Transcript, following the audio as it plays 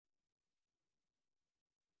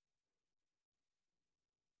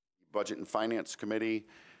Budget and Finance Committee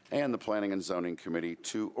and the Planning and Zoning Committee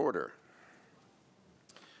to order.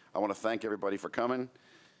 I want to thank everybody for coming,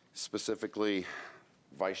 specifically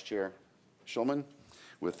Vice Chair Schulman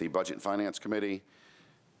with the Budget and Finance Committee,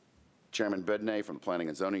 Chairman Bedney from the Planning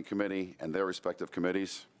and Zoning Committee and their respective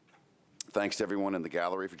committees. Thanks to everyone in the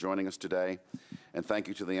gallery for joining us today, and thank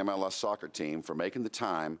you to the MLS soccer team for making the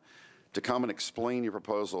time to come and explain your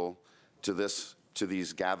proposal to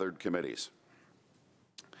these gathered committees,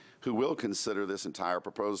 who will consider this entire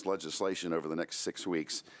proposed legislation over the next 6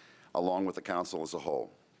 weeks, along with the council as a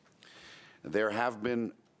whole. There has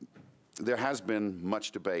been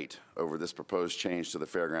much debate over this proposed change to the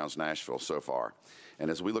Fairgrounds Nashville so far,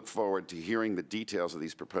 and as we look forward to hearing the details of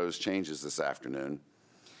these proposed changes this afternoon,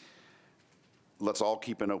 let's all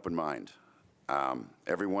keep an open mind.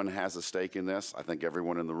 Everyone has a stake in this. I think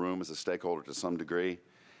everyone in the room is a stakeholder to some degree,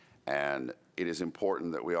 and it is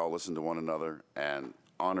important that we all listen to one another and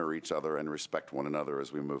honor each other and respect one another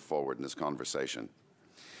as we move forward in this conversation.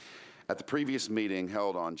 At the previous meeting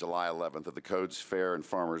held on July 11th of the Codes Fair and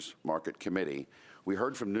Farmers Market Committee, we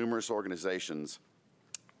heard from numerous organizations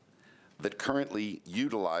that currently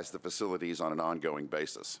utilize the facilities on an ongoing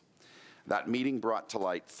basis. That meeting brought to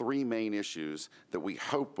light 3 main issues that we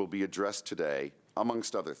hope will be addressed today,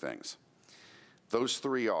 amongst other things. Those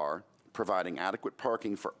 3 are providing adequate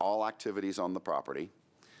parking for all activities on the property,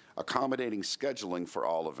 accommodating scheduling for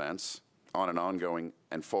all events on an ongoing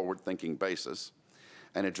and forward-thinking basis,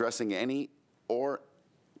 and addressing any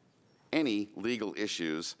legal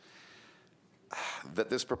issues that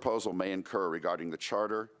this proposal may incur regarding the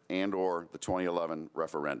charter and/or the 2011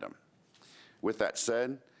 referendum. With that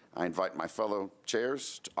said, I invite my fellow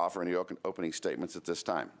chairs to offer any opening statements at this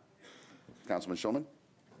time. Councilman Schulman?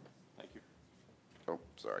 Thank you. Oh,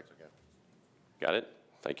 sorry. Got it.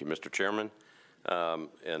 Thank you, Mr. Chairman,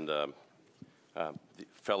 and the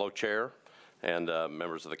fellow chair and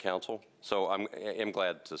members of the council. So I am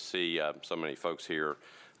glad to see so many folks here.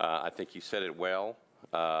 I think you said it well.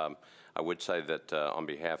 I would say that on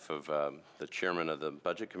behalf of the chairman of the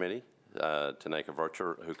Budget Committee, Tanaka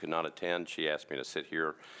Vircher, who could not attend, she asked me to sit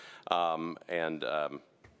here. All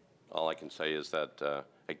I can say is that,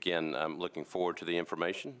 again, I'm looking forward to the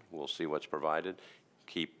information. We'll see what's provided.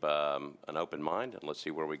 Keep an open mind, and let's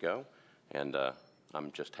see where we go. And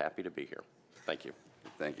I'm just happy to be here. Thank you.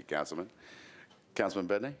 Thank you, Councilman. Councilman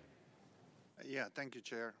Bedney? Yeah, thank you,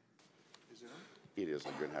 Chair. Is it on? It is.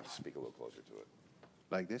 I'm going to have to speak a little closer to it.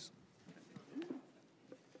 Like this?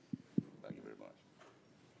 Thank you very much.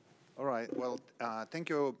 All right. Well, thank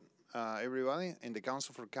you, everybody in the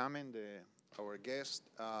council for coming, our guests,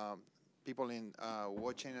 people in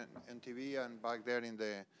watching on TV and back there in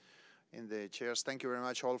the chairs. Thank you very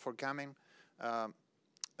much all for coming. I'm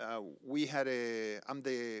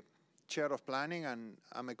the chair of planning, and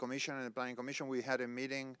I'm a commissioner in the planning commission. We had a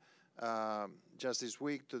meeting just this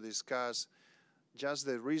week to discuss just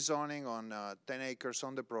the rezoning on 10 acres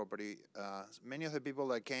on the property. Many of the people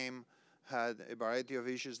that came had a variety of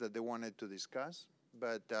issues that they wanted to discuss,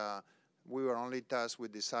 but we were only tasked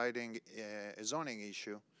with deciding a zoning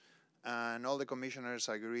issue. And all the commissioners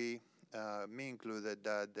agree, me included,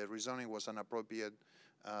 that the rezoning was an appropriate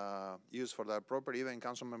use for that property. Even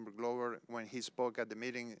Councilmember Glover, when he spoke at the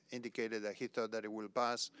meeting, indicated that he thought that it will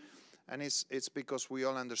pass. And it's because we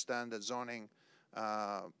all understand that zoning,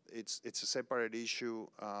 it's a separate issue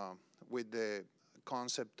with the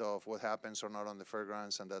concept of what happens or not on the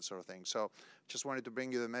fairgrounds and that sort of thing. So just wanted to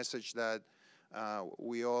bring you the message that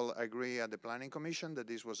we all agree at the Planning Commission that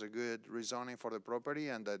this was a good rezoning for the property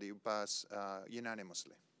and that it passed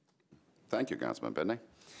unanimously. Thank you, Councilman Bedney.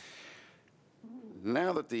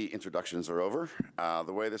 Now that the introductions are over,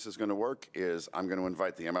 the way this is going to work is I'm going to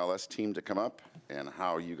invite the MLS team to come up, and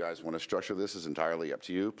how you guys want to structure this is entirely up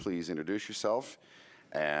to you. Please introduce yourself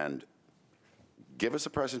and give us a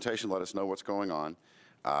presentation, let us know what's going on,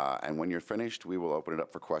 and when you're finished, we will open it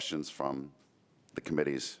up for questions from the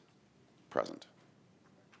committees present.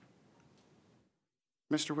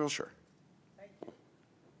 Mr. Wilshire. Thank you.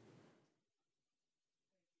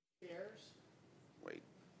 Chairs. Wait,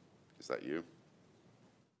 is that you?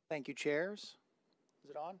 Thank you, chairs.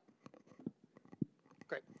 Is it on?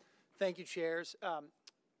 Great. Thank you, chairs.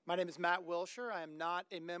 My name is Matt Wilshire. I am not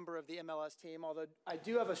a member of the MLS team, although I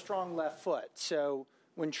do have a strong left foot. So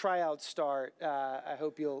when tryouts start, I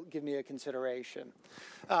hope you'll give me a consideration.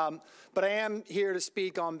 But I am here to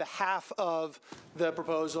speak on behalf of the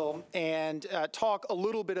proposal and talk a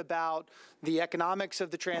little bit about the economics of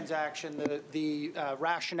the transaction, the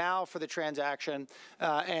rationale for the transaction,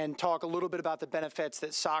 and talk a little bit about the benefits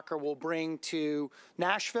that soccer will bring to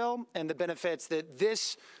Nashville and the benefits that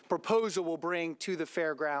this proposal will bring to the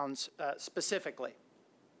fairgrounds specifically.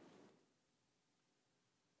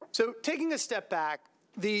 So taking a step back,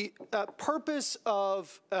 the purpose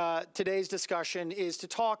of today's discussion is to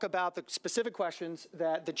talk about the specific questions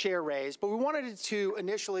that the chair raised, but we wanted to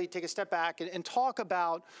initially take a step back and talk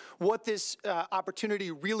about what this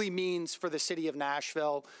opportunity really means for the city of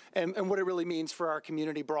Nashville and what it really means for our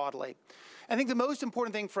community broadly. I think the most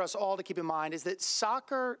important thing for us all to keep in mind is that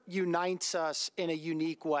soccer unites us in a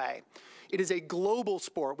unique way. It is a global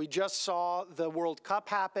sport. We just saw the World Cup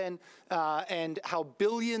happen and how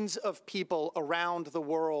billions of people around the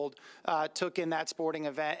world took in that sporting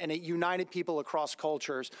event, and it united people across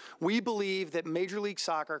cultures. We believe that Major League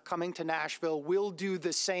Soccer coming to Nashville will do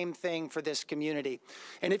the same thing for this community.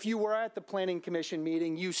 And if you were at the Planning Commission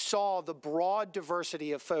meeting, you saw the broad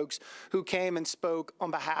diversity of folks who came and spoke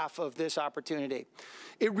on behalf of this opportunity.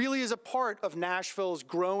 It really is a part of Nashville's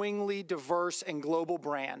growingly diverse and global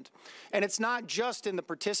brand. And it's not just in the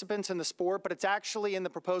participants in the sport, but it's actually in the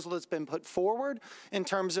proposal that's been put forward in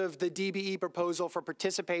terms of the DBE proposal for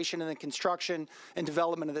participation in the construction and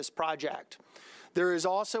development of this project. There is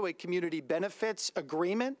also a community benefits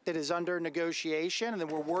agreement that is under negotiation,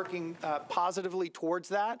 and we're working positively towards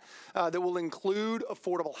that, that will include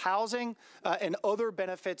affordable housing and other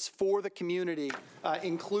benefits for the community,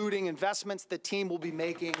 including investments the team will be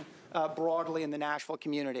making broadly in the Nashville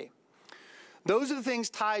community. Those are the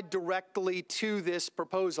things tied directly to this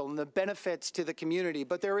proposal and the benefits to the community,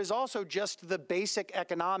 but there is also just the basic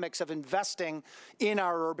economics of investing in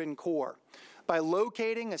our urban core. By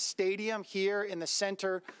locating a stadium here in the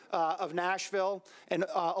center of Nashville and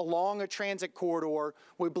along a transit corridor,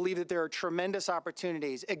 we believe that there are tremendous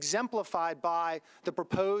opportunities exemplified by the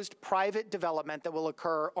proposed private development that will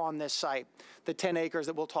occur on this site, the 10 acres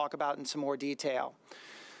that we'll talk about in some more detail.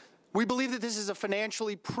 We believe that this is a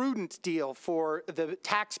financially prudent deal for the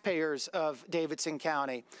taxpayers of Davidson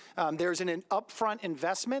County. There's an upfront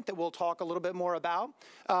investment that we'll talk a little bit more about,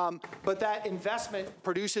 but that investment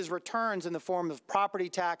produces returns in the form of property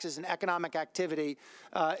taxes and economic activity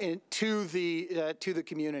to the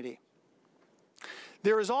community.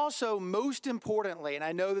 There is also, most importantly, and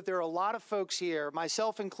I know that there are a lot of folks here,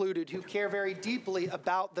 myself included, who care very deeply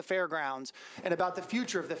about the fairgrounds and about the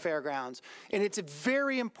future of the fairgrounds. And it's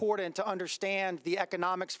very important to understand the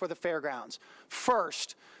economics for the fairgrounds.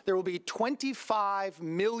 First, there will be $25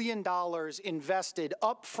 million invested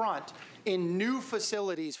up front in new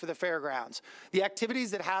facilities for the fairgrounds. The activities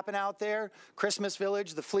that happen out there, Christmas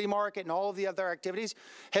Village, the flea market, and all of the other activities,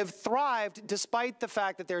 have thrived despite the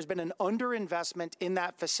fact that there's been an underinvestment in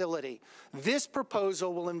that facility. This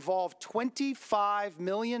proposal will involve $25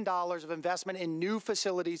 million of investment in new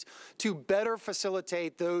facilities to better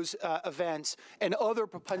facilitate those events and other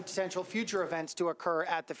potential future events to occur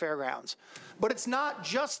at the fairgrounds. But it's not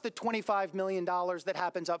just the $25 million that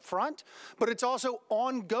happens up front, but it's also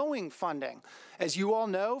ongoing funding. As you all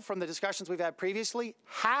know from the discussions we've had previously,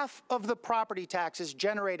 half of the property taxes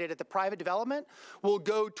generated at the private development will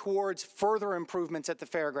go towards further improvements at the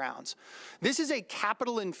fairgrounds. This is a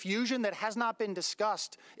capital infusion that has not been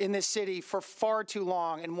discussed in this city for far too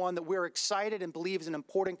long, and one that we're excited and believe is an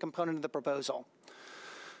important component of the proposal.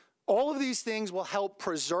 All of these things will help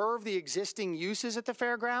preserve the existing uses at the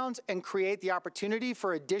fairgrounds and create the opportunity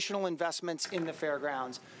for additional investments in the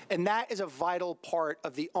fairgrounds. And that is a vital part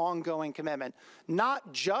of the ongoing commitment,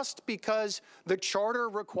 not just because the charter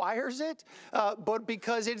requires it, but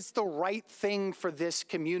because it's the right thing for this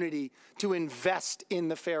community to invest in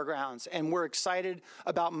the fairgrounds. And we're excited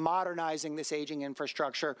about modernizing this aging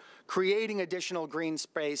infrastructure, creating additional green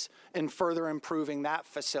space, and further improving that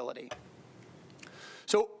facility.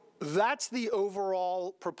 So that's the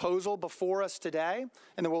overall proposal before us today,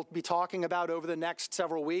 and that we'll be talking about over the next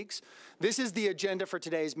several weeks. This is the agenda for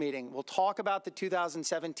today's meeting. We'll talk about the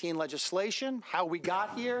 2017 legislation, how we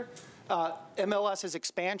got here, MLS's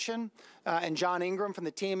expansion, and John Ingram from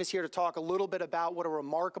the team is here to talk a little bit about what a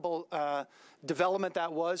remarkable development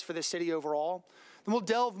that was for the city overall. Then we'll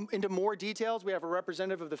delve into more details. We have a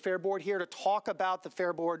representative of the Fair Board here to talk about the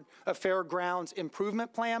Fairgrounds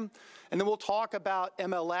Improvement Plan. And then we'll talk about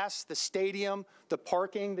MLS, the stadium, the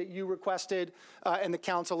parking that you requested, and the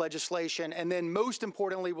council legislation. And then most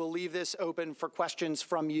importantly, we'll leave this open for questions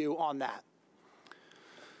from you on that.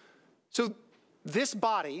 So this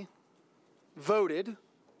body voted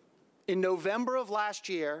in November of last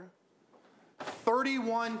year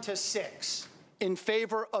 31-6 in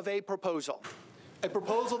favor of a proposal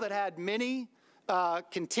that had many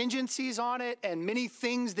contingencies on it and many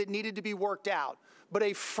things that needed to be worked out, but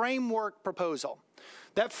a framework proposal.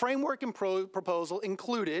 That framework proposal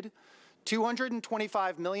included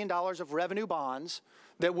 $225 million of revenue bonds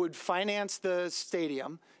that would finance the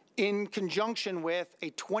stadium in conjunction with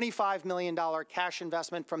a $25 million cash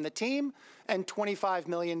investment from the team and $25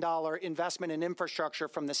 million investment in infrastructure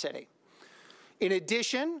from the city. In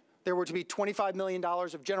addition, there were to be $25 million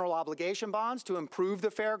of general obligation bonds to improve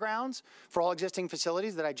the fairgrounds for all existing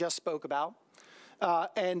facilities that I just spoke about,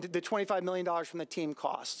 and the $25 million from the team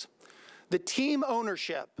costs. The team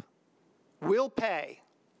ownership will pay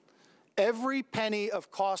every penny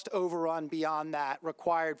of cost overrun beyond that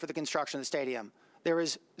required for the construction of the stadium. There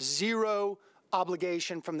is zero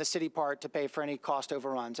obligation from the city part to pay for any cost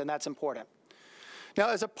overruns, and that's important. Now,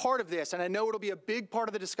 as a part of this, and I know it'll be a big part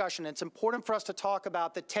of the discussion, it's important for us to talk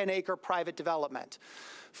about the 10-acre private development.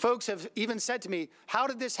 Folks have even said to me, how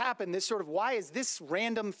did this happen? Why is this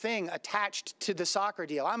random thing attached to the soccer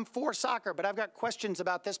deal? I'm for soccer, but I've got questions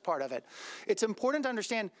about this part of it. It's important to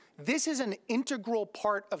understand this is an integral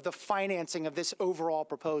part of the financing of this overall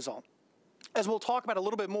proposal. As we'll talk about a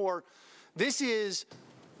little bit more, this is,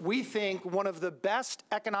 we think, one of the best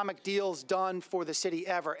economic deals done for the city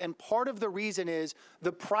ever. And part of the reason is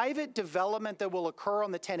the private development that will occur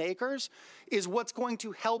on the 10 acres is what's going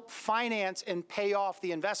to help finance and pay off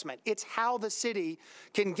the investment. It's how the city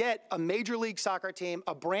can get a Major League Soccer team,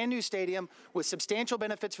 a brand new stadium with substantial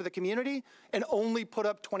benefits for the community, and only put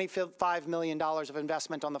up $25 million of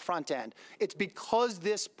investment on the front end. It's because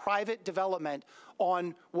this private development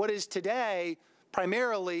on what is today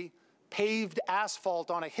primarily paved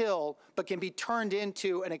asphalt on a hill, but can be turned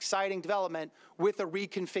into an exciting development with a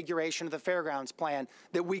reconfiguration of the fairgrounds plan,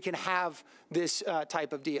 that we can have this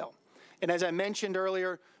type of deal. And as I mentioned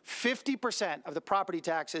earlier, 50% of the property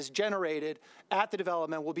taxes generated at the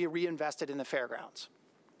development will be reinvested in the fairgrounds.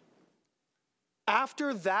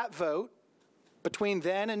 After that vote, between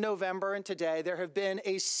then and November and today, there have been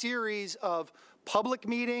a series of public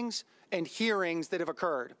meetings and hearings that have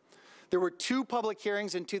occurred. There were 2 public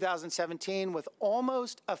hearings in 2017 with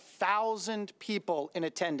almost 1,000 people in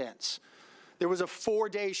attendance. There was a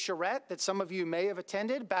 4-day charrette that some of you may have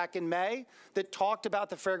attended back in May that talked about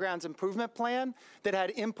the Fairgrounds Improvement Plan that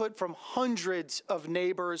had input from hundreds of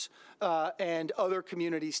neighbors and other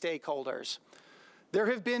community stakeholders. There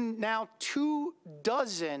have been now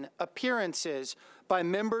 24 appearances by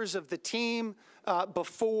members of the team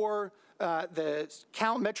before the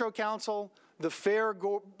Metro Council, the Fair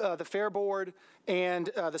Board,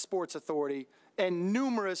 and the Sports Authority, and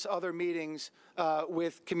numerous other meetings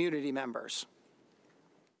with community members.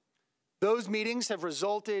 Those meetings have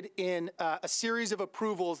resulted in a series of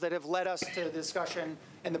approvals that have led us to the discussion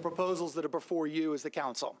and the proposals that are before you as the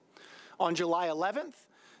council. On July 11th,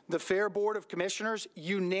 the Fair Board of Commissioners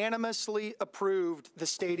unanimously approved the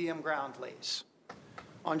stadium ground lease.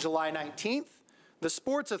 On July 19th, the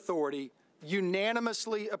Sports Authority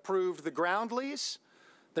unanimously approved the ground lease,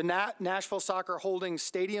 the Nashville Soccer Holdings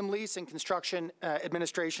stadium lease and construction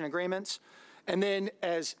administration agreements, and then,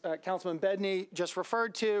 as Councilman Bedney just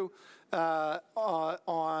referred to,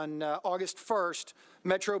 on August 1st,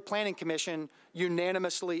 Metro Planning Commission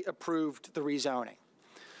unanimously approved the rezoning.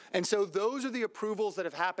 And so those are the approvals that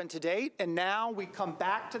have happened to date, and now we come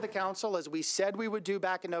back to the council, as we said we would do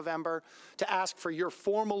back in November, to ask for your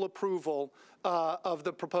formal approval of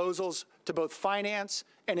the proposals to both finance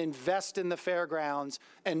and invest in the fairgrounds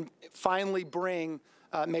and finally bring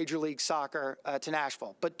Major League Soccer to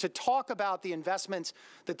Nashville. But to talk about the investments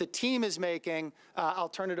that the team is making, I'll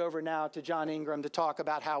turn it over now to John Ingram to talk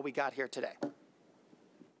about how we got here today.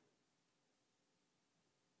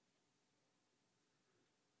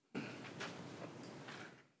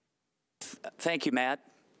 Thank you, Matt.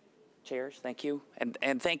 Chairs, thank you.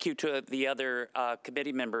 And thank you to the other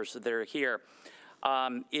committee members that are here.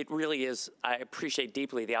 It really is, I appreciate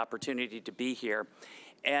deeply the opportunity to be here.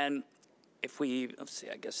 And if we, let's see,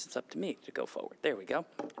 I guess it's up to me to go forward. There we go.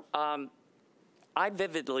 I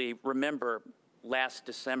vividly remember last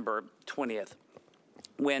December 20th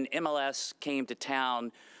when MLS came to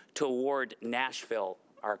town to award Nashville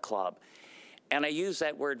our club. And I use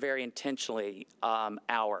that word very intentionally,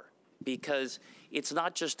 our, because it's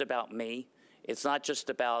not just about me. It's not just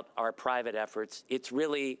about our private efforts. It's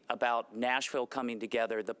really about Nashville coming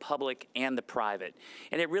together, the public and the private.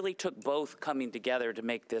 And it really took both coming together to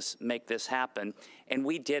make this happen, and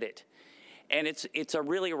we did it. And it's a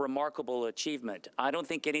really remarkable achievement. I don't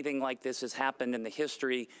think anything like this has happened in the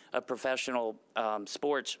history of professional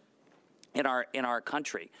sports in our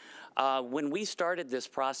country. When we started this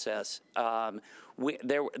process,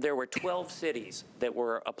 there were 12 cities that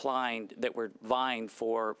were applying, that were vying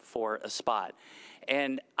for a spot.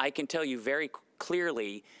 And I can tell you very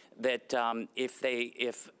clearly that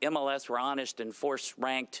if MLS were honest and force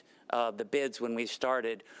ranked the bids when we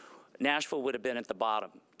started, Nashville would have been at the bottom,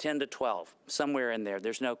 10 to 12, somewhere in there.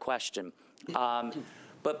 There's no question.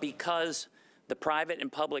 But because the private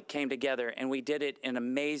and public came together and we did it in an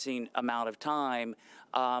amazing amount of time,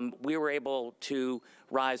 we were able to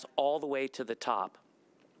rise all the way to the top.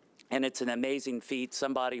 And it's an amazing feat.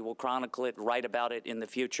 Somebody will chronicle it, write about it in the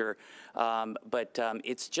future. But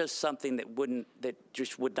it's just something that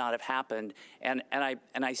just would not have happened. And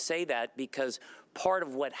I say that because part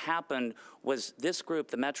of what happened was this group,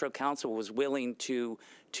 the Metro Council, was willing to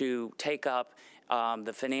take up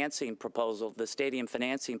the financing proposal, the stadium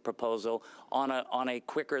financing proposal, on a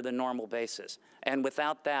quicker than normal basis. And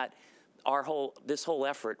without that, this whole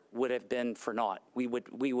effort would have been for naught. We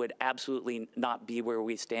would absolutely not be where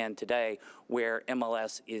we stand today, where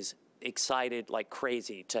MLS is excited like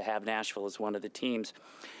crazy to have Nashville as one of the teams.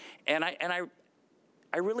 And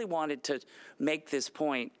I really wanted to make this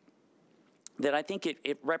point that I think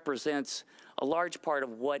it represents a large part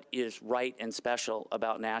of what is right and special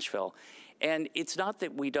about Nashville. And it's not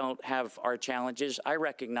that we don't have our challenges. I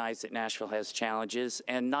recognize that Nashville has challenges,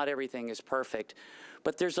 and not everything is perfect.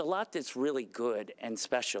 But there's a lot that's really good and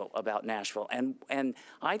special about Nashville. And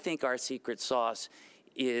I think our secret sauce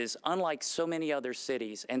is, unlike so many other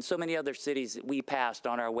cities, and so many other cities that we passed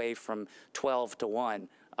on our way from 12 to 1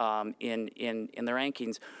 in the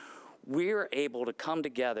rankings, we're able to come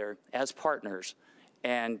together as partners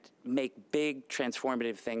and make big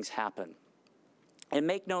transformative things happen. And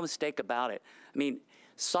make no mistake about it, I mean,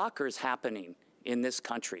 soccer is happening in this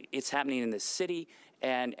country. It's happening in this city,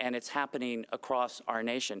 and it's happening across our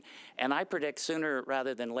nation. And I predict sooner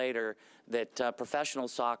rather than later that professional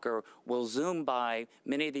soccer will zoom by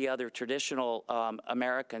many of the other traditional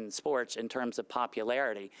American sports in terms of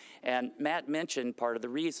popularity. And Matt mentioned part of the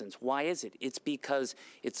reasons. Why is it? It's because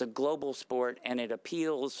it's a global sport, and it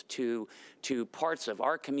appeals to parts of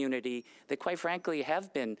our community that, quite frankly,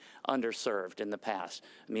 have been underserved in the past.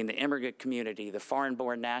 I mean, the immigrant community, the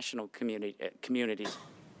foreign-born national communities.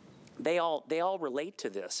 They all relate to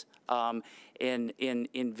this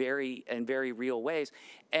in very real ways.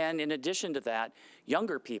 And in addition to that,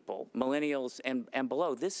 younger people, millennials and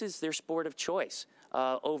below, this is their sport of choice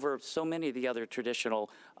over so many of the other traditional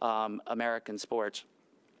American sports.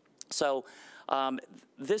 So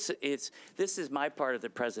this is my part of the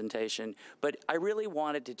presentation, but I really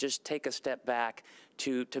wanted to just take a step back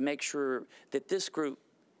to make sure that this group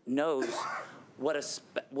knows what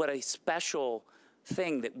a special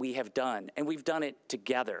thing that we have done, and we've done it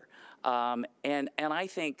together. And I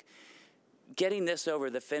think getting this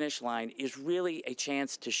over the finish line is really a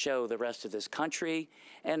chance to show the rest of this country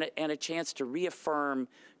and a chance to reaffirm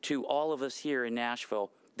to all of us here in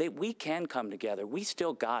Nashville that we can come together. We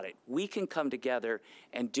still got it. We can come together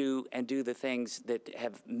and do the things that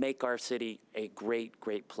make our city a great,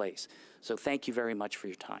 great place. So thank you very much for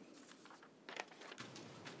your time.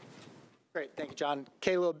 Great, thank you, John.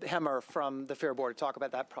 Caleb Hemmer from the Fair Board to talk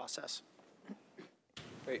about that process.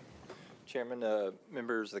 Great. Chairman,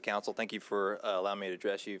 members of the council, thank you for allowing me to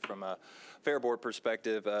address you from a Fair Board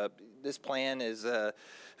perspective. This plan is a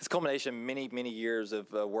culmination of many years of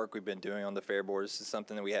work we've been doing on the Fair Board. This is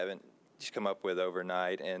something that we haven't just come up with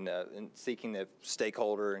overnight, and seeking the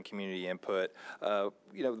stakeholder and community input.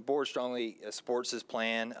 You know, the board strongly supports this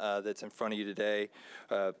plan that's in front of you today.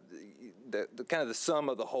 The kind of the sum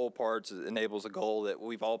of the whole parts enables a goal that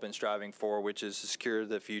we've all been striving for, which is to secure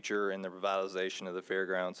the future and the revitalization of the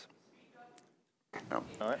fairgrounds. Oh.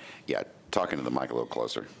 All right. Yeah, talking to the mic a little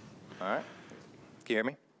closer. All right. Can you hear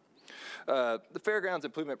me? The Fairgrounds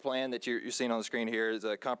Improvement Plan that you're seeing on the screen here is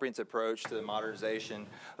a comprehensive approach to the modernization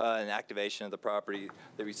and activation of the property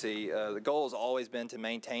that we see. The goal has always been to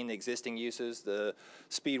maintain the existing uses, the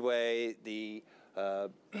speedway, the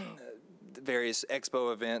various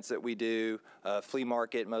expo events that we do, flea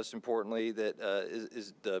market, most importantly, that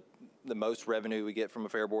is the most revenue we get from a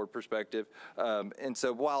Fair Board perspective. And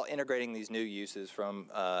so while integrating these new uses from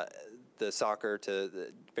the soccer to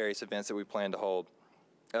the various events that we plan to hold.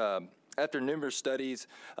 After numerous studies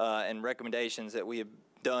and recommendations that we have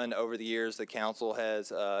done over the years, the council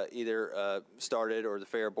has either started or the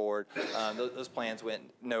Fair Board, those plans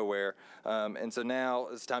went nowhere. And so now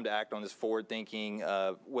it's time to act on this forward-thinking,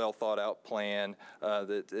 well-thought-out plan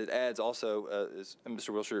that adds also, as Mr.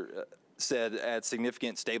 Wilshire said add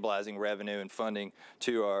significant stabilizing revenue and funding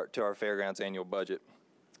to our fairgrounds annual budget.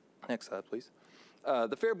 Next slide, please.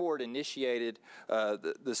 The Fair Board initiated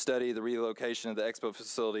the study, the relocation of the expo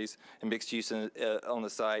facilities and mixed use on the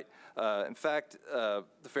site. In fact, the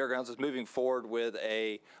Fairgrounds is moving forward with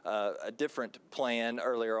a different plan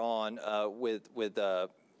earlier on with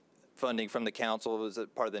funding from the council. It was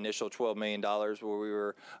part of the initial $12 million where we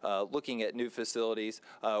were looking at new facilities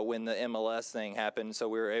when the MLS thing happened. So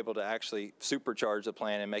we were able to actually supercharge the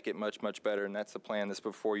plan and make it much, much better. And that's the plan that's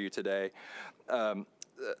before you today.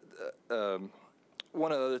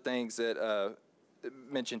 One of the other things that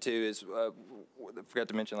mentioned too is, I forgot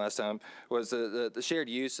to mention last time, was the shared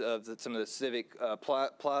use of some of the civic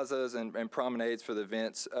plazas and promenades for the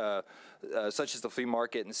events, such as the flea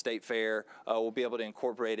market and the state fair. We'll be able to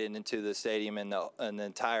incorporate it into the stadium and the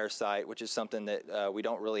entire site, which is something that we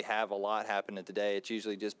don't really have a lot happening today. It's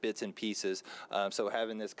usually just bits and pieces. So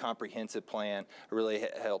having this comprehensive plan really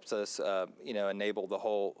helps us, enable the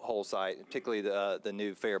whole site, particularly the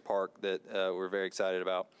new fair park that we're very excited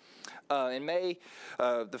about. In May,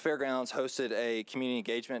 the Fairgrounds hosted a community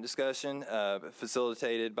engagement discussion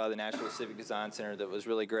facilitated by the Nashville Civic Design Center that was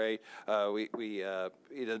really great.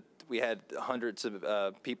 We had hundreds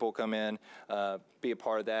of people come in, be a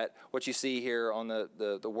part of that. What you see here on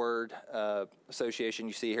the word association,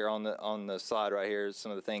 you see here on the slide right here is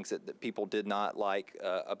some of the things that people did not like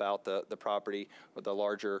about the property. But the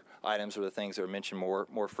larger items are the things that are mentioned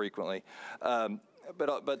more frequently.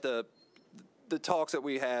 But the talks that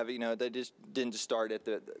we have, they just didn't just start at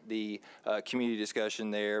the community discussion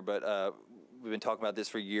there, but we've been talking about this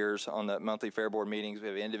for years on the monthly Fair Board meetings. We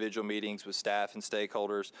have individual meetings with staff and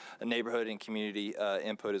stakeholders, neighborhood and community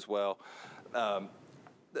input as well. If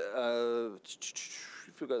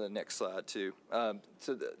we go to the next slide too.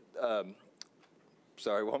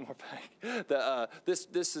 Sorry, one more back. This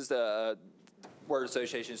is the Word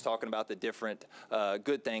Association is talking about the different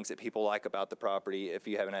good things that people like about the property if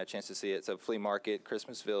you haven't had a chance to see it. So flea market,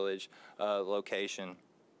 Christmas village, location.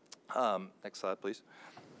 Next slide, please.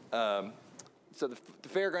 So the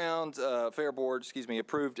Fairgrounds, Fair Board,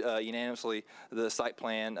 approved unanimously the site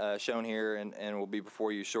plan shown here and will be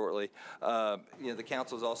before you shortly. The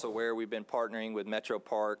council is also aware we've been partnering with Metro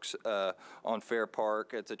Parks on Fair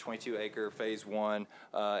Park. It's a 22-acre phase 1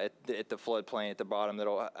 at the floodplain at the bottom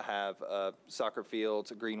that'll have soccer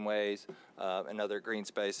fields, greenways, and other green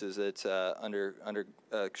spaces. It's under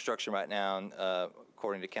construction right now, and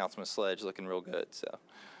according to Councilman Sledge, looking real good.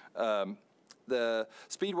 So. The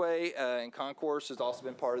Speedway and Concourse has also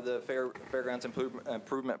been part of the Fairgrounds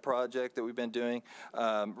improvement project that we've been doing.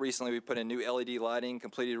 Recently, we put in new LED lighting,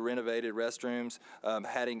 completed renovated restrooms,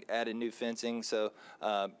 added new fencing. So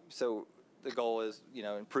the goal is,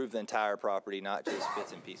 improve the entire property, not just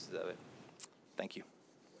bits and pieces of it. Thank you.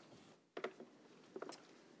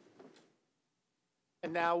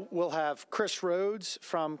 And now we'll have Chris Rhodes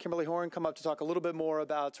from Kimberly Horn come up to talk a little bit more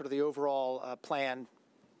about sort of the overall plan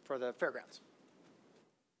for the fairgrounds.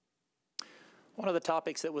 One of the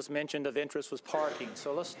topics that was mentioned of interest was parking.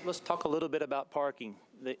 So let's talk a little bit about parking.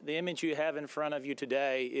 The image you have in front of you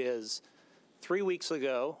today is 3 weeks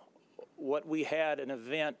ago, what we had an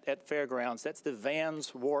event at Fairgrounds. That's the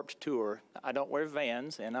Vans Warped Tour. I don't wear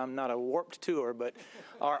Vans, and I'm not a Warped Tour, but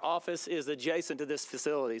our office is adjacent to this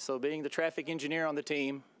facility. So being the traffic engineer on the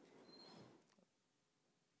team,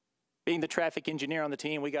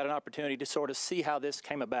 we got an opportunity to sort of see how this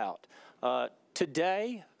came about.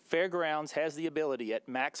 Today, Fairgrounds has the ability at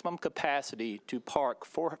maximum capacity to park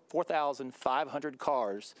 4,500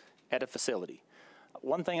 cars at a facility.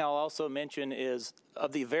 One thing I'll also mention is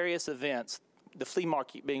of the various events, the flea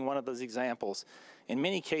market being one of those examples, in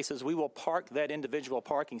many cases we will park that individual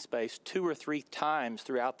parking space 2 or 3 times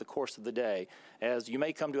throughout the course of the day, as you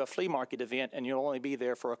may come to a flea market event and you'll only be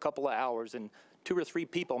there for a couple of hours and 2 or 3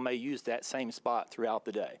 people may use that same spot throughout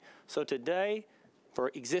the day. So today,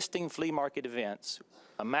 for existing flea market events,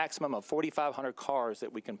 a maximum of 4,500 cars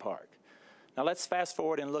that we can park. Now let's fast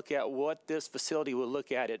forward and look at what this facility will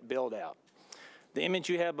look at build out. The image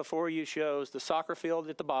you have before you shows the soccer field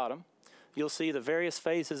at the bottom. You'll see the various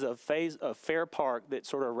phases of Fair Park that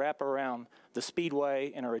sort of wrap around the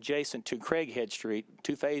Speedway and are adjacent to Craighead Street,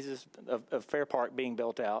 2 phases of Fair Park being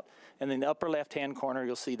built out. And in the upper left-hand corner,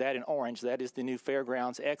 you'll see that in orange. That is the new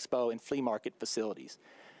Fairgrounds Expo and flea market facilities.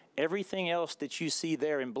 Everything else that you see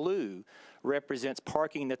there in blue represents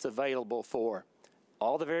parking that's available for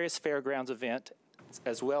all the various fairgrounds events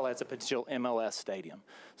as well as a potential MLS stadium.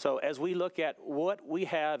 So as we look at what we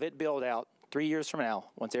have it build out 3 years from now,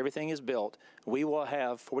 once everything is built, we will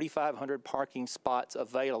have 4,500 parking spots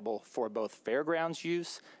available for both fairgrounds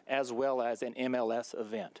use as well as an MLS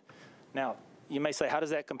event. Now, you may say, how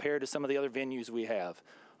does that compare to some of the other venues we have?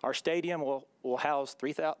 Our stadium will house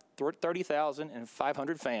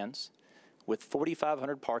 30,500 fans with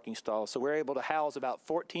 4,500 parking stalls. So we're able to house about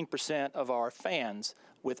 14% of our fans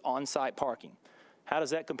with on-site parking. How does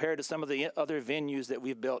that compare to some of the other venues that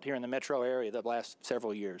we've built here in the metro area the last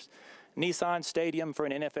several years? Nissan Stadium for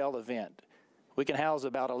an NFL event. We can house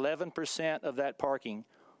about 11% of that parking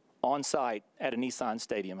on-site at a Nissan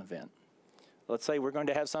Stadium event. Let's say we're going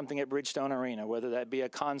to have something at Bridgestone Arena, whether that be a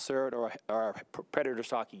concert or a Predators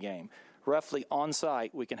hockey game. Roughly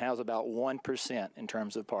on-site, we can house about 1% in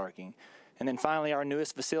terms of parking. And then finally, our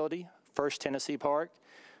newest facility, First Tennessee Park.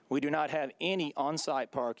 We do not have any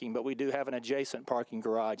on-site parking, but we do have an adjacent parking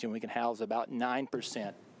garage, and we can house about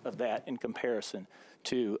 9% of that in comparison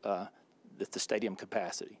to the stadium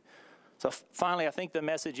capacity. So finally, I think the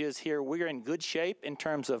message is here, we're in good shape in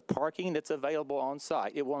terms of parking that's available on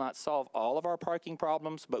site. It will not solve all of our parking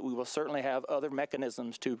problems, but we will certainly have other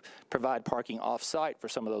mechanisms to provide parking off-site for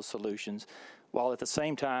some of those solutions, while at the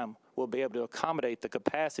same time, we'll be able to accommodate the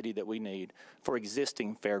capacity that we need for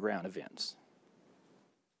existing fairground events.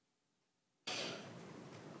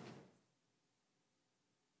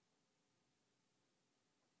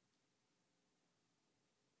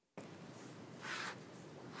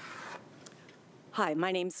 Hi,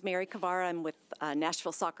 my name's Mary Cavara. I'm with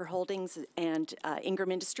Nashville Soccer Holdings and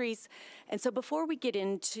Ingram Industries. And so before we get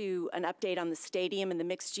into an update on the stadium and the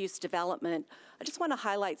mixed-use development, I just want to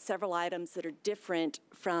highlight several items that are different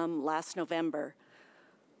from last November.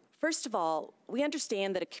 First of all, we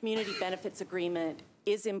understand that a community benefits agreement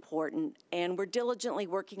is important, and we're diligently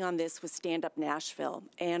working on this with Stand Up Nashville,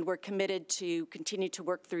 and we're committed to continue to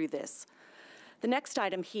work through this. The next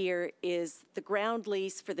item here is the ground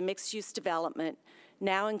lease for the mixed-use development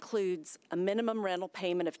now includes a minimum rental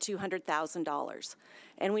payment of $200,000.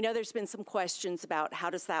 And we know there's been some questions about how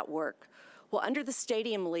does that work. Well, under the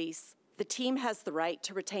stadium lease, the team has the right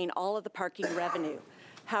to retain all of the parking revenue.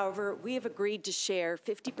 However, we have agreed to share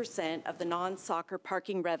 50% of the non-soccer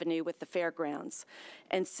parking revenue with the fairgrounds.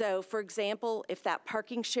 And so, for example, if that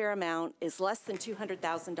parking share amount is less than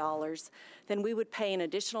 $200,000, then we would pay an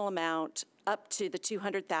additional amount up to the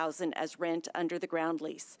 $200,000 as rent under the ground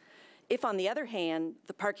lease. If, on the other hand,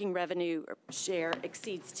 the parking revenue share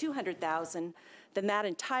exceeds $200,000, then that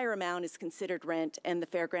entire amount is considered rent and the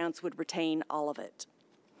fairgrounds would retain all of it.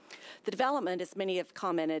 The development, as many have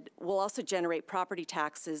commented, will also generate property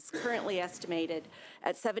taxes currently estimated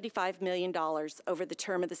at $75 million over the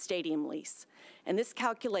term of the stadium lease. And this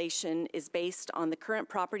calculation is based on the current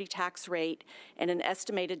property tax rate and an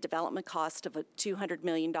estimated development cost of $200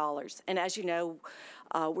 million. And as you know,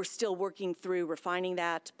 we're still working through refining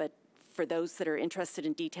that, but for those that are interested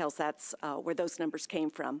in details, that's where those numbers came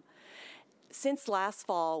from. Since last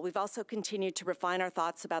fall, we've also continued to refine our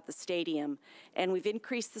thoughts about the stadium, and we've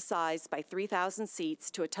increased the size by 3,000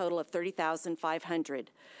 seats to a total of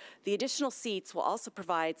 30,500. The additional seats will also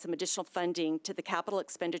provide some additional funding to the capital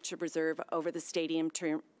expenditure reserve over the stadium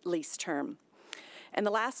lease term. And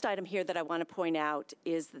the last item here that I want to point out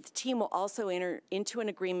is that the team will also enter into an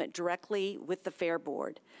agreement directly with the Fair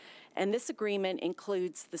Board. And this agreement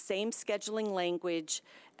includes the same scheduling language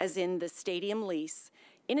as in the stadium lease.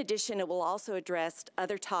 In addition, it will also address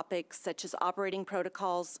other topics such as operating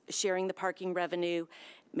protocols, sharing the parking revenue,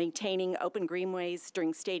 maintaining open greenways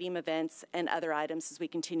during stadium events, and other items as we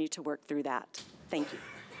continue to work through that. Thank you.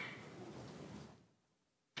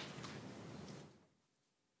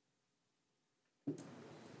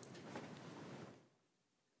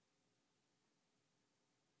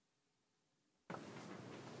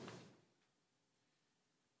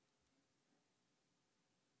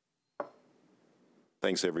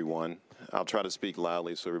 Thanks, everyone. I'll try to speak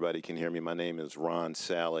loudly so everybody can hear me. My name is Ron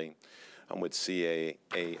Sally. I'm with CAA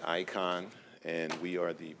Icon, and we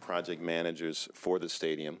are the project managers for the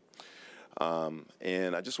stadium.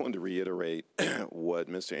 And I just wanted to reiterate what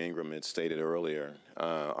Mr. Ingram had stated earlier.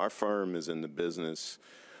 Our firm is in the business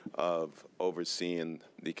of overseeing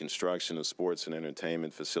the construction of sports and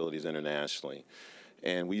entertainment facilities internationally.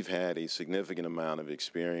 And we've had a significant amount of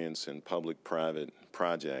experience in public-private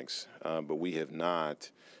projects, but we have not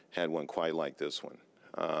had one quite like this one.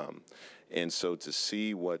 And so to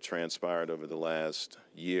see what transpired over the last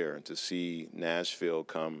year, to see Nashville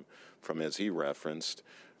come from, as he referenced,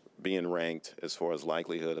 being ranked as far as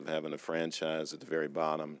likelihood of having a franchise at the very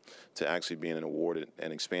bottom to actually being an awarded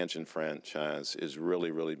an expansion franchise is really,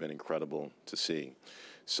 really been incredible to see.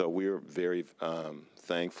 So we're very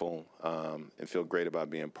thankful and feel great about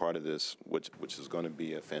being part of this, which is going to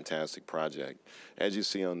be a fantastic project. As you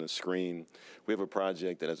see on the screen, we have a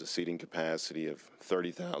project that has a seating capacity of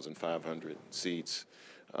 30,500 seats.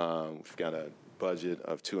 We've got a budget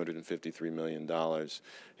of $253 million,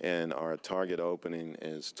 and our target opening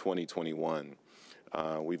is 2021.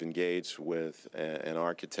 We've engaged with an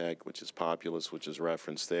architect, which is Populous, which is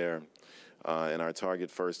referenced there, and our target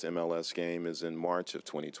first MLS game is in March of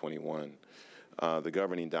 2021. The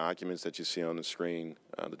governing documents that you see on the screen,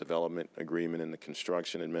 the development agreement and the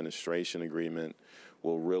construction administration agreement,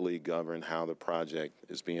 will really govern how the project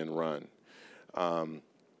is being run.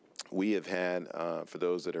 We have had, for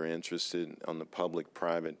those that are interested on the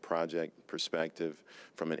public-private project perspective,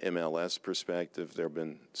 from an MLS perspective, there have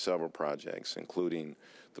been several projects, including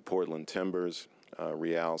the Portland Timbers,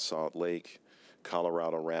 Real Salt Lake,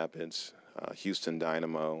 Colorado Rapids, Houston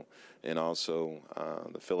Dynamo, and also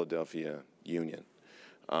the Philadelphia Union.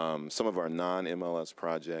 Some of our non-MLS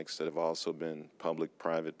projects that have also been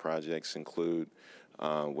public-private projects include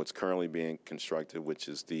what's currently being constructed, which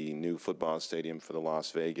is the new football stadium for the Las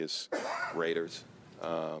Vegas Raiders.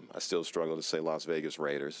 I still struggle to say Las Vegas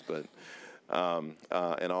Raiders, but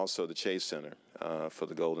and also the Chase Center for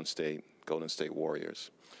the Golden State Warriors.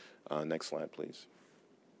 Next slide, please.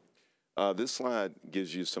 This slide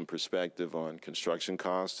gives you some perspective on construction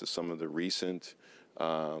costs to some of the recent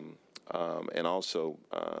and also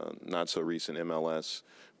not so recent MLS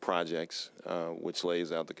projects, which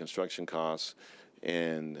lays out the construction costs.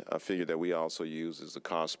 And a figure that we also use is the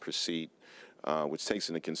cost per seat, which takes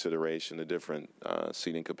into consideration the different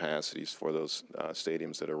seating capacities for those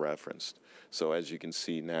stadiums that are referenced. So as you can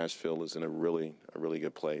see, Nashville is in a really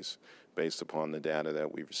good place based upon the data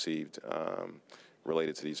that we've received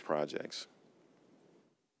related to these projects.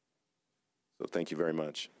 So thank you very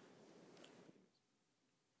much.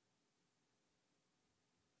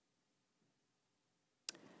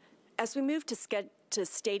 As we move to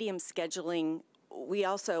stadium scheduling, we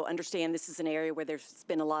also understand this is an area where there's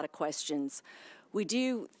been a lot of questions. We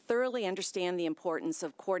do thoroughly understand the importance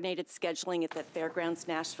of coordinated scheduling at the Fairgrounds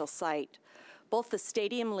Nashville site. Both the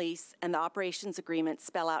stadium lease and the operations agreement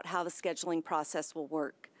spell out how the scheduling process will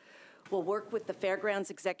work. We'll work with the Fairgrounds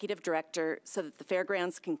Executive Director so that the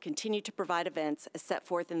Fairgrounds can continue to provide events as set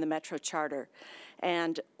forth in the Metro Charter.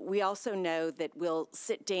 And we also know that we'll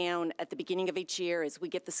sit down at the beginning of each year as we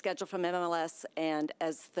get the schedule from MLS and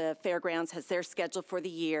as the Fairgrounds has their schedule for the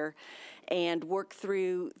year, and work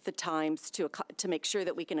through the times to make sure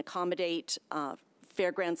that we can accommodate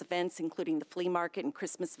Fairgrounds events, including the flea market and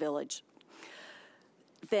Christmas Village.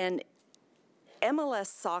 Then MLS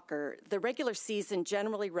soccer, the regular season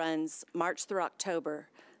generally runs March through October.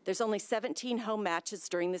 There's only 17 home matches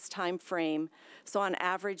during this time frame, so on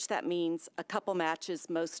average that means a couple matches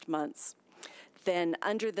most months. Then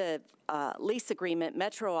under the lease agreement,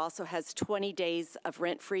 Metro also has 20 days of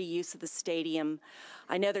rent-free use of the stadium.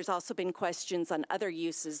 I know there's also been questions on other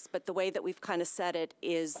uses, but the way that we've kind of set it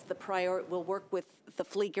is we'll work with the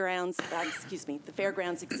the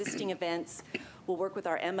Fairgrounds existing events. We'll work with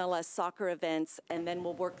our MLS soccer events, and then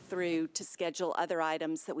we'll work through to schedule other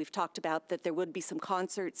items that we've talked about, that there would be some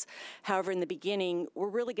concerts. However, in the beginning, we're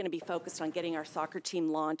really going to be focused on getting our soccer team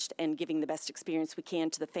launched and giving the best experience we can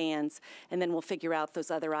to the fans, and then we'll figure out those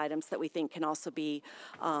other items that we think can also be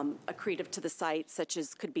accretive to the site, such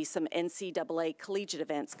as could be some NCAA collegiate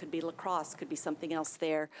events, could be lacrosse, could be something else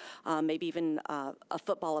there, maybe even a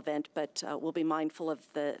football event, but we'll be mindful of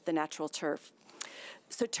the natural turf.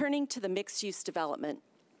 So turning to the mixed-use development,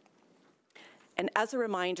 and as a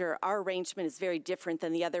reminder, our arrangement is very different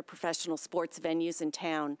than the other professional sports venues in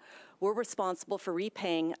town. We're responsible for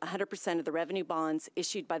repaying 100% of the revenue bonds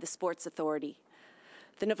issued by the Sports Authority.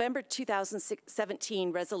 The November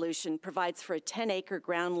 2017 resolution provides for a 10-acre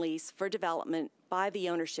ground lease for development by the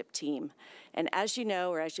ownership team. And as you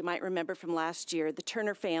know, or as you might remember from last year, the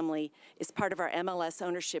Turner family is part of our MLS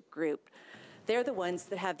ownership group. They're the ones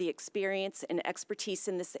that have the experience and expertise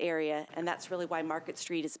in this area, and that's really why Market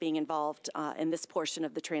Street is being involved in this portion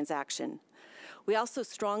of the transaction. We also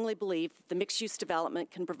strongly believe that the mixed-use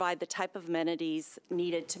development can provide the type of amenities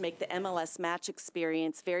needed to make the MLS match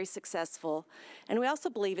experience very successful, and we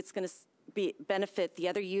also believe it's going to benefit the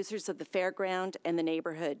other users of the fairground and the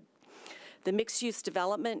neighborhood. The mixed-use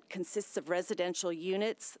development consists of residential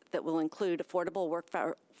units that will include affordable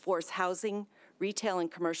workforce housing, retail, and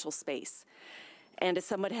commercial space. And as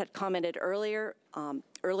someone had commented earlier,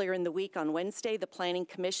 earlier in the week on Wednesday, the Planning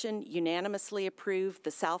Commission unanimously approved the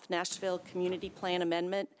South Nashville Community Plan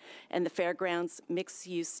Amendment and the Fairgrounds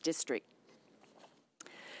Mixed-Use District.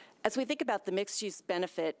 As we think about the mixed-use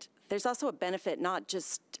benefit, there's also a benefit not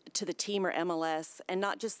just to the team or MLS and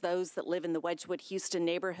not just those that live in the Wedgwood-Houston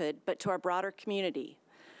neighborhood, but to our broader community.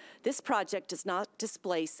 This project does not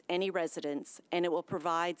displace any residents, and it will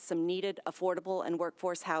provide some needed affordable and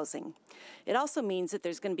workforce housing. It also means that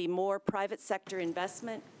there's going to be more private sector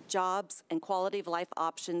investment, jobs, and quality of life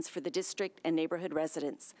options for the district and neighborhood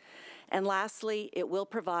residents. And lastly, it will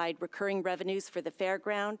provide recurring revenues for the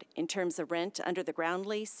fairground in terms of rent under the ground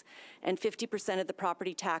lease and 50% of the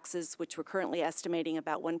property taxes, which we're currently estimating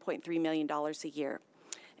about $1.3 million a year.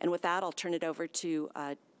 And with that, I'll turn it over to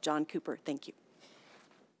John Cooper. Thank you.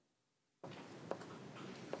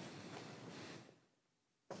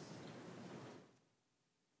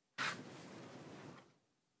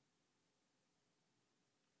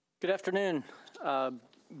 Good afternoon.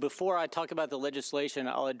 Before I talk about the legislation,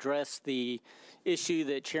 I'll address the issue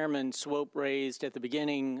that Chairman Swope raised at the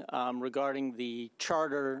beginning regarding the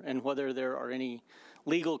charter and whether there are any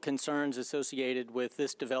legal concerns associated with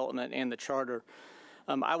this development and the charter.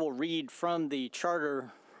 I will read from the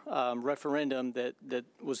charter referendum that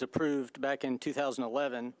was approved back in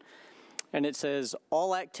 2011. And it says,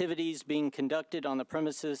 all activities being conducted on the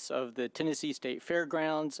premises of the Tennessee State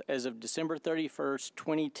Fairgrounds as of December 31st,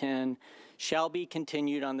 2010, shall be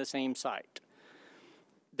continued on the same site.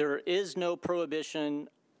 There is no prohibition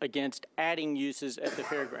against adding uses at the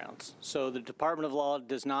fairgrounds. So the Department of Law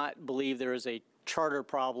does not believe there is a charter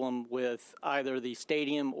problem with either the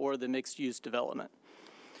stadium or the mixed-use development.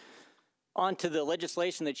 On to the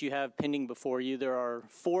legislation that you have pending before you. There are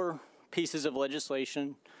 4 pieces of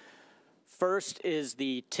legislation. First is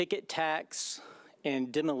the ticket tax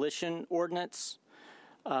and demolition ordinance.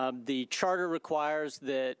 The charter requires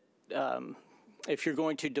that if you're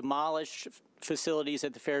going to demolish facilities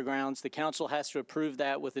at the fairgrounds, the council has to approve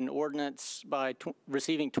that with an ordinance by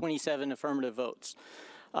receiving 27 affirmative votes.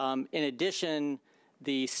 In addition,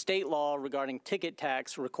 the state law regarding ticket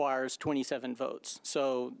tax requires 27 votes.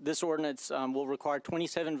 So this ordinance will require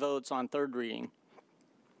 27 votes on third reading.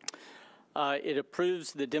 It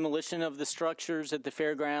approves the demolition of the structures at the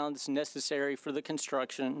fairgrounds necessary for the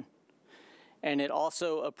construction, and it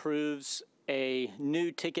also approves a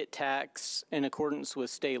new ticket tax in accordance with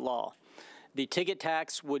state law. The ticket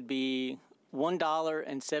tax would be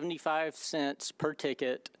 $1.75 per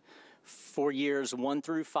ticket for years 1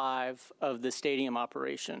 through 5 of the stadium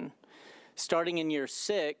operation. Starting in year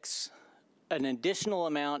 6, an additional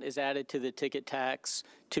amount is added to the ticket tax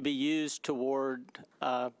to be used toward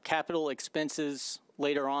capital expenses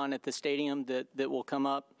later on at the stadium that will come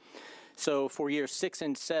up. So for years 6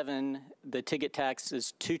 and 7, the ticket tax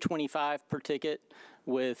is $2.25 per ticket,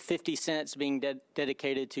 with 50 cents being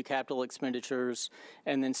dedicated to capital expenditures.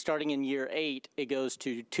 And then starting in year 8, it goes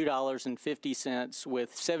to $2.50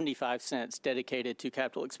 with 75 cents dedicated to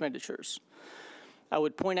capital expenditures. I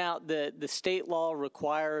would point out that the state law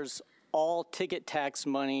requires all ticket tax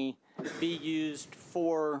money be used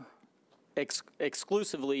for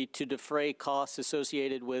exclusively to defray costs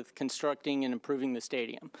associated with constructing and improving the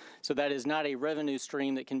stadium. So that is not a revenue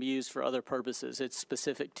stream that can be used for other purposes. It's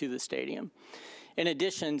specific to the stadium. In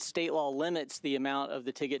addition, state law limits the amount of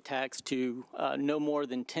the ticket tax to no more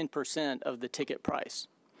than 10% of the ticket price.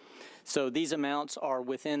 So these amounts are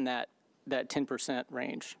within that 10%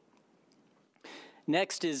 range.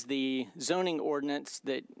 Next is the zoning ordinance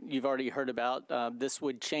that you've already heard about. This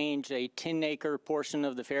would change a 10-acre portion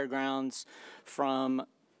of the fairgrounds from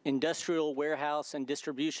industrial warehouse and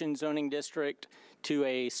distribution zoning district to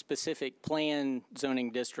a specific plan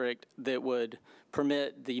zoning district that would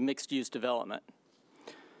permit the mixed-use development.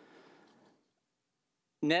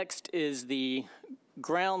 Next is the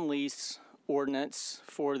ground lease ordinance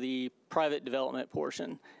for the private development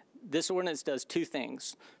portion. This ordinance does 2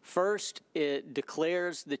 things. First, it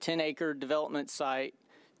declares the 10-acre development site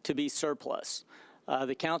to be surplus.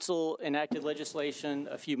 The council enacted legislation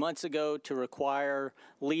a few months ago to require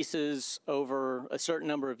leases over a certain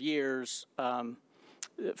number of years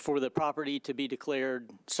for the property to be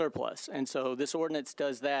declared surplus. And so this ordinance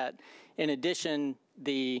does that. In addition,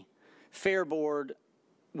 the Fair Board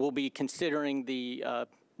will be considering the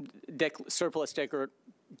surplus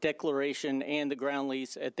declaration and the ground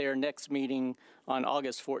lease at their next meeting on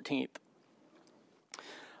August 14th.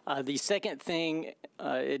 The second thing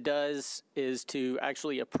it does is to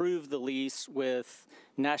actually approve the lease with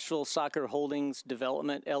Nashville Soccer Holdings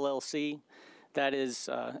Development, LLC. That is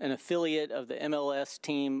an affiliate of the MLS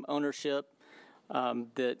team ownership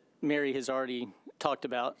that Mary has already talked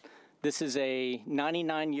about. This is a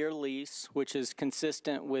 99-year lease, which is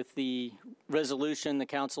consistent with the resolution the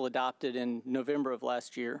council adopted in November of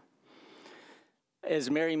last year. As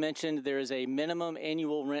Mary mentioned, there is a minimum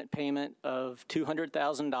annual rent payment of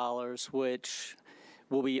 $200,000, which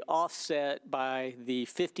will be offset by the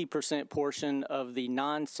 50% portion of the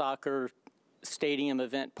non-soccer stadium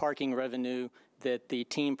event parking revenue that the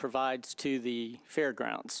team provides to the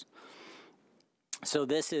fairgrounds. So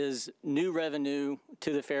this is new revenue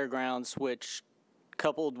to the fairgrounds, which,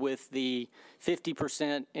 coupled with the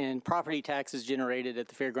 50% in property taxes generated at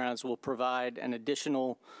the fairgrounds, will provide an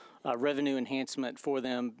additional revenue enhancement for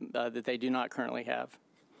them that they do not currently have.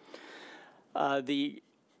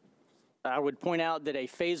 I would point out that a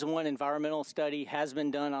Phase 1 environmental study has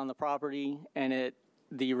been done on the property, and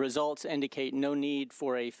the results indicate no need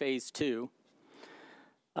for a Phase 2.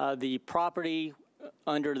 The property,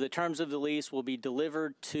 under the terms of the lease, will be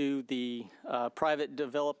delivered to the private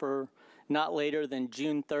developer not later than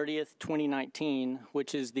June 30th, 2019,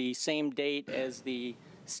 which is the same date as the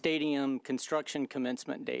stadium construction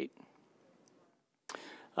commencement date.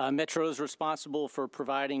 Metro is responsible for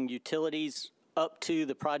providing utilities up to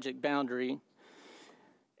the project boundary,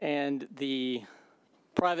 and the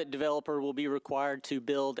private developer will be required to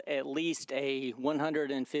build at least a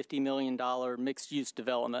 $150 million mixed-use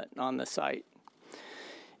development on the site.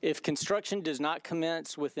 If construction does not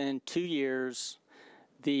commence within 2 years,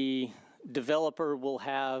 the developer will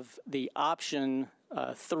have the option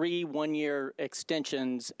 3 one-year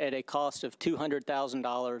extensions at a cost of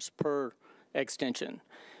 $200,000 per extension.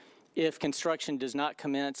 If construction does not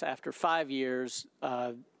commence after 5 years,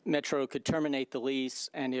 Metro could terminate the lease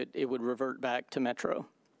and it would revert back to Metro.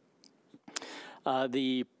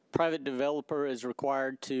 The private developer is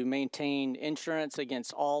required to maintain insurance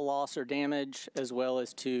against all loss or damage, as well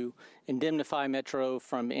as to indemnify Metro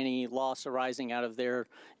from any loss arising out of their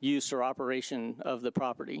use or operation of the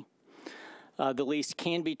property. The lease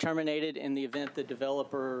can be terminated in the event the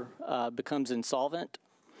developer becomes insolvent.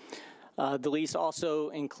 The lease also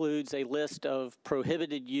includes a list of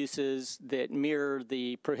prohibited uses that mirror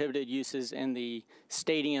the prohibited uses in the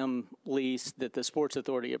stadium lease that the Sports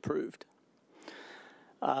Authority approved.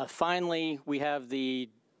 Finally, we have the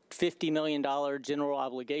 $50 million general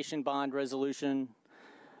obligation bond resolution.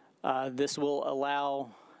 This will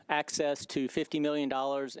allow access to $50 million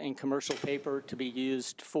in commercial paper to be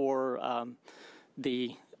used for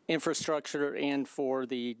the infrastructure and for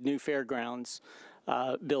the new fairgrounds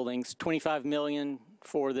buildings. $25 million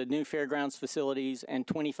for the new fairgrounds facilities and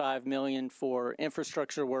 $25 million for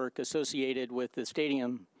infrastructure work associated with the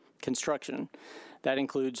stadium construction. That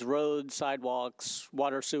includes roads, sidewalks,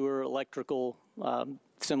 water, sewer, electrical,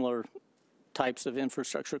 similar types of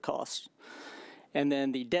infrastructure costs. And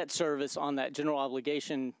then the debt service on that general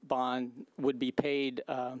obligation bond would be paid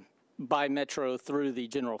by Metro through the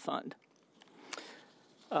general fund.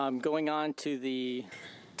 Going on to the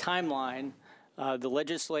timeline, the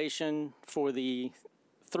legislation for the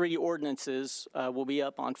 3 ordinances will be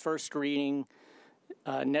up on first reading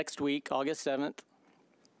next week, August 7th.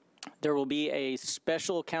 There will be a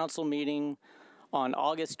special council meeting on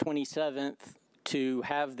August 27th to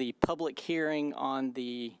have the public hearing on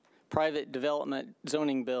the private development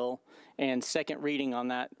zoning bill and second reading on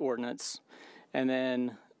that ordinance. And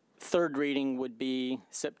then third reading would be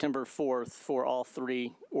September 4th for all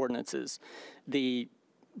 3 ordinances. The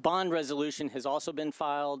bond resolution has also been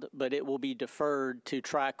filed, but it will be deferred to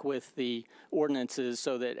track with the ordinances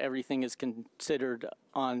so that everything is considered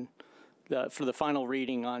on for the final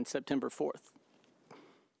reading on September 4th.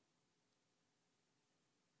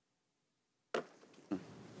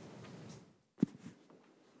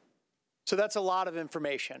 So that's a lot of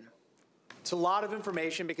information. It's a lot of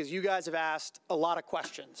information because you guys have asked a lot of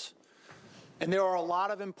questions. And there are a lot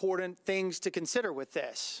of important things to consider with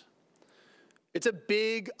this. It's a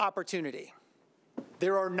big opportunity.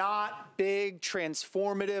 There are not big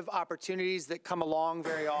transformative opportunities that come along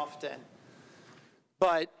very often.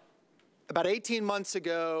 But about 18 months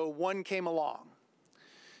ago, one came along.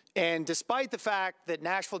 And despite the fact that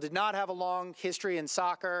Nashville did not have a long history in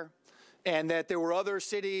soccer and that there were other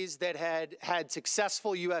cities that had had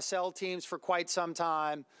successful USL teams for quite some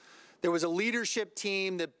time, there was a leadership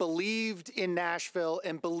team that believed in Nashville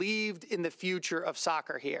and believed in the future of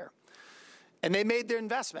soccer here. And they made their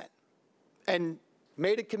investment and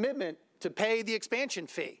made a commitment to pay the expansion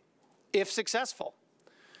fee if successful.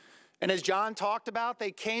 And as John talked about, they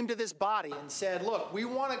came to this body and said, look, we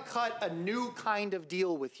want to cut a new kind of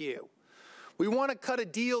deal with you. We want to cut a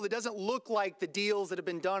deal that doesn't look like the deals that have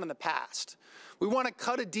been done in the past. We want to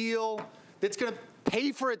cut a deal that's going to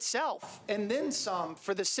pay for itself and then some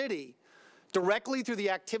for the city directly through the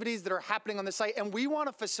activities that are happening on the site. And we want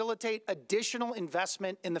to facilitate additional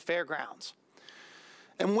investment in the fairgrounds.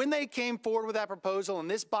 And when they came forward with that proposal and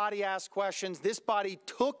this body asked questions, this body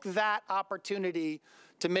took that opportunity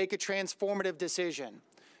to make a transformative decision.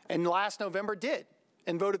 And last November did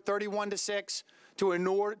and voted 31-6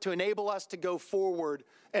 to enable us to go forward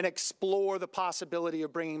and explore the possibility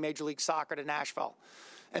of bringing Major League Soccer to Nashville.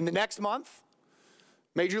 And the next month,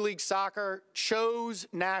 Major League Soccer chose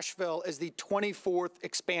Nashville as the 24th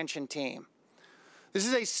expansion team. This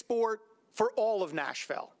is a sport for all of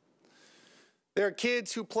Nashville. There are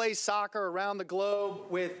kids who play soccer around the globe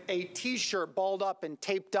with a t-shirt balled up and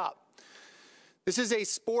taped up. This is a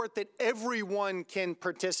sport that everyone can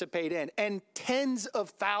participate in, and tens of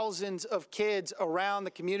thousands of kids around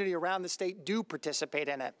the community, around the state, do participate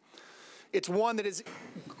in it. It's one that is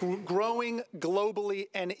growing globally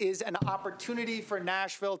and is an opportunity for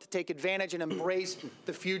Nashville to take advantage and embrace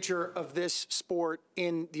the future of this sport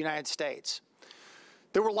in the United States.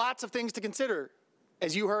 There were lots of things to consider.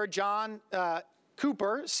 As you heard John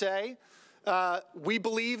Cooper say, we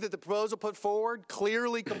believe that the proposal put forward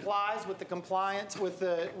clearly complies with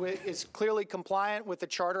is clearly compliant with the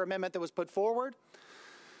charter amendment that was put forward.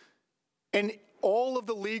 And all of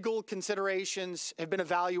the legal considerations have been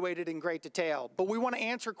evaluated in great detail. But we want to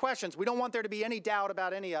answer questions. We don't want there to be any doubt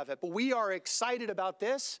about any of it. But we are excited about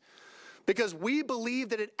this because we believe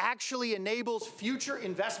that it actually enables future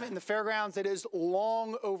investment in the fairgrounds that is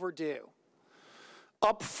long overdue.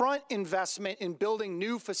 Upfront investment in building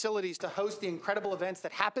new facilities to host the incredible events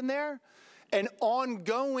that happen there, and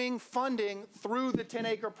ongoing funding through the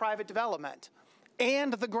 10-acre private development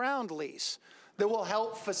and the ground lease that will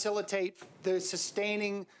help facilitate the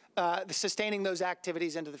sustaining those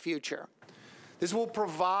activities into the future. This will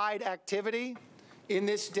provide activity in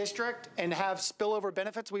this district and have spillover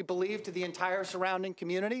benefits, we believe, to the entire surrounding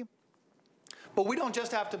community. But we don't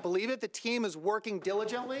just have to believe it. The team is working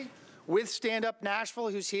diligently with Stand Up Nashville,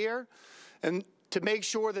 who's here, and to make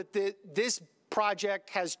sure that this project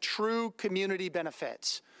has true community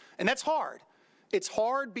benefits. And that's hard. It's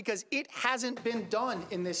hard because it hasn't been done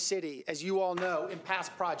in this city, as you all know, in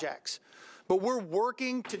past projects. But we're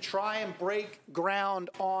working to try and break ground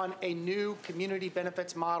on a new community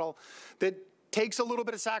benefits model that takes a little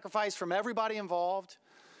bit of sacrifice from everybody involved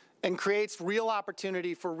and creates real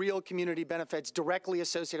opportunity for real community benefits directly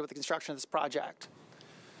associated with the construction of this project.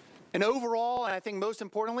 And overall, and I think most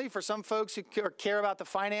importantly, for some folks who care about the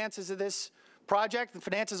finances of this project, the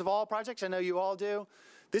finances of all projects, I know you all do,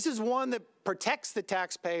 this is one that protects the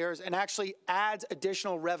taxpayers and actually adds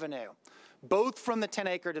additional revenue, both from the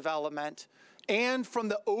 10-acre development and from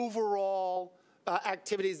the overall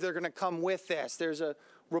activities that are going to come with this. There's a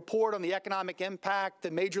report on the economic impact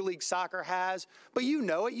that Major League Soccer has, but you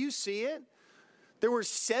know it, you see it. There were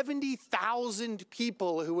 70,000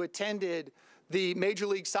 people who attended the Major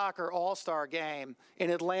League Soccer All-Star game in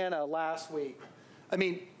Atlanta last week. I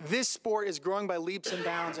mean, this sport is growing by leaps and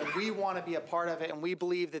bounds, and we want to be a part of it, and we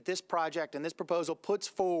believe that this project and this proposal puts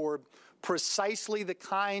forward precisely the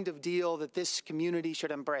kind of deal that this community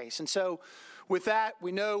should embrace. And so with that,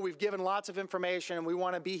 we know we've given lots of information, and we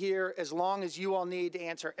want to be here as long as you all need to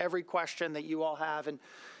answer every question that you all have. And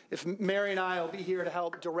if Mary and I will be here to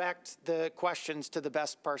help direct the questions to the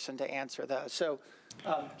best person to answer those. So,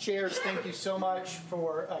 chairs, thank you so much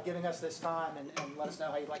for giving us this time, and let us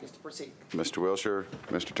know how you'd like us to proceed. Mr. Wilshire,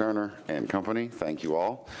 Mr. Turner, and company, thank you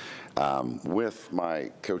all. With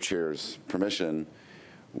my co-chair's permission,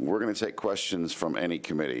 we're going to take questions from any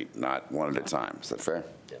committee, not one at a time. Is that fair?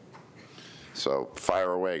 Yeah. So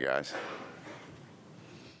fire away, guys.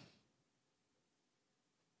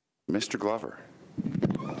 Mr. Glover.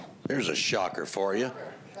 There's a shocker for you.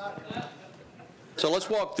 So let's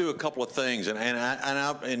walk through a couple of things,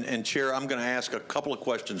 and Chair, I'm going to ask a couple of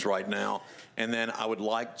questions right now, and then I would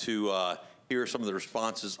like to hear some of the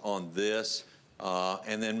responses on this,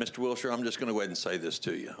 and then Mr. Wilshire, I'm just going to go ahead and say this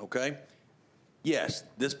to you, okay? Yes,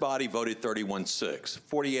 this body voted 31-6.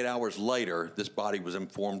 48 hours later, this body was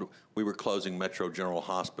informed we were closing Metro General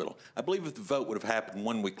Hospital. I believe if the vote would have happened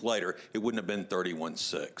 1 week later, it wouldn't have been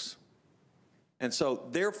 31-6. And so,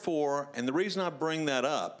 therefore, and the reason I bring that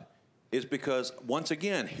up is because, once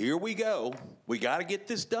again, here we go. We got to get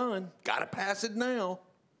this done. Got to pass it now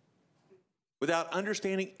without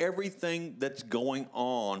understanding everything that's going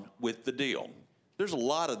on with the deal. There's a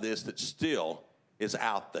lot of this that still is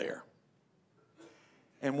out there.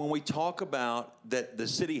 And when we talk about that the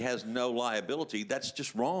city has no liability, that's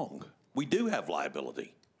just wrong. We do have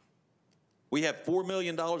liability. We have $4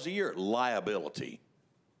 million a year liability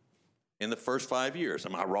in the first 5 years.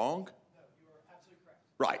 Am I wrong? No, you are absolutely correct.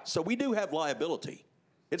 Right. So we do have liability.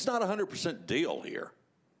 It's not a 100% deal here.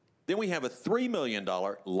 Then we have a $3 million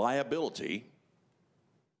liability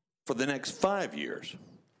for the next 5 years.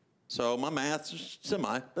 So my math is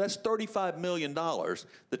semi, but that's $35 million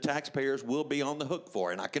the taxpayers will be on the hook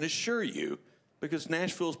for. And I can assure you because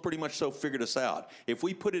Nashville's pretty much so figured us out. If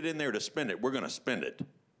we put it in there to spend it, we're going to spend it.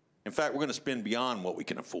 In fact, we're going to spend beyond what we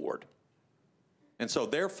can afford. And so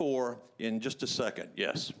therefore, in just a second,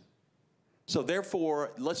 yes. So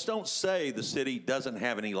therefore, let's don't say the city doesn't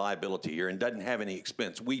have any liability here and doesn't have any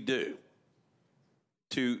expense. We do.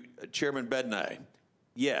 To Chairman Bednay,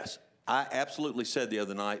 yes, I absolutely said the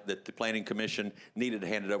other night that the Planning Commission needed to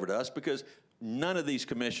hand it over to us because none of these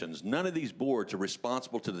commissions, none of these boards are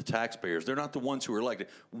responsible to the taxpayers. They're not the ones who are elected.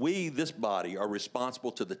 We, this body, are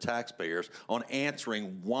responsible to the taxpayers on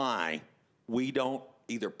answering why we don't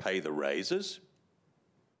either pay the raises,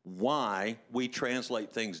 why we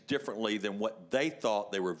translate things differently than what they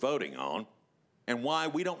thought they were voting on, and why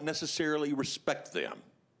we don't necessarily respect them.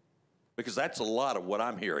 Because that's a lot of what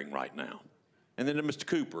I'm hearing right now. And then to Mr.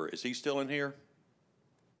 Cooper, is he still in here?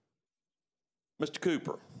 Mr.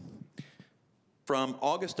 Cooper, from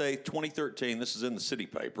August 8th, 2013, this is in the city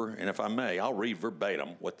paper, and if I may, I'll read verbatim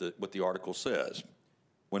what the article says.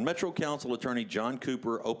 When Metro Council Attorney John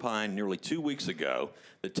Cooper opined nearly 2 weeks ago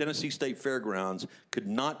that Tennessee State Fairgrounds could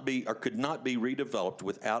not be redeveloped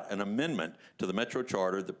without an amendment to the Metro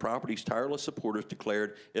Charter, the property's tireless supporters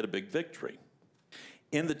declared it a big victory.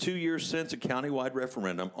 In the 2 years since a countywide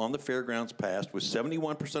referendum on the fairgrounds passed with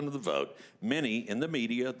 71% of the vote, many in the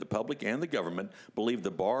media, the public, and the government believe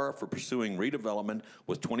the bar for pursuing redevelopment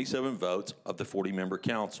was 27 votes of the 40-member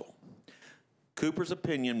council. Cooper's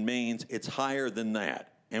opinion means it's higher than that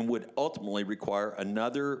and would ultimately require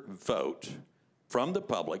another vote from the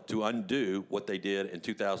public to undo what they did in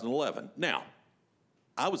 2011. Now,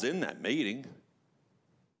 I was in that meeting.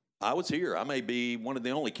 I was here. I may be one of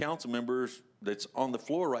the only council members that's on the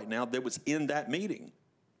floor right now that was in that meeting.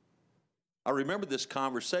 I remember this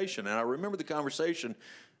conversation, and I remember the conversation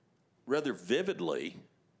rather vividly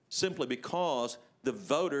simply because the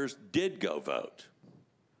voters did go vote.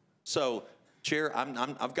 So, Chair,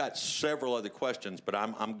 I've got several other questions, but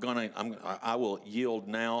I will yield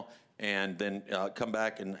now and then come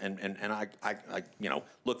back and I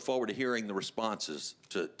look forward to hearing the responses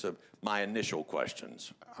to my initial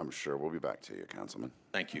questions. I'm sure we'll be back to you, Councilman.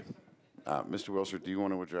 Thank you. Mr. Wilshire, do you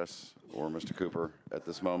want to address, or Mr. Cooper at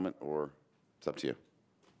this moment, or it's up to you?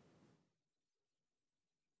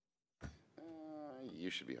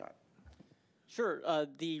 You should be hot. Sure.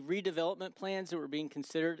 The redevelopment plans that were being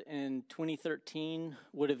considered in 2013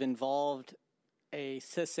 would have involved a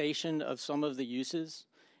cessation of some of the uses.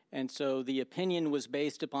 And so the opinion was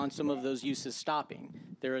based upon some of those uses stopping.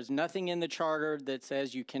 There is nothing in the charter that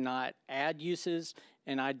says you cannot add uses,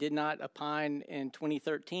 and I did not opine in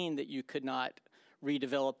 2013 that you could not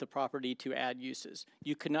redevelop the property to add uses.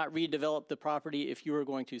 You could not redevelop the property if you were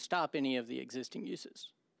going to stop any of the existing uses.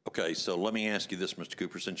 Okay, so let me ask you this, Mr.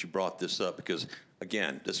 Cooper, since you brought this up, because,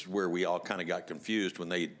 again, this is where we all kind of got confused when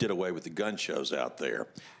they did away with the gun shows out there.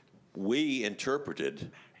 We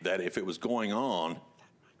interpreted that if it was going on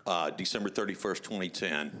December 31st,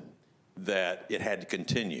 2010, that it had to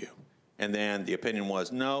continue. And then the opinion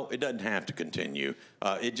was, no, it doesn't have to continue.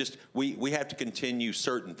 We have to continue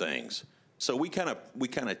certain things. So we kind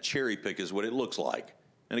of cherry pick is what it looks like.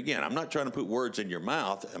 And again, I'm not trying to put words in your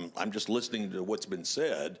mouth. I'm just listening to what's been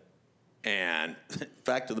said. And the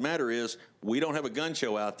fact of the matter is, we don't have a gun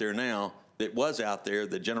show out there now that was out there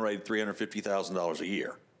that generated $350,000 a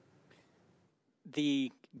year. The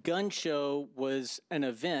gun show was an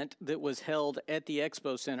event that was held at the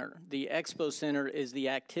Expo Center. The Expo Center is the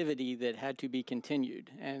activity that had to be continued,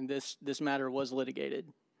 and this matter was litigated.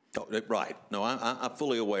 Oh, right. No, I'm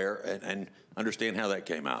fully aware and understand how that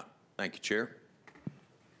came out. Thank you, Chair.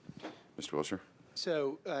 Mr. Wilshire?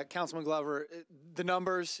 So, Councilman Glover, the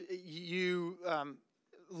numbers, you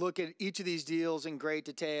look at each of these deals in great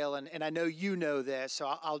detail, and I know you know this,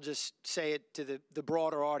 so I'll just say it to the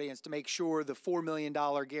broader audience to make sure the $4 million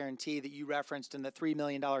guarantee that you referenced and the $3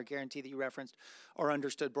 million guarantee that you referenced are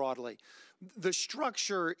understood broadly. The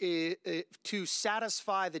structure is, to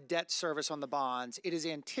satisfy the debt service on the bonds, it is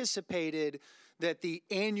anticipated that the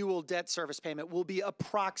annual debt service payment will be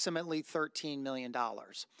approximately $13 million.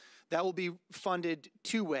 That will be funded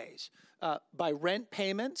two ways, by rent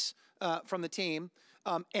payments from the team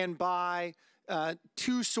and by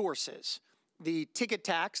two sources, the ticket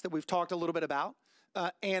tax that we've talked a little bit about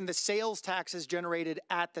and the sales taxes generated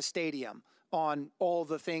at the stadium on all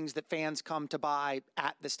the things that fans come to buy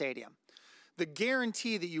at the stadium. The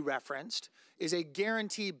guarantee that you referenced is a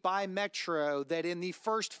guarantee by Metro that in the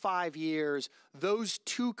first 5 years, those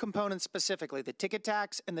two components specifically, the ticket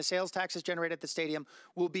tax and the sales taxes generated at the stadium,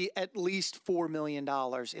 will be at least $4 million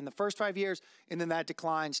in the first 5 years, and then that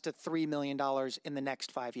declines to $3 million in the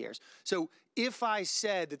next 5 years. So if I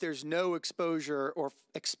said that there's no exposure or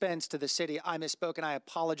expense to the city, I misspoke, and I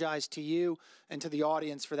apologize to you and to the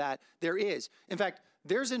audience for that. There is. In fact,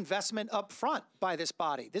 there's investment up front by this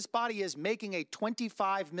body. This body is making a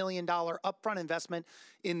 $25 million upfront investment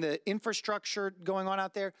in the infrastructure going on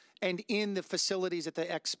out there and in the facilities at the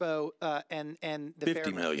expo and the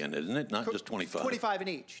 50 million, isn't it? Not just 25. 25 in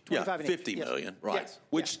each. 25 yeah, in 50 each. million, Yes. right? Yes.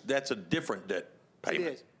 Which that's a different debt payment,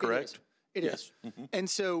 It is. correct? It is. And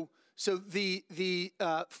so the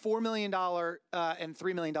 $4 million and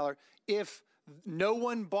 $3 million, if no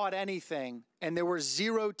one bought anything and there were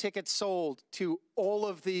 0 tickets sold to all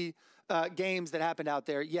of the games that happened out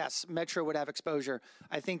there, yes, Metro would have exposure.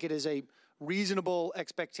 I think it is a reasonable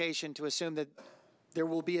expectation to assume that there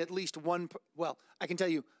will be at least one, well, I can tell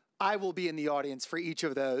you, I will be in the audience for each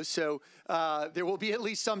of those. So there will be at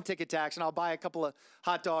least some ticket tax, and I'll buy a couple of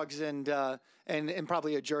hot dogs and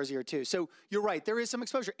probably a jersey or two. So you're right, there is some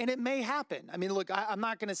exposure, and it may happen. I mean, look, I'm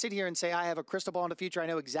not going to sit here and say I have a crystal ball in the future. I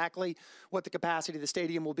know exactly what the capacity of the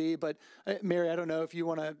stadium will be, but Mary, I don't know if you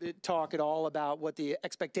want to talk at all about what the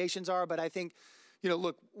expectations are, but I think, you know,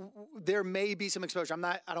 look, there may be some exposure.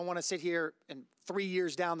 I don't want to sit here and 3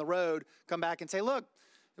 years down the road come back and say, look,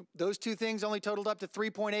 those two things only totaled up to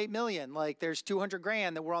 3.8 million. Like there's 200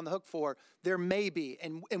 grand that we're on the hook for. There may be,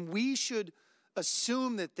 and we should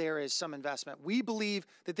assume that there is some investment. We believe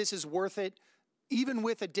that this is worth it, even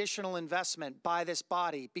with additional investment by this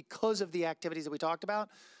body because of the activities that we talked about.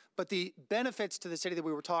 But the benefits to the city that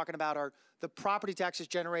we were talking about are the property taxes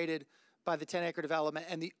generated by the 10-acre development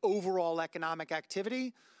and the overall economic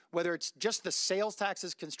activity, whether it's just the sales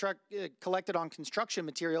taxes collected on construction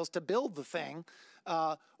materials to build the thing,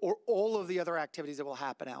 or all of the other activities that will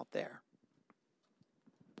happen out there.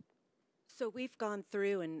 So we've gone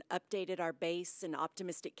through and updated our base and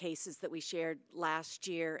optimistic cases that we shared last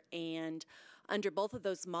year, and under both of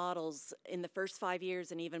those models, in the first 5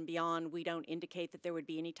 years and even beyond, we don't indicate that there would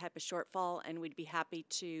be any type of shortfall, and we'd be happy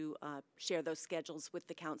to share those schedules with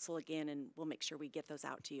the council again, and we'll make sure we get those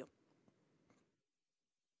out to you.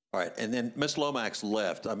 All right, and then Ms. Lomax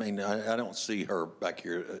left. I mean, I don't see her back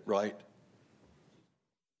here, right?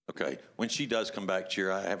 Okay, when she does come back,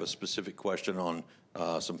 Chair, I have a specific question on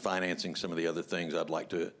some financing, some of the other things I'd like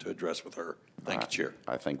to address with her. Thank you, Chair.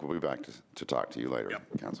 I think we'll be back to talk to you later,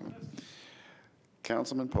 Councilman.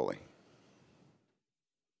 Councilman Pulley.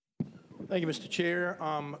 Thank you, Mr. Chair.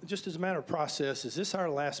 Just as a matter of process, is this our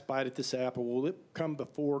last bite at this apple? Will it come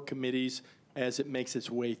before committees as it makes its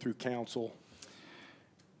way through council?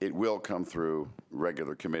 It will come through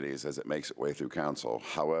regular committees as it makes its way through council.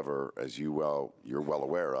 However, as you're well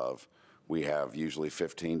aware of, we have usually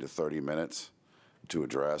 15 to 30 minutes to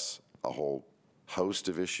address a whole host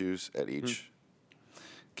of issues at each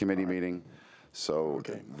committee meeting. So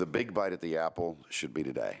the big bite at the apple should be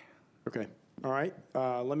today. Okay. All right.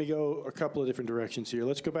 Let me go a couple of different directions here.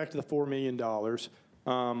 Let's go back to the $4 million.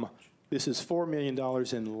 This is $4 million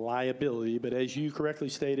in liability, but as you correctly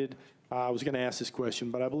stated, I was going to ask this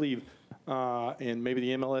question, but I believe, and maybe the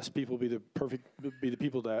MLS people be the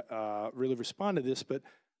people that really respond to this, but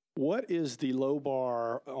what is the low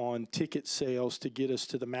bar on ticket sales to get us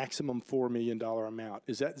to the maximum $4 million amount?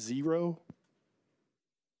 Is that 0?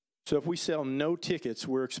 So if we sell no tickets,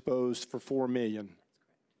 we're exposed for $4 million.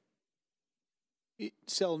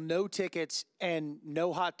 Sell no tickets and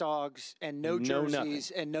no hot dogs and no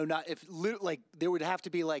jerseys and there would have to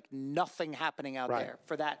be like nothing happening out there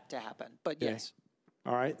for that to happen. But yes.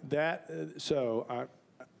 All right. So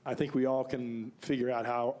I think we all can figure out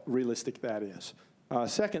how realistic that is.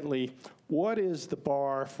 Secondly, what is the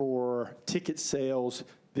bar for ticket sales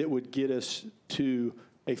that would get us to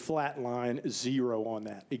a flat line 0 on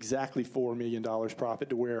that? Exactly $4 million profit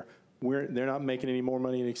to where they're not making any more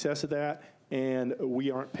money in excess of that, and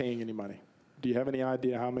we aren't paying any money. Do you have any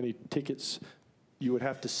idea how many tickets you would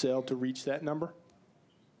have to sell to reach that number?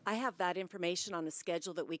 I have that information on a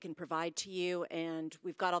schedule that we can provide to you, and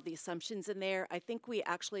we've got all the assumptions in there. I think we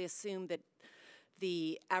actually assumed that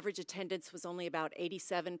the average attendance was only about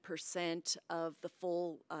 87% of the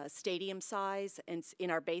full stadium size and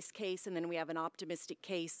in our base case, and then we have an optimistic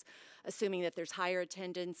case assuming that there's higher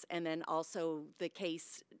attendance, and then also the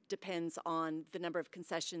case depends on the number of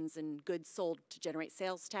concessions and goods sold to generate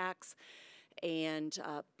sales tax, and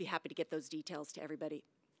be happy to get those details to everybody.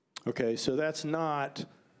 Okay, so that's not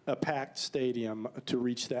a packed stadium to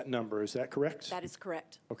reach that number, is that correct? That is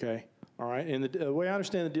correct. Okay. All right, and the way I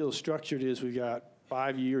understand the deal is structured is we got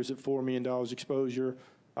 5 years at $4 million exposure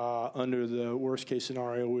under the worst-case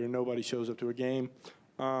scenario where nobody shows up to a game.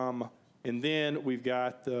 And then we've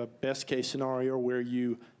got the best-case scenario where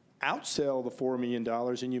you outsell the $4 million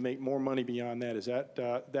and you make more money beyond that. Is that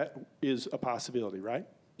that is a possibility, right?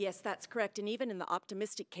 Yes, that's correct. And even in the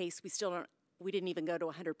optimistic case, we didn't even go to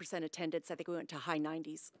 100% attendance. I think we went to high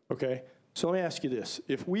 90s. Okay. So let me ask you this.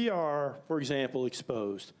 If we are, for example,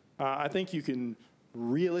 exposed, I think you can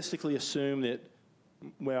realistically assume that,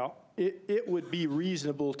 well, it would be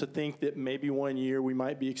reasonable to think that maybe 1 year we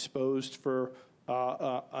might be exposed for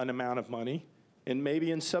an amount of money, and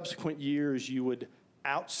maybe in subsequent years you would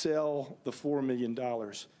outsell the $4 million.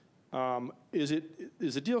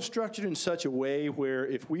 Is the deal structured in such a way where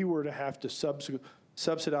if we were to have to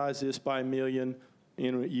subsidize this by $1 million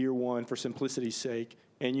in year one for simplicity's sake,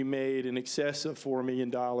 and you made in excess of $4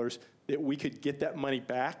 million, that we could get that money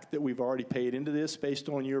back that we've already paid into this based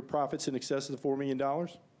on your profits in excess of the $4 million?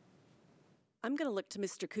 I'm going to look to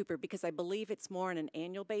Mr. Cooper because I believe it's more on an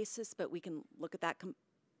annual basis, but we can look at that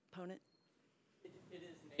component. It is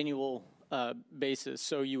an annual basis,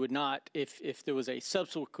 so you would not, if there was a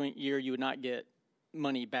subsequent year, you would not get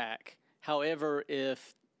money back. However,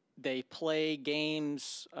 if they play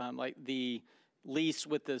games, like the lease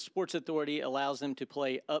with the Sports Authority allows them to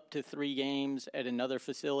play up to 3 games at another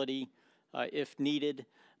facility if needed.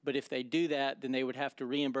 But if they do that, then they would have to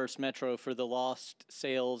reimburse Metro for the lost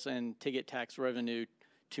sales and ticket tax revenue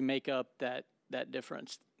to make up that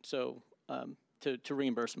difference. So to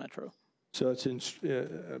reimburse Metro. So it's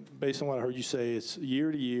based on what I heard you say, it's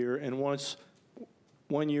year to year, and once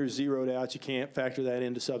 1 year is zeroed out, you can't factor that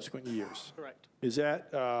into subsequent years. Correct. Is that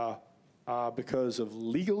because of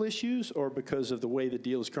legal issues or because of the way the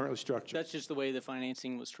deal is currently structured? That's just the way the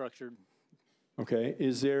financing was structured. Okay.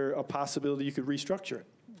 Is there a possibility you could restructure it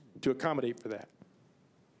to accommodate for that?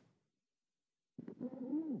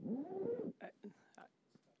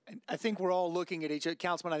 I think we're all looking at each other.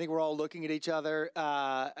 Councilman, I think we're all looking at each other.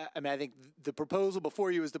 I mean, I think the proposal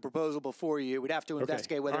before you is the proposal before you. We'd have to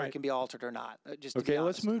investigate whether it can be altered or not. Just to be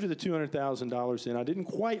honest. Let's move to the $200,000 then. I didn't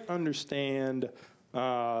quite understand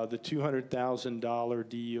the $200,000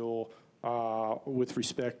 deal with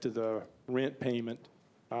respect to the rent payment.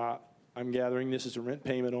 I'm gathering this is a rent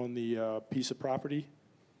payment on the piece of property?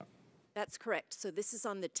 That's correct. So this is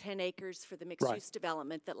on the 10 acres for the mixed-use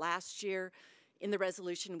development that last year in the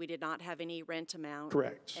resolution we did not have any rent amount.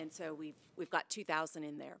 Correct. And so we've got $2,000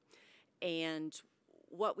 in there. And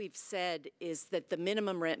what we've said is that the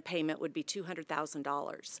minimum rent payment would be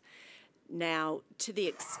 $200,000. Now, to the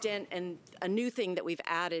extent, and a new thing that we've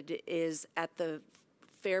added is at the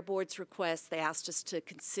Fair Board's request, they asked us to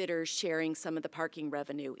consider sharing some of the parking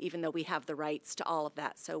revenue, even though we have the rights to all of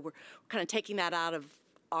that. So we're kind of taking that out of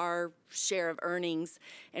our share of earnings,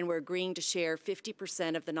 and we're agreeing to share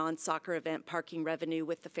 50% of the non-soccer event parking revenue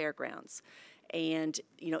with the fairgrounds. And,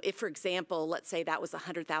 you know, if, for example, let's say that was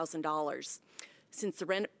 $100,000, since the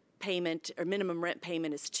rent payment or minimum rent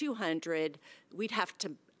payment is $200,000, we'd have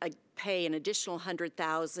to pay an additional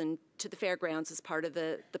 $100,000 to the fairgrounds as part of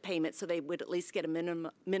the payment, so they would at least get a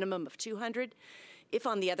minimum of $200,000. If,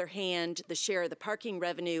 on the other hand, the share of the parking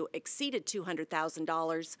revenue exceeded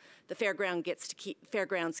 $200,000, the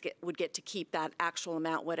fairgrounds would get to keep that actual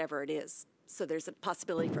amount, whatever it is. So there's a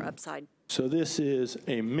possibility for upside. So this is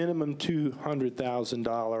a minimum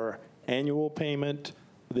 $200,000 annual payment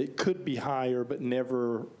that could be higher but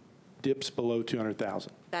never dips below $200,000.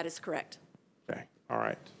 That is correct. Okay, all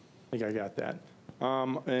right. I think I got that.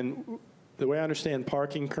 And the way I understand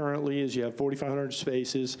parking currently is you have 4,500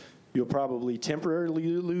 spaces. You'll probably temporarily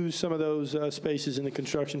lose some of those spaces in the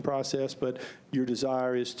construction process, but your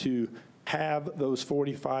desire is to have those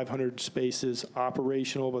 4,500 spaces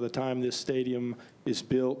operational by the time this stadium is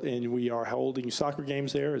built and we are holding soccer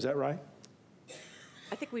games there. Is that right?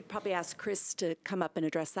 I think we'd probably ask Chris to come up and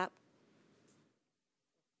address that.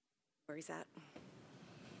 Where he's at.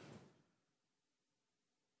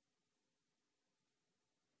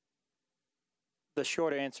 The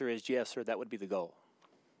short answer is yes, sir. That would be the goal.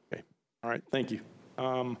 Okay. All right. Thank you.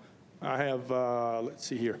 I have, let's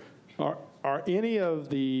see here. Are any of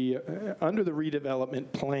the, under the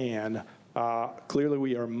redevelopment plan, clearly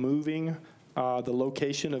we are moving the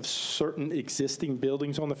location of certain existing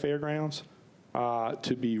buildings on the fairgrounds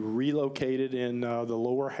to be relocated in the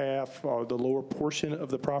lower half or the lower portion of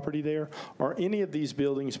the property there. Are any of these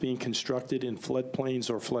buildings being constructed in floodplains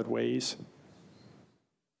or floodways?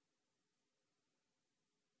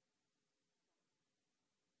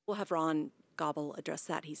 We'll have Ron Gobble address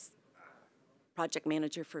that. He's project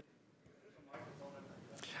manager for.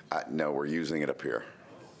 No, we're using it up here.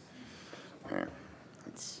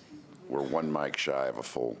 We're one mic shy of a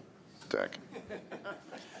full deck.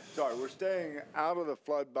 Sorry, we're staying out of the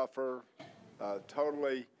flood buffer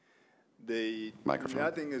totally. Microphone.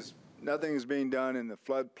 Nothing is being done in the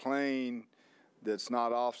floodplain that's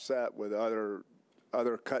not offset with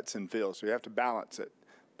other cuts and fills. So you have to balance it,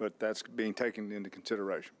 but that's being taken into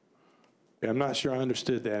consideration. Yeah, I'm not sure I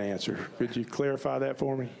understood that answer. Could you clarify that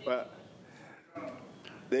for me? But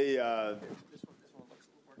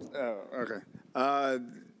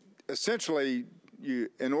essentially,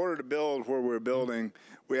 in order to build where we're building,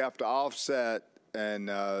 we have to offset and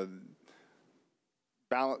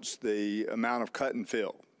balance the amount of cut and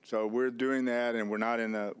fill. So we're doing that, and we're not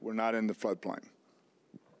in the floodplain.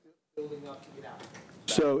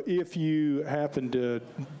 So if you happen to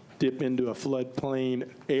dip into a floodplain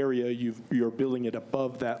area, you're building it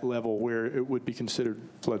above that level where it would be considered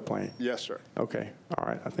floodplain? Yes, sir. Okay, all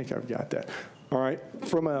right, I think I've got that. All right,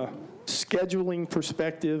 from a scheduling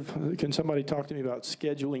perspective, can somebody talk to me about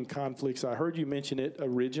scheduling conflicts? I heard you mention it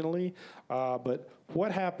originally, but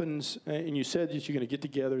what happens, and you said that you're going to get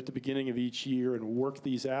together at the beginning of each year and work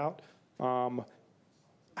these out.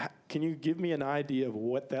 Can you give me an idea of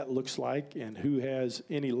what that looks like and who has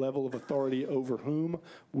any level of authority over whom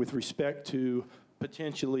with respect to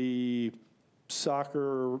potentially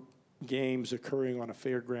soccer games occurring on a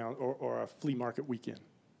fairground or a flea market weekend?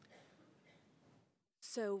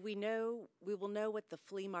 So we will know what the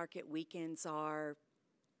flea market weekends are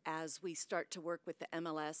as we start to work with the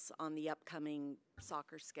MLS on the upcoming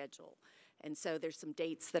soccer schedule. And so there's some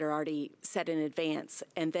dates that are already set in advance.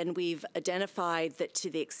 And then we've identified that to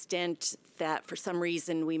the extent that for some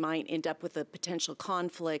reason we might end up with a potential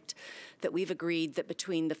conflict, that we've agreed that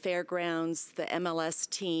between the fairgrounds, the MLS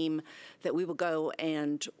team, that we will go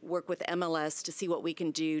and work with MLS to see what we can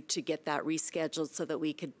do to get that rescheduled so that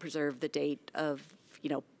we could preserve the date of,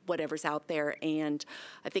 whatever's out there. And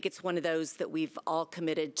I think it's one of those that we've all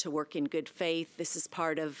committed to work in good faith. This is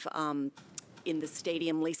part of in the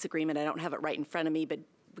stadium lease agreement. I don't have it right in front of me, but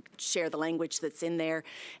we share the language that's in there.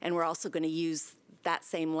 And we're also going to use that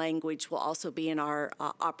same language will also be in our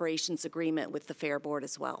operations agreement with the Fair Board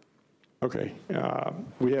as well. Okay.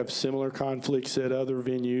 We have similar conflicts at other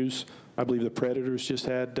venues. I believe the Predators just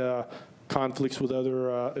had conflicts with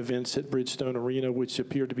other events at Bridgestone Arena, which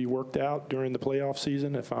appeared to be worked out during the playoff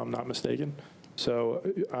season, if I'm not mistaken. So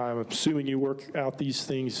I'm assuming you work out these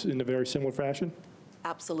things in a very similar fashion?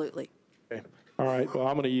 Absolutely. Okay. All right. Well,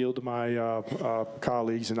 I'm going to yield to my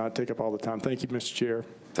colleagues and not take up all the time. Thank you, Mr. Chair.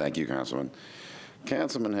 Thank you, Councilman.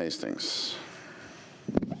 Councilman Hastings.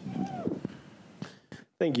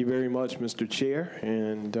 Thank you very much, Mr. Chair,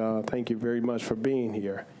 and thank you very much for being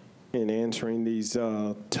here and answering these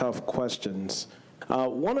tough questions.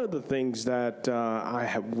 One of the things that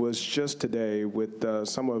was just today with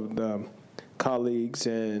some of the colleagues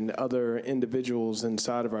and other individuals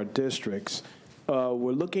inside of our districts,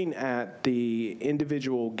 we're looking at the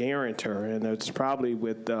individual guarantor, and it's probably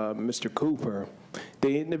with Mr. Cooper,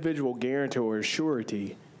 the individual guarantor or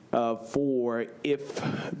surety for if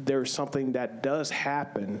there's something that does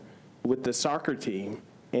happen with the soccer team,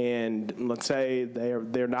 and let's say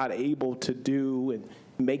they're not able to do and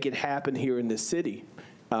make it happen here in the city.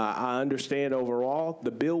 I understand overall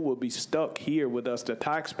the bill will be stuck here with us, the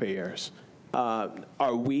taxpayers.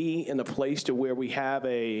 Are we in a place to where we have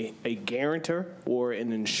a guarantor or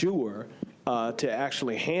an insurer to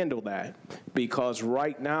actually handle that? Because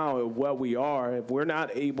right now, where we are, if we're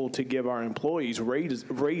not able to give our employees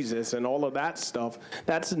raises and all of that stuff,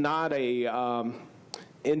 that's not a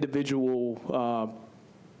individual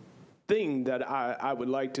thing that I would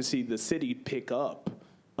like to see the city pick up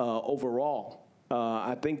overall.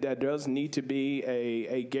 I think that does need to be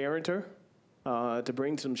a guarantor to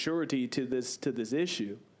bring some surety to this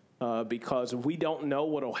issue because we don't know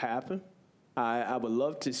what will happen. I would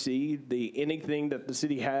love to see anything that the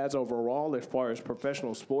city has overall as far as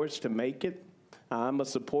professional sports to make it. I'm a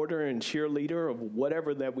supporter and cheerleader of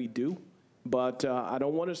whatever that we do, but I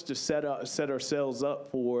don't want us to set ourselves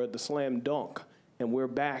up for the slam dunk. And we're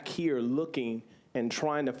back here looking and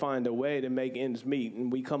trying to find a way to make ends meet,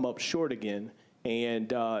 and we come up short again and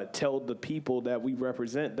tell the people that we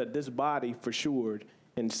represent that this body for sure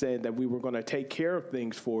and said that we were going to take care of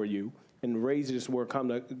things for you and raises were going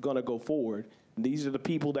to go forward. These are the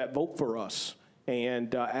people that vote for us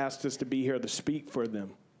and asked us to be here to speak for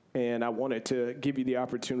them. And I wanted to give you the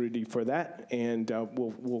opportunity for that, and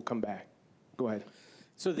we'll come back. Go ahead.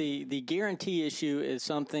 So the guarantee issue is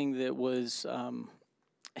something that was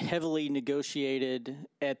heavily negotiated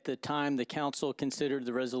at the time the council considered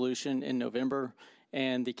the resolution in November,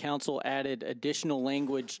 and the council added additional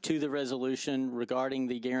language to the resolution regarding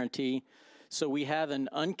the guarantee. So we have an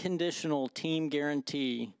unconditional team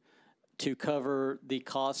guarantee to cover the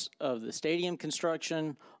cost of the stadium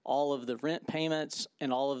construction, all of the rent payments,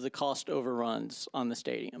 and all of the cost overruns on the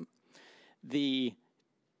stadium. The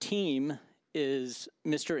team is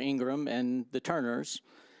Mr. Ingram and the Turners,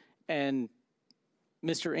 and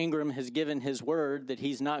Mr. Ingram has given his word that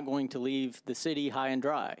he's not going to leave the city high and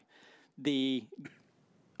dry. The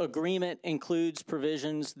agreement includes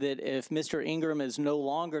provisions that if Mr. Ingram is no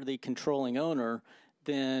longer the controlling owner,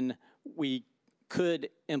 then we could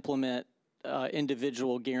implement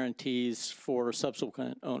individual guarantees for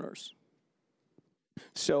subsequent owners.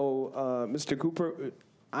 So, Mr. Cooper,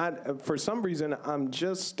 for some reason, I'm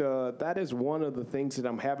just, that is one of the things that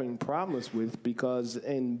I'm having problems with, because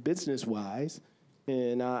in business-wise,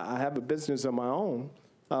 and I have a business of my own,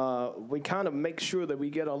 we kind of make sure that we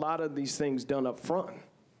get a lot of these things done up front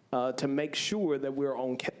to make sure that we're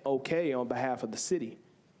okay on behalf of the city.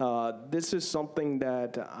 This is something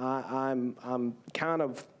that I'm kind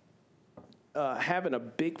of having a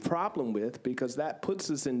big problem with, because that puts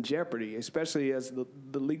us in jeopardy, especially as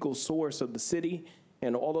the legal source of the city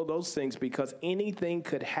and all of those things, because anything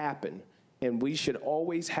could happen, and we should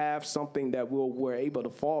always have something that we're able to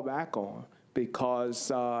fall back on, because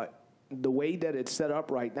the way that it's set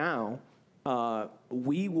up right now,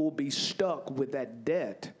 we will be stuck with that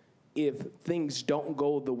debt if things don't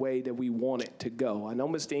go the way that we want it to go. I know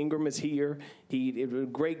Mr. Ingram is here. He's a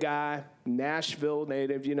great guy, Nashville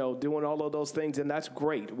native, you know, doing all of those things, and that's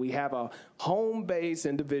great. We have a home-based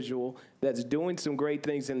individual that's doing some great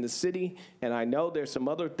things in the city, and I know there's some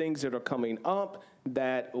other things that are coming up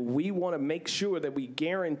that we want to make sure that we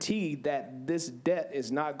guarantee that this debt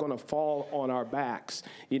is not going to fall on our backs.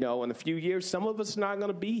 You know, in a few years, some of us are not going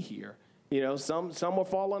to be here. You know, some are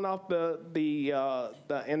falling off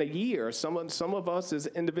in a year. Some of us as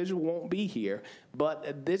individuals won't be here.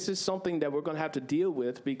 But this is something that we're going to have to deal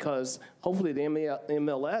with, because hopefully the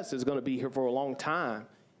MLS is going to be here for a long time.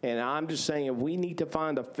 And I'm just saying, we need to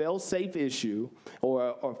find a fail-safe issue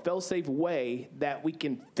or a fail-safe way that we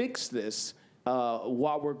can fix this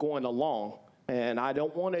while we're going along. And I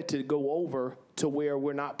don't want it to go over to where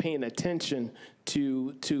we're not paying attention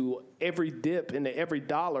to every dip and every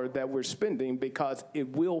dollar that we're spending, because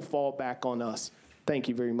it will fall back on us. Thank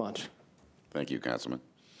you very much. Thank you, Councilman.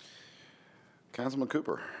 Councilman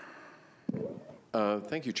Cooper.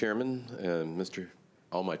 Thank you, Chairman, and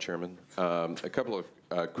all my chairman. A couple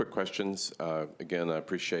of quick questions. Again, I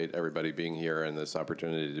appreciate everybody being here and this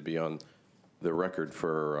opportunity to be on the record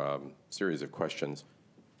for a series of questions.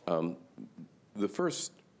 The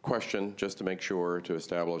first question, just to make sure, to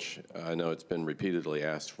establish, I know it's been repeatedly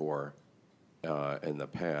asked for in the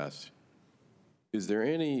past, is there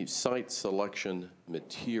any site selection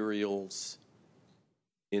materials,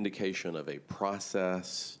 indication of a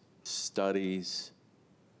process, studies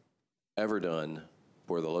ever done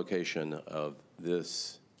for the location of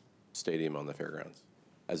this stadium on the fairgrounds,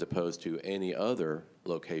 as opposed to any other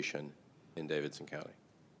location in Davidson County?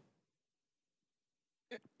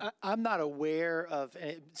 I'm not aware of,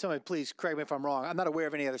 somebody please correct me if I'm wrong, I'm not aware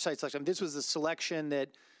of any other site selection. This was the selection that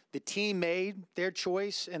the team made, their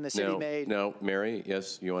choice, and the city made. No, Mary,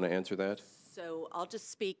 yes, you want to answer that? So I'll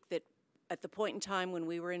just speak that at the point in time when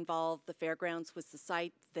we were involved, the fairgrounds was the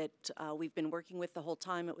site that we've been working with the whole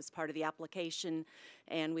time. It was part of the application,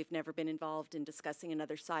 and we've never been involved in discussing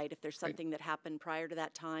another site. If there's something that happened prior to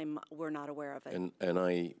that time, we're not aware of it. And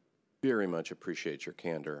I very much appreciate your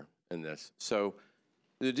candor in this. So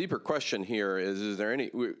the deeper question here is there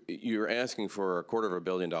any, you're asking for a $250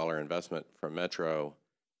 million investment from Metro.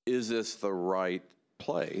 Is this the right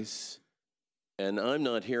place? And I'm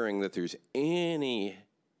not hearing that there's any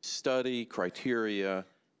study, criteria,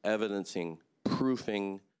 evidencing,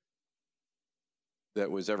 proofing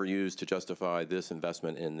that was ever used to justify this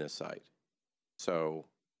investment in this site. So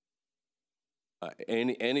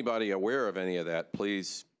anybody aware of any of that,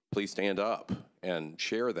 please stand up and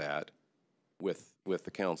share that with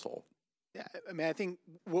the council. Yeah, I mean, I think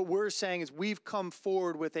what we're saying is we've come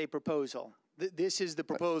forward with a proposal. This is the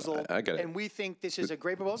proposal. I get it. And we think this is a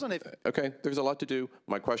great proposal. And okay, there's a lot to do.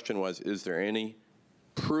 My question was, is there any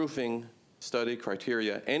proofing, study,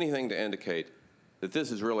 criteria, anything to indicate that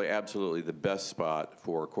this is really absolutely the best spot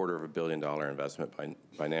for a $250 million investment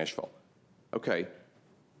by Nashville? Okay,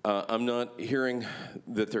 I'm not hearing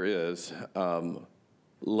that there is.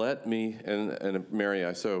 Let me, and Mary,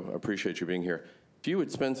 I so appreciate you being here. If you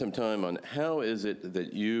would spend some time on how is it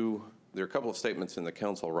that there are a couple of statements in the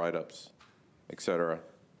council write-ups, et cetera,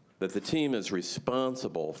 that the team is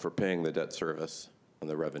responsible for paying the debt service on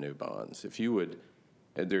the revenue bonds. If you would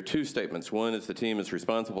there are two statements. One is the team is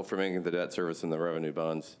responsible for making the debt service and the revenue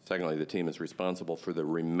bonds. Secondly, the team is responsible for the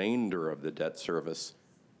remainder of the debt service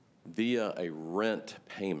via a rent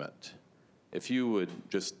payment. If you would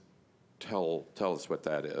just tell us what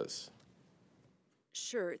that is.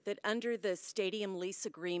 Sure, that under the stadium lease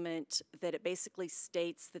agreement, that it basically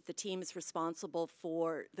states that the team is responsible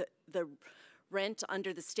for the rent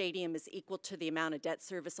under the stadium is equal to the amount of debt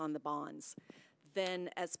service on the bonds. Then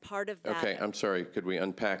as part of that... Okay, I'm sorry, could we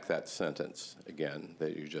unpack that sentence again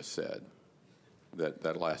that you just said?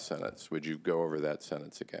 That last sentence, would you go over that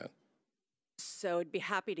sentence again? So I'd be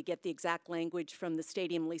happy to get the exact language from the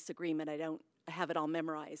stadium lease agreement. I don't have it all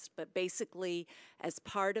memorized, but basically, as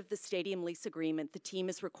part of the stadium lease agreement, the team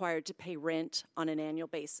is required to pay rent on an annual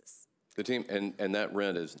basis. The team, and that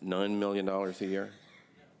rent is $9 million a year?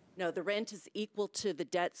 No, the rent is equal to the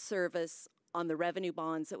debt service on the revenue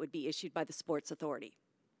bonds that would be issued by the Sports Authority.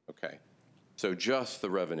 Okay, so just the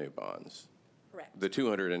revenue bonds? Correct. The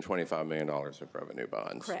 $225 million of revenue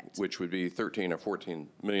bonds? Correct. Which would be $13 or $14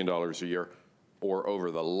 million a year, or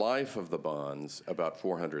over the life of the bonds, about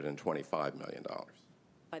 $425 million.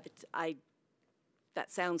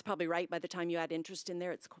 That sounds probably right. By the time you add interest in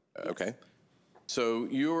there, it's yes. Okay. So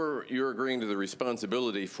you're agreeing to the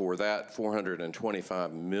responsibility for that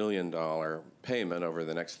 $425 million payment over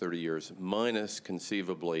the next 30 years, minus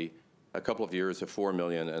conceivably a couple of years of $4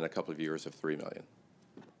 million and a couple of years of $3 million.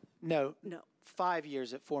 No. 5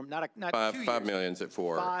 years at 4, not 2 years. 5 millions at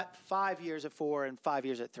 4. 5 years at 4 and 5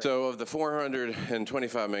 years at 3. So of the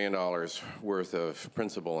 $425 million worth of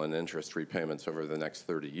principal and interest repayments over the next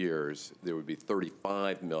 30 years, there would be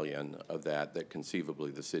 $35 million of that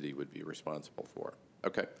conceivably the city would be responsible for.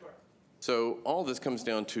 Okay. So all this comes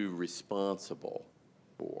down to responsible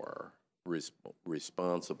for.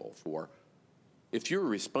 If you're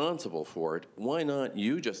responsible for it, why not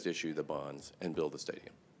you just issue the bonds and build the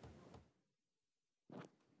stadium?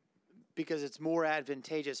 Because it's more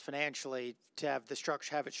advantageous financially to have it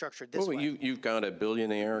structured this way. You've got a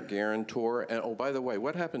billionaire guarantor, and oh, by the way,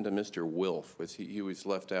 what happened to Mr. Wilf? He was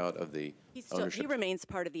left out of the ownership? He remains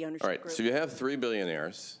part of the ownership All right, group. so you have 3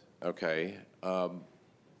 billionaires, okay,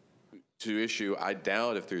 to issue. I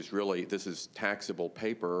doubt if there's really, this is taxable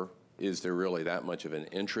paper, is there really that much of an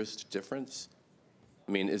interest difference?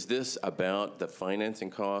 I mean, is this about the financing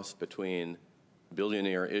costs between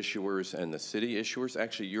billionaire issuers and the city issuers?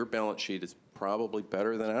 Actually, your balance sheet is probably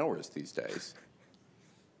better than ours these days.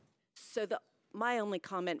 So my only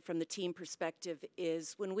comment from the team perspective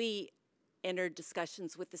is when we entered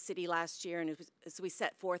discussions with the city last year, and as we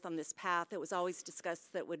set forth on this path, it was always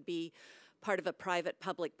discussed that would be part of a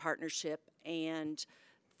private-public partnership, and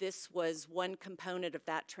this was one component of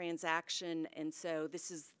that transaction, and so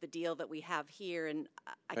this is the deal that we have here, and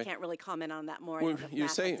I can't really comment on that more. Well, you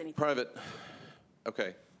say private.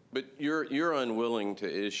 Okay, but you're unwilling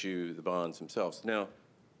to issue the bonds themselves. Now,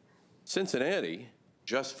 Cincinnati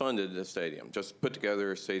just funded a stadium, just put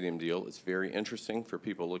together a stadium deal. It's very interesting for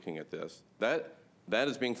people looking at this. That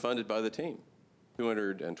is being funded by the team,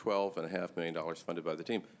 $212.5 million funded by the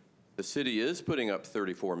team. The city is putting up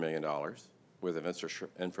 $34 million worth of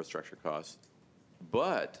infrastructure costs,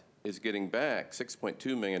 but is getting back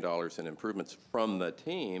 $6.2 million in improvements from the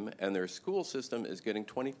team, and their school system is getting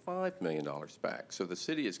 $25 million back. So the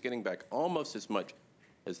city is getting back almost as much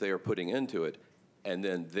as they are putting into it, and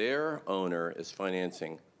then their owner is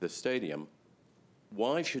financing the stadium.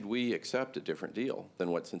 Why should we accept a different deal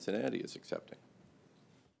than what Cincinnati is accepting?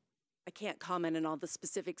 I can't comment on all the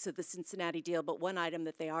specifics of the Cincinnati deal, but one item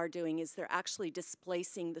that they are doing is they're actually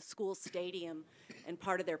displacing the school stadium, and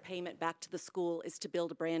part of their payment back to the school is to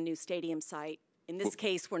build a brand new stadium site. In this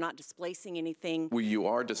case, we're not displacing anything. Well, you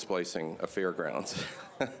are displacing a fairgrounds.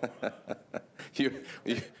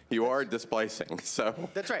 you are displacing, so.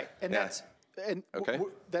 That's right, and that's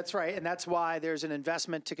right, and that's why there's an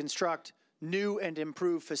investment to construct new and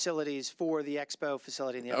improved facilities for the Expo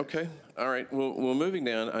facility in the other. Okay, all right. Well, moving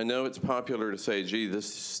down, I know it's popular to say, gee,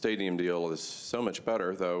 this stadium deal is so much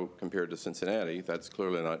better, though, compared to Cincinnati. That's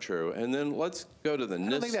clearly not true. And then let's go to the NIS. I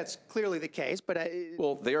don't think that's clearly the case, but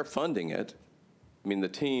well, they are funding it. I mean, the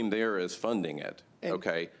team there is funding it,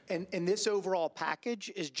 okay? And this overall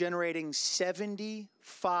package is generating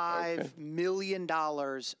 $75 million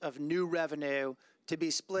of new revenue to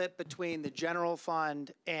be split between the general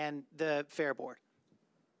fund and the Fair Board.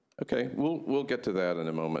 Okay, we'll get to that in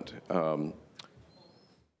a moment.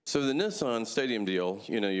 So the Nissan stadium deal,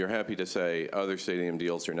 you know, you're happy to say other stadium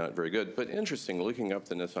deals are not very good, but interesting, looking up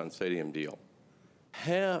the Nissan stadium deal,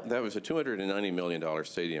 that was a $290 million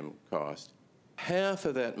stadium cost. Half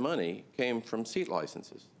of that money came from seat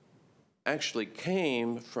licenses, actually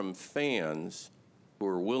came from fans who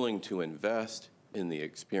are willing to invest in the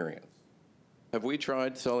experience. Have we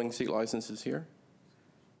tried selling seat licenses here?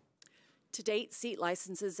 To date, seat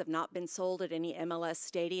licenses have not been sold at any MLS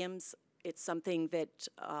stadiums. It's something that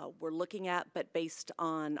we're looking at, but based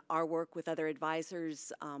on our work with other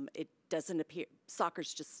advisors, it doesn't appear,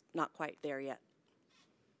 soccer's just not quite there yet.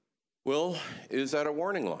 Well, is that a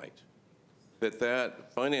warning light?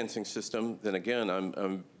 That financing system, then again,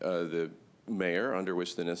 I'm the mayor under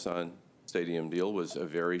which the Nissan Stadium deal was a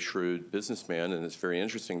very shrewd businessman, and it's very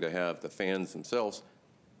interesting to have the fans themselves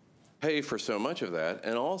pay for so much of that.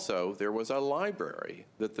 And also, there was a library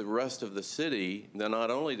that the rest of the city, now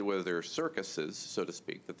not only were there circuses, so to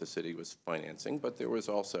speak, that the city was financing, but there was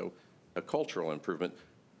also a cultural improvement.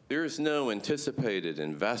 There's no anticipated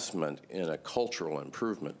investment in a cultural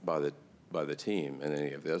improvement by the team in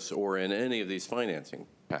any of this or in any of these financing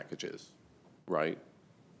packages, right?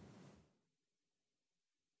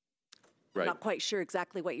 I'm not quite sure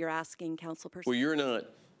exactly what you're asking, Councilperson. Well, you're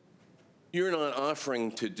not offering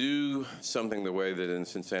to do something the way that in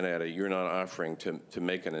Cincinnati, you're not offering to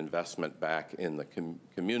make an investment back in the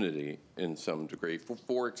community in some degree.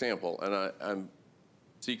 For example, and I'm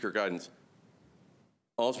seek your guidance.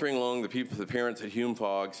 All spring long, the parents at Hume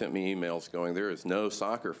Fogg sent me emails going, there is no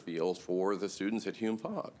soccer field for the students at Hume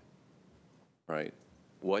Fogg, right?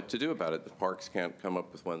 What to do about it? The parks can't come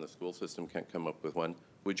up with one. The school system can't come up with one.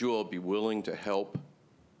 Would you all be willing to help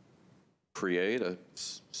create a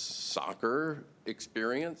soccer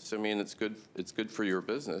experience? I mean, it's good for your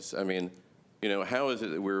business. I mean, you know, how is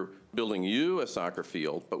it that we're building you a soccer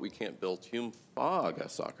field, but we can't build Hume Fogg a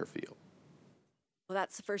soccer field? Well,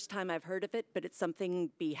 that's the first time I've heard of it, but it's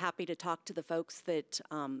something, be happy to talk to the folks that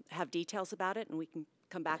have details about it, and we can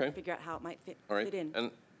come back and figure out how it might fit in.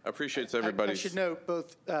 And I appreciate everybody's. I should note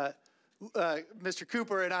both Mr.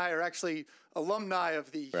 Cooper and I are actually alumni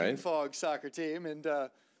of the Hume Fogg soccer team, and there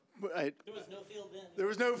was no field then. There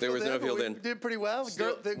was no field then. We did pretty well.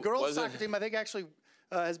 The girls' soccer team, I think, actually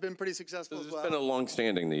has been pretty successful as well. There's been a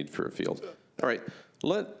long-standing need for a field. All right,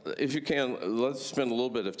 if you can, let's spend a little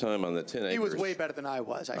bit of time on the 10 acres. He was way better than I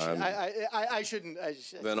was. I shouldn't.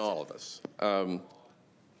 Than all of us.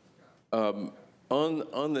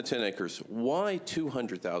 On the 10 acres, why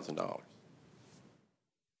 $200,000?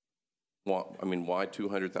 I mean, why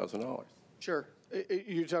 $200,000? Sure.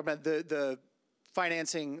 You're talking about the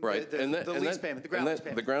financing, right. the lease payment, the ground lease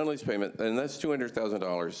payment. The ground lease payment, and that's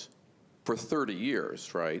 $200,000 for 30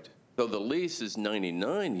 years, right? Though the lease is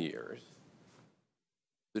 99 years,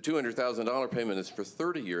 the $200,000 payment is for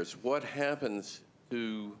 30 years. What happens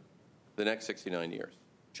to the next 69 years?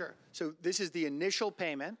 Sure. So this is the initial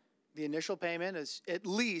payment. The initial payment is at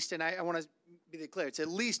least, and I want to be clear, it's at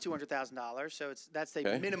least $200,000. So that's the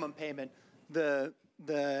minimum payment. The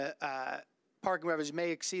parking revenues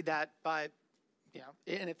may exceed that by,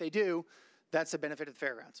 and if they do, that's the benefit of the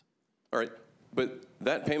fairgrounds. All right, but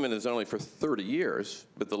that payment is only for 30 years,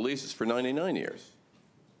 but the lease is for 99 years,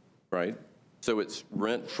 right? So it's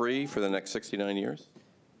rent-free for the next 69 years?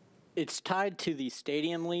 It's tied to the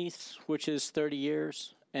stadium lease, which is 30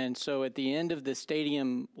 years. And so at the end of the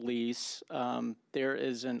stadium lease, there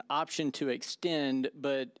is an option to extend,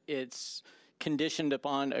 but it's conditioned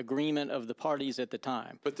upon agreement of the parties at the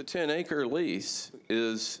time. But the 10-acre lease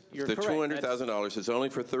is, the $200,000 is only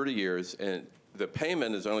for 30 years, and the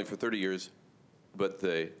payment is only for 30 years, but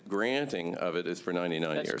the granting of it is for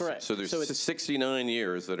 99 years. That's correct. So there's 69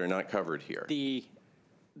 years that are not covered here.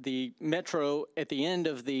 The Metro, at the end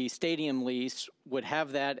of the stadium lease, would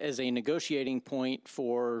have that as a negotiating point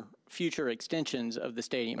for future extensions of the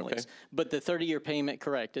stadium lease. But the 30-year payment,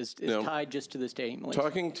 correct, is tied just to the stadium lease.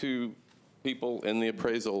 Talking to people in the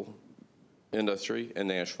appraisal industry in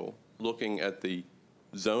Nashville, looking at the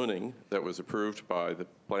zoning that was approved by the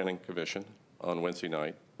Planning Commission on Wednesday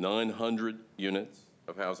night, 900 units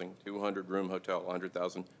of housing, 200-room hotel,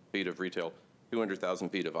 100,000 feet of retail, 200,000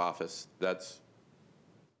 feet of office.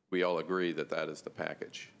 We all agree that that is the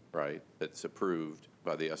package, right, that's approved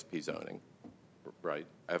by the SP zoning, right?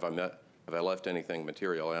 Have I left anything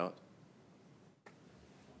material out?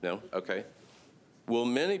 No? Okay. Will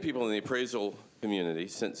many people in the appraisal community,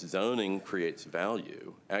 since zoning creates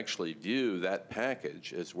value, actually view that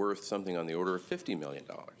package as worth something on the order of $50 million?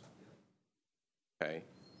 Okay.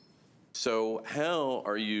 So how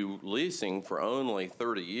are you leasing for only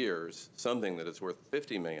 30 years something that is worth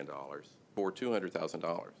 $50 million for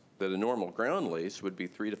 $200,000? That a normal ground lease would be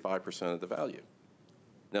 3 to 5% of the value.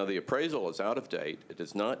 Now, the appraisal is out of date. It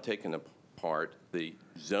has not taken apart the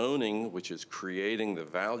zoning, which is creating the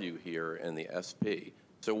value here in the SP.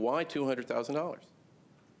 So why $200,000?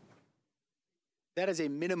 That is a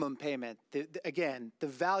minimum payment. Again, the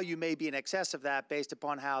value may be in excess of that based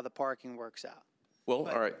upon how the parking works out. Well,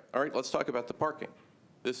 all right, let's talk about the parking.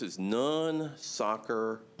 This is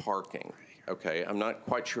non-soccer parking, okay? I'm not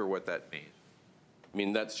quite sure what that means. I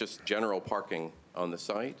mean, that's just general parking on the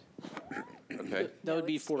site, okay? That would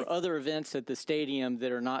be for other events at the stadium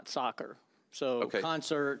that are not soccer. So Okay.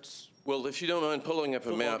 concerts. Well, if you don't mind pulling up a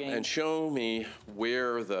Football map games. and show me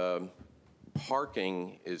where the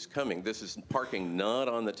parking is coming. This is parking not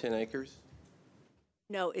on the 10 acres?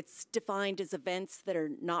 No, it's defined as events that are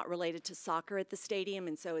not related to soccer at the stadium,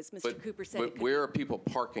 and so as Mr. Cooper said, it But could where are people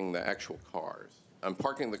parking the actual cars? I'm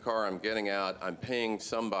parking the car, I'm getting out, I'm paying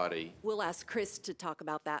somebody, we'll ask Chris to talk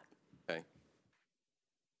about that. okay?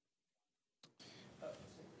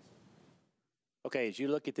 Okay, as you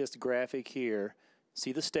look at this graphic here,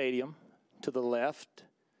 see the stadium. To the left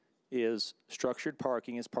is structured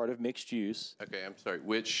parking as part of mixed use. Okay, I'm sorry,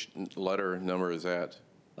 which letter number is that?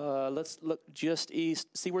 Let's look just east.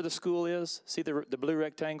 See where the school is? See the blue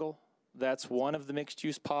rectangle? That's one of the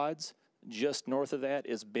mixed-use pods. Just north of that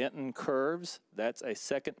is Benton Curves. That's a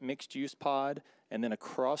second mixed-use pod. And then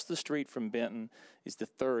across the street from Benton is the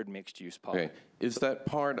third mixed-use pod. Okay, is that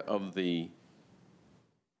part of the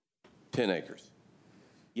 10 acres?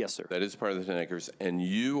 Yes, sir. That is part of the 10 acres, and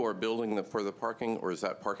you are building for the parking, or is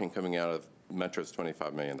that parking coming out of Metro's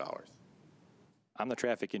 $25 million? I'm the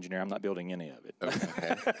traffic engineer. I'm not building any of it.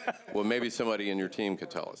 Okay. Well, maybe somebody in your team could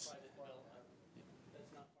tell us.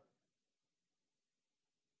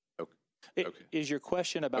 Okay. Is your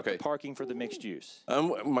question about the parking for the mixed use?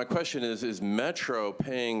 My question is Metro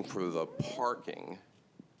paying for the parking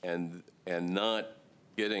and not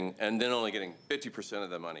getting, and then only getting 50% of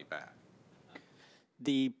the money back?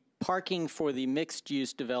 The parking for the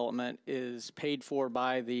mixed-use development is paid for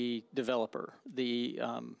by the developer.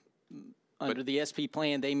 Under the SP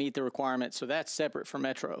plan, they meet the requirements, so that's separate from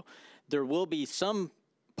Metro. There will be some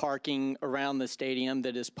parking around the stadium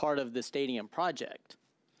that is part of the stadium project.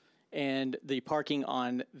 And the parking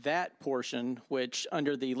on that portion, which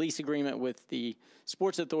under the lease agreement with the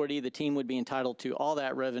Sports Authority, the team would be entitled to all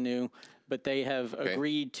that revenue, but they have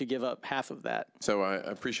agreed to give up half of that. So I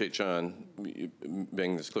appreciate John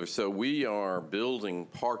being this clear. So we are building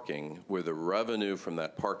parking where the revenue from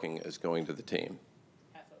that parking is going to the team.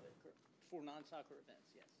 Half of it, for non-soccer events,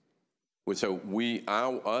 yes. So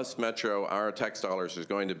us, Metro, our tax dollars is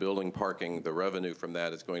going to building parking. The revenue from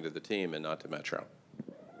that is going to the team and not to Metro.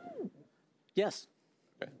 Yes.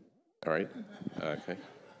 Okay. All right. Okay.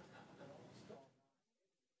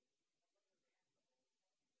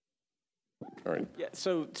 All right. Yeah.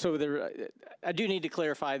 So there, I do need to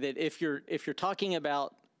clarify that if you're talking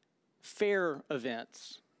about fair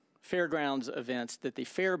events, fairgrounds events that the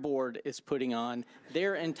Fair Board is putting on,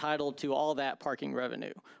 they're entitled to all that parking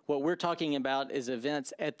revenue. What we're talking about is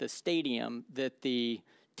events at the stadium that the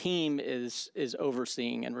team is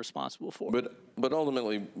overseeing and responsible for. But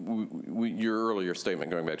ultimately, your earlier statement,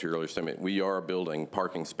 going back to your earlier statement, we are building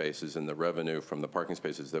parking spaces, and the revenue from the parking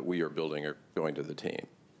spaces that we are building are going to the team.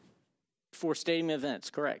 For stadium events,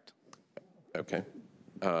 correct. Okay.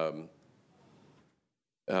 All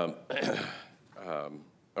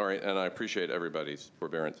right, and I appreciate everybody's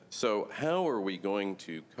forbearance. So how are we going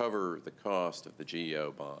to cover the cost of the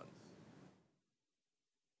GEO bonds?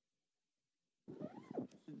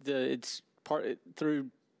 It's through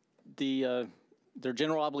their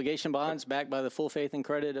general obligation bonds backed by the full faith and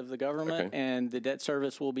credit of the government, and the debt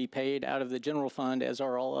service will be paid out of the general fund, as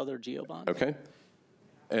are all other GEO bonds. Okay.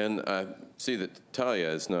 And I see that Talia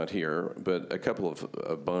is not here, but a couple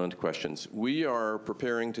of bond questions. We are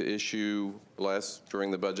preparing to issue, during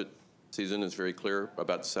the budget season, is very clear,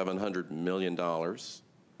 about $700 million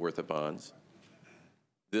worth of bonds.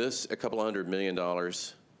 This, a couple $100 million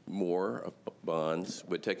more of bonds,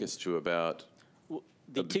 would take us to about...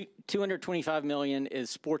 The $225 million is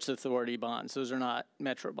Sports Authority bonds. Those are not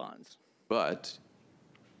Metro bonds. But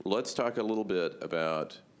let's talk a little bit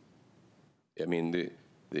about, I mean, the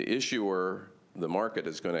issuer, the market,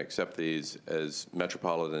 is going to accept these as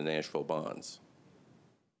Metropolitan Nashville bonds,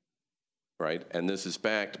 right? And this is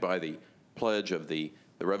backed by the pledge of the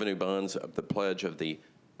revenue bonds, of the pledge of the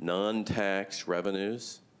non-tax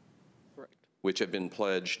revenues, correct, which have been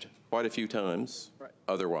pledged quite a few times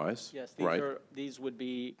otherwise. Yes, these would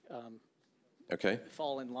be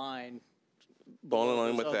fall in line. Fall in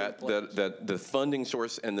line with that the funding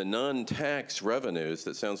source and the non-tax revenues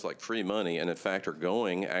that sounds like free money, and in fact are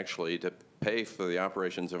going actually to pay for the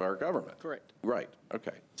operations of our government. Correct. Right,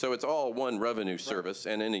 okay. So it's all one revenue service,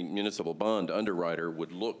 and any municipal bond underwriter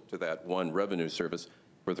would look to that one revenue service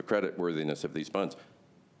for the creditworthiness of these bonds.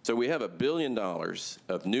 So we have $1 billion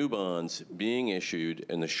of new bonds being issued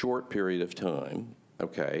in the short period of time,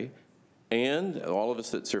 okay? And all of us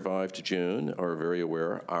that survived to June are very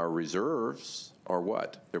aware our reserves are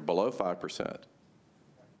what? They're below 5%,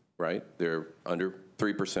 right? They're under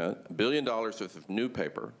 3%. $1 billion worth of new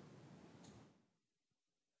paper.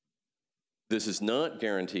 This is not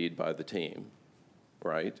guaranteed by the team,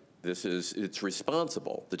 right? It's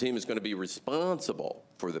responsible. The team is going to be responsible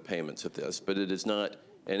for the payments of this, but it is not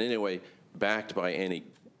in any way backed by any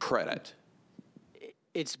credit.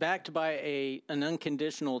 It's backed by an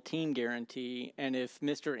unconditional team guarantee, and if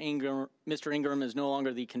Mr. Ingram is no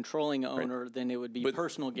longer the controlling owner, then it would be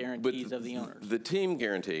personal guarantees of the owners. The team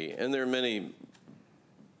guarantee, and there are many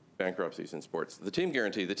bankruptcies in sports, the team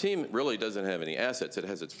guarantee, the team really doesn't have any assets. It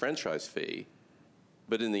has its franchise fee,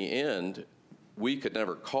 but in the end, we could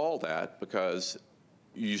never call that because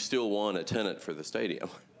you still want a tenant for the stadium,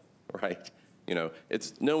 right? You know,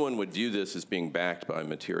 no one would view this as being backed by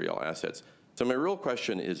material assets. So my real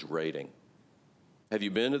question is rating. Have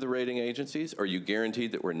you been to the rating agencies? Are you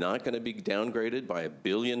guaranteed that we're not going to be downgraded by $1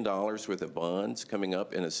 billion worth of bonds coming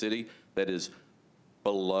up in a city that is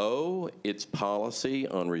below its policy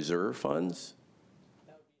on reserve funds?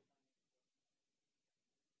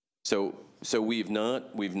 So we've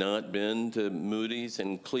not been to Moody's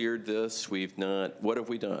and cleared this. What have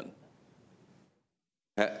we done?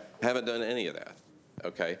 Haven't done any of that.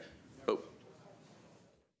 Okay.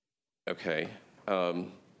 Okay,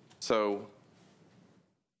 so,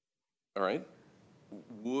 all right.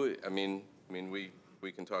 We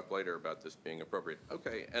can talk later about this being appropriate.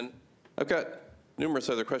 Okay, and I've got numerous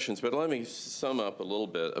other questions, but let me sum up a little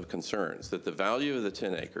bit of concerns that the value of the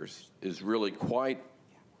 10 acres is really quite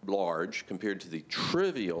large compared to the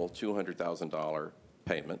trivial $200,000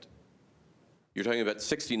 payment. You're talking about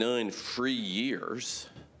 69 free years,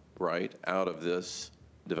 right, out of this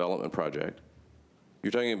development project. You're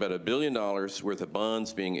talking about $1 billion worth of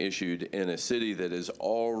bonds being issued in a city that is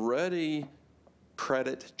already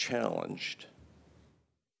credit challenged,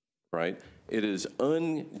 right? It is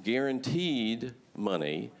unguaranteed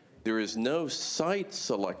money. There is no site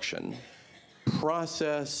selection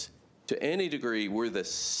process to any degree where the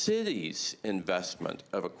city's investment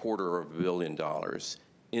of $250 million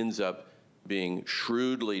ends up being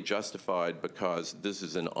shrewdly justified because this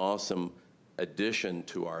is an awesome addition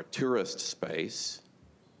to our tourist space.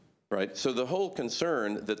 Right, so the whole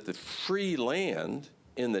concern that the free land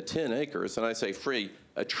in the 10 acres, and I say free,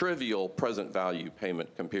 a trivial present value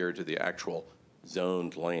payment compared to the actual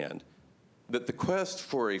zoned land, that the quest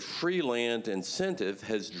for a free land incentive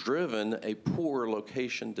has driven a poor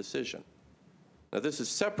location decision. Now this is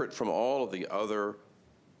separate from all of the other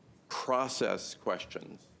process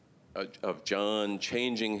questions of John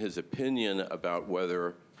changing his opinion about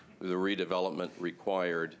whether the redevelopment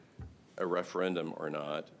required a referendum or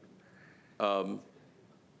not.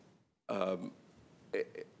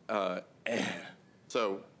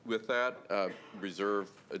 So with that, reserve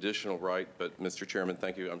additional right, but Mr. Chairman,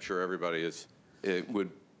 thank you. I'm sure everybody would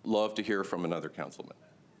love to hear from another councilman.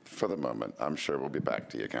 For the moment, I'm sure we'll be back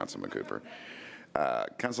to you, Councilman Cooper.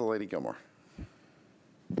 Council Lady Gilmore.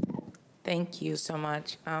 Thank you so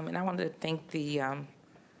much. And I wanted to thank the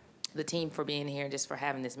team for being here, just for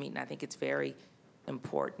having this meeting. I think it's very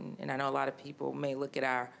important. And I know a lot of people may look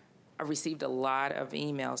at I've received a lot of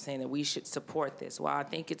emails saying that we should support this. While I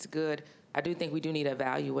think it's good, I do think we do need to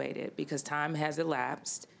evaluate it because time has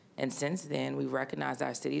elapsed. And since then, we've recognized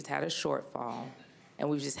our city's had a shortfall. And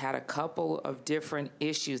we've just had a couple of different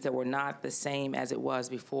issues that were not the same as it was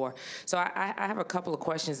before. So I have a couple of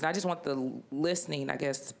questions. And I just want the listening, I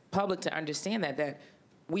guess, public to understand that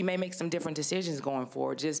we may make some different decisions going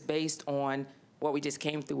forward just based on what we just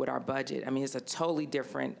came through with our budget. I mean, it's a totally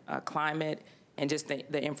different climate and just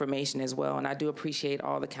the information as well. And I do appreciate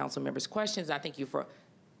all the council members' questions. I thank you for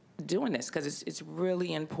doing this because it's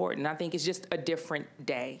really important. I think it's just a different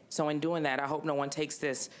day. So in doing that, I hope no one takes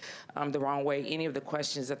this the wrong way, any of the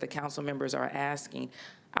questions that the council members are asking.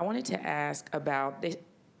 I wanted to ask about, it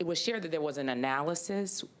was shared that there was an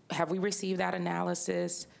analysis. Have we received that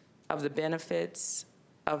analysis of the benefits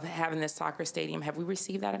of having this soccer stadium? Have we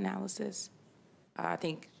received that analysis? I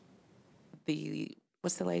think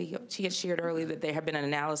what's the lady? She had shared earlier that there had been an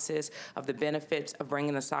analysis of the benefits of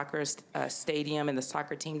bringing the soccer stadium and the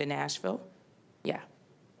soccer team to Nashville. Yeah.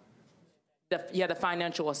 The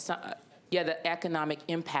financial, the economic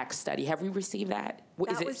impact study. Have we received that?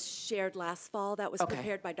 That was shared last fall. That was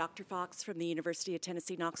prepared by Dr. Fox from the University of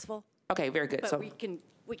Tennessee, Knoxville. Okay, very good. But so we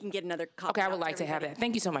can get another copy. Okay, I would like to have that.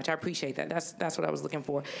 Thank you so much. I appreciate that. That's what I was looking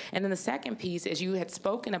for. And then the second piece is you had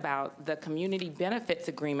spoken about the community benefits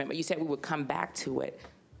agreement, but you said we would come back to it.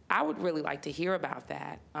 I would really like to hear about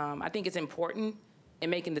that. I think it's important in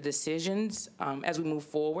making the decisions as we move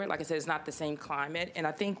forward. Like I said, it's not the same climate. And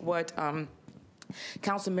I think what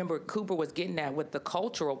Councilmember Cooper was getting at with the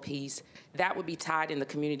cultural piece, that would be tied in the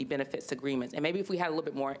community benefits agreements. And maybe if we had a little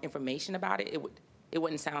bit more information about it, it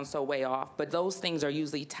wouldn't sound so way off. But those things are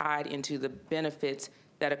usually tied into the benefits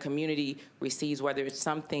that a community receives, whether it's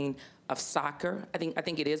something of soccer. I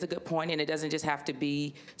think it is a good point, and it doesn't just have to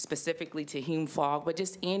be specifically to Hume Fogg, but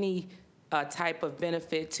just any type of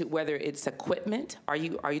benefit to whether it's equipment. Are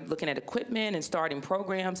you looking at equipment and starting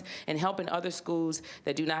programs and helping other schools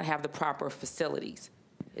that do not have the proper facilities?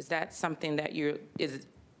 Is that something that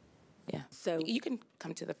yeah. So you can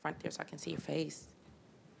come to the front there so I can see your face.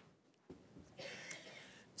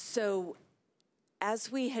 So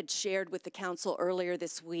as we had shared with the council earlier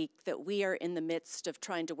this week, that we are in the midst of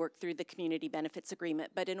trying to work through the community benefits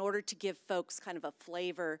agreement. But in order to give folks kind of a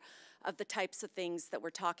flavor of the types of things that we're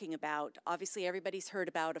talking about, obviously everybody's heard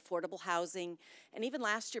about affordable housing. And even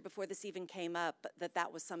last year, before this even came up,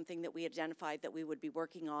 that was something that we identified that we would be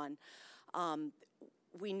working on.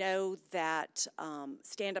 We know that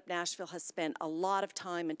Stand Up Nashville has spent a lot of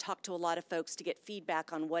time and talked to a lot of folks to get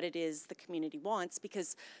feedback on what it is the community wants,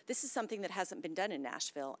 because this is something that hasn't been done in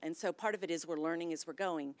Nashville. And so part of it is we're learning as we're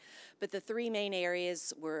going. But the three main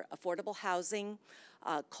areas were affordable housing,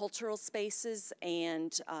 cultural spaces,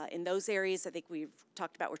 and in those areas I think we've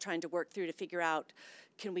talked about we're trying to work through to figure out,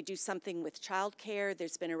 can we do something with childcare?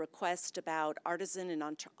 There's been a request about artisan and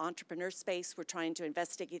entrepreneur space. We're trying to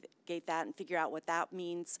investigate that and figure out what that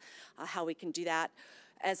means, how we can do that.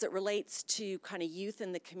 As it relates to kind of youth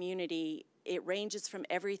in the community, it ranges from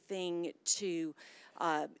everything to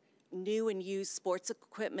new and used sports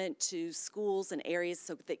equipment to schools and areas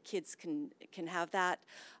so that kids can have that.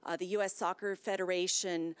 The U.S. Soccer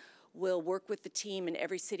Federation will work with the team in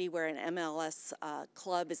every city where an MLS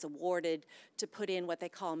club is awarded to put in what they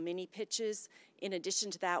call mini pitches. In addition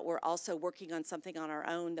to that, we're also working on something on our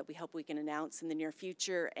own that we hope we can announce in the near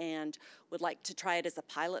future, and would like to try it as a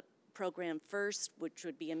pilot program first, which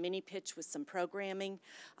would be a mini pitch with some programming.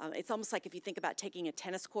 It's almost like if you think about taking a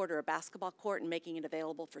tennis court or a basketball court and making it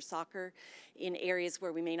available for soccer in areas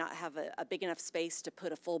where we may not have a big enough space to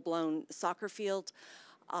put a full-blown soccer field.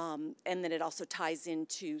 And then it also ties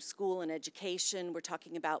into school and education. We're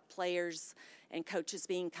talking about players and coaches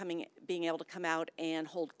being able to come out and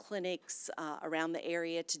hold clinics around the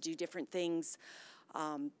area to do different things.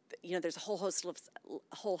 You know, there's a whole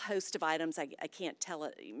host of items. I can't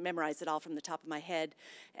memorize it all from the top of my head.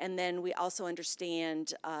 And then we also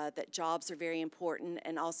understand that jobs are very important,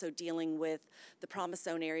 and also dealing with the promise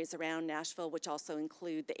zone areas around Nashville, which also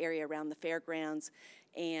include the area around the fairgrounds,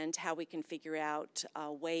 and how we can figure out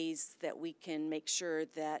ways that we can make sure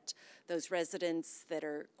that those residents that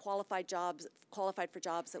are qualified for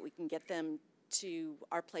jobs, that we can get them to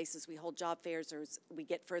our places. We hold job fairs, or we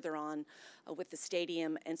get further on with the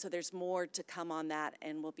stadium. And so there's more to come on that,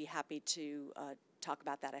 and we'll be happy to talk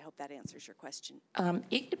about that. I hope that answers your question.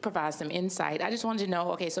 It could provide some insight. I just wanted to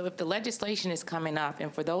know, okay, so if the legislation is coming up,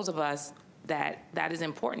 and for those of us that is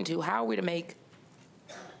important to, how are we to make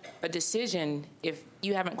a decision if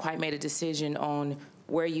you haven't quite made a decision on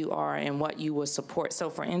where you are and what you will support? So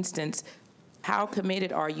for instance, how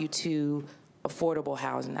committed are you to affordable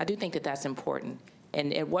housing? I do think that that's important.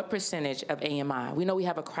 And at what percentage of AMI? We know we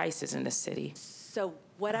have a crisis in the city. So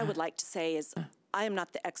what I would like to say is, I am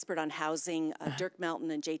not the expert on housing. Dirk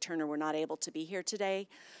Melton and Jay Turner were not able to be here today,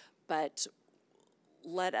 but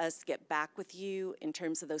let us get back with you in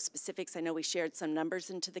terms of those specifics. I know we shared some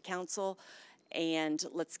numbers into the council, and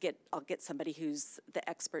I'll get somebody who's the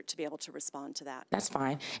expert to be able to respond to that. That's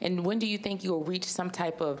fine. And when do you think you'll reach some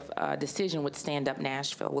type of decision with Stand Up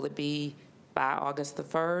Nashville? Will it be by August the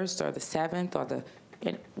 1st or the 7th or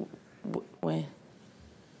when?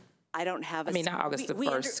 I don't have not August the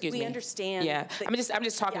 1st, excuse me. We understand. Yeah, I'm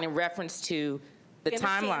just talking in reference to the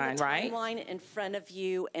timeline, right? The timeline in front of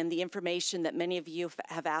you and the information that many of you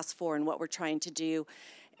have asked for and what we're trying to do.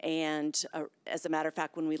 And as a matter of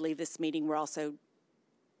fact, when we leave this meeting,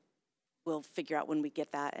 we'll figure out when we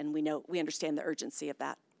get that, and we understand the urgency of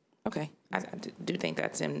that. Okay, I do think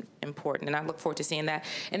that's important, and I look forward to seeing that.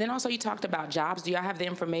 And then also you talked about jobs. Do y'all have the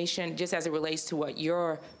information just as it relates to what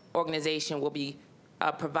your organization will be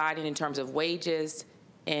providing in terms of wages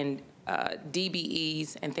and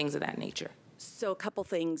DBEs and things of that nature? So a couple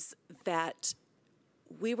things. That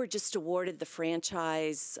we were just awarded the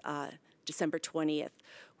franchise December 20th.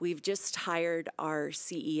 We've just hired our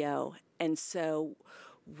CEO, and so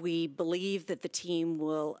we believe that the team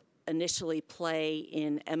will initially play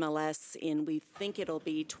in MLS we think it'll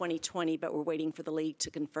be 2020, but we're waiting for the league to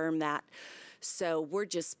confirm that. So we're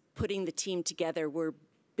just putting the team together. We're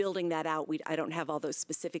building that out. I don't have all those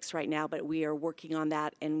specifics right now, but we are working on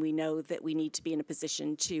that, and we know that we need to be in a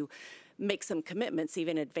position to make some commitments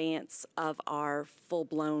even in advance of our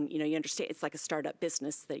full-blown, you understand, it's like a startup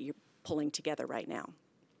business that you're pulling together right now.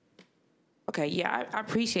 Okay, yeah, I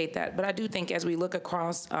appreciate that, but I do think as we look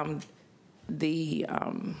across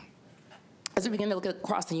as we begin to look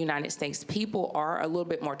across the United States, people are a little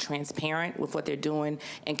bit more transparent with what they're doing,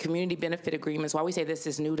 and community benefit agreements, while we say this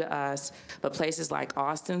is new to us, but places like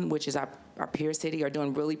Austin, which is our peer city, are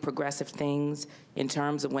doing really progressive things in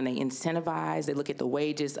terms of when they incentivize, they look at the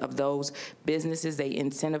wages of those businesses, they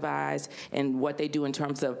incentivize, and what they do in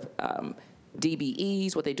terms of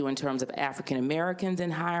DBEs, what they do in terms of African Americans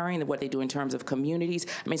in hiring, and what they do in terms of communities.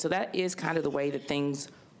 I mean, so that is kind of the way that things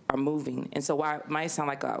are moving. And so while it might sound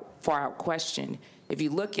like a far-out question, if you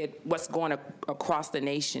look at what's going across the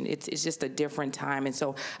nation, it's just a different time. And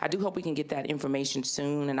so I do hope we can get that information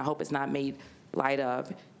soon, and I hope it's not made light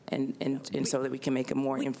of, and so that we can make a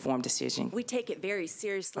more informed decision. We take it very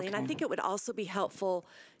seriously, and I think it would also be helpful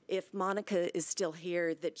if Monica is still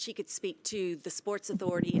here, that she could speak to the Sports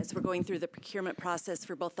Authority as we're going through the procurement process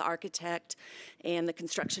for both the architect and the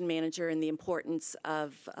construction manager, and the importance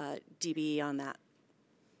of DBE on that.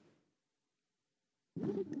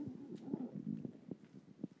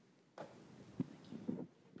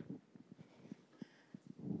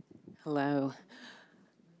 Hello.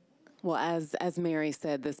 Well, as Mary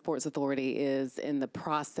said, the Sports Authority is in the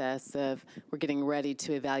process of, we're getting ready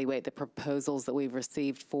to evaluate the proposals that we've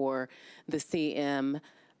received for the CM.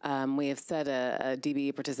 We have set a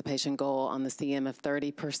DBE participation goal on the CM of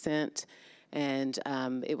 30%. And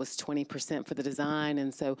it was 20% for the design.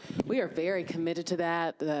 And so we are very committed to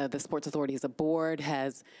that. The Sports Authority as a board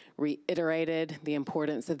has reiterated the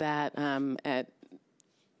importance of that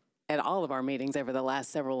at all of our meetings over the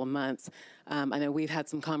last several months. I know we've had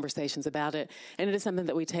some conversations about it, and it is something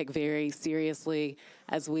that we take very seriously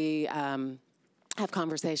as we have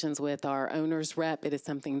conversations with our owner's rep. It is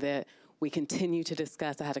something that we continue to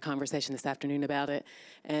discuss. I had a conversation this afternoon about it,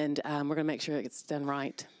 and we're going to make sure it gets done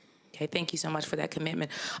right. Okay, thank you so much for that commitment.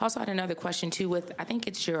 Also, I had another question too. With I think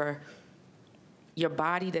it's your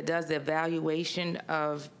body that does the evaluation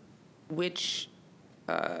of which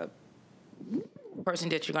person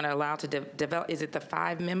that you're going to allow to develop. Is it the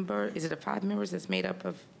 5 member? Is it the 5 members that's made up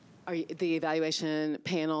of? Are you, the evaluation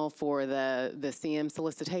panel for the CM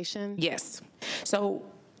solicitation? Yes. So.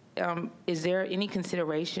 Is there any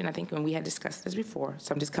consideration, I think when we had discussed this before,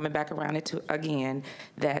 so I'm just coming back around it again,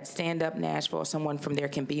 that Stand Up Nashville or someone from there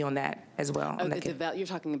can be on that as well? Oh, you're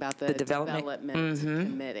talking about the development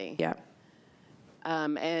committee. Yeah.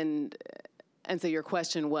 And so your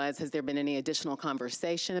question was, has there been any additional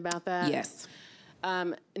conversation about that? Yes.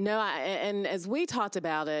 No, and as we talked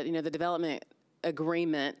about it, the development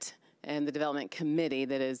agreement and the development committee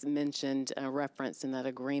that is mentioned, referenced in that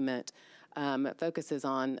agreement, focuses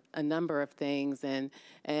on a number of things,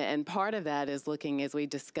 and part of that is looking, as we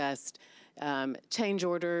discussed, change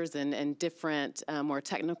orders and different more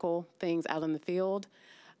technical things out in the field.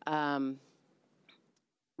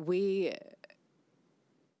 We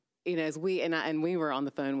were on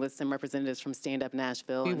the phone with some representatives from Stand Up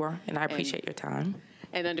Nashville. We were, and I appreciate your time.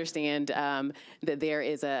 And understand that there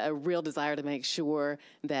is a real desire to make sure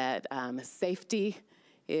that safety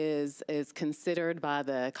is considered by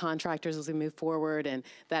the contractors as we move forward, and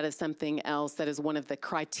that is something else that is one of the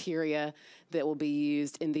criteria that will be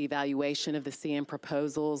used in the evaluation of the CM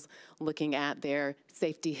proposals, looking at their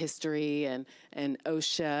safety history and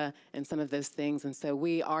OSHA and some of those things. And so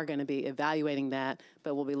we are going to be evaluating that,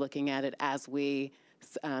 but we'll be looking at it as we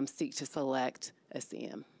seek to select a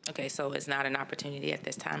CM. Okay, so it's not an opportunity at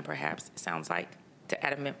this time, perhaps, it sounds like, to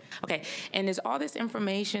add a member. Okay, and is all this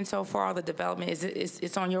information so far, all the development,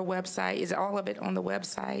 it's on your website? Is all of it on the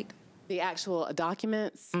website? The actual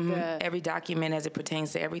documents? Every document as it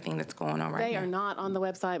pertains to everything that's going on right now? They are not on the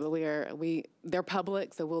website, but they're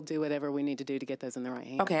public, so we'll do whatever we need to do to get those in the right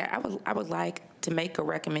hands. Okay, I would like to make a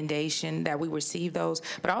recommendation that we receive those,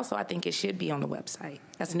 but also I think it should be on the website.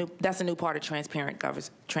 That's a new part of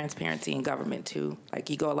transparency in government too. Like,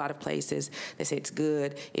 you go a lot of places, they say it's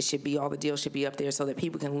good, it should be, all the deals should be up there so that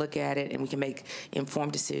people can look at it and we can make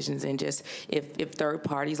informed decisions. And just if third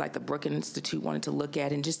parties like the Brookings Institute wanted to look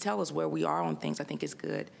at it and just tell us where we are on things, I think it's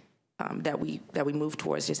good. That we move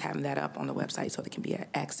towards just having that up on the website so that it can be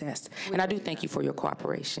accessed. And I do thank you for your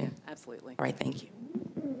cooperation. Absolutely. All right, thank you.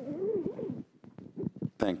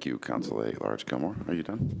 Thank you, Council at-Large Gilmore. Are you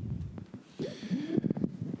done?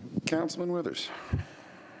 Councilman Withers.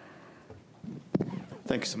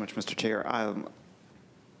 Thank you so much, Mr. Chair.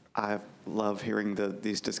 I love hearing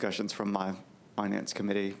these discussions from my Finance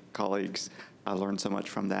Committee colleagues. I learned so much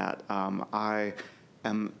from that. I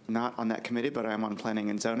am not on that committee, but I am on Planning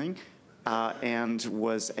and Zoning, and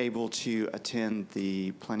was able to attend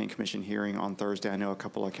the Planning Commission hearing on Thursday. I know a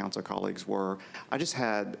couple of council colleagues were. I just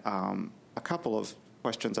had a couple of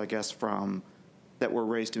questions, I guess, that were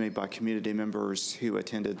raised to me by community members who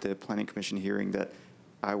attended the Planning Commission hearing that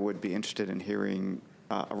I would be interested in hearing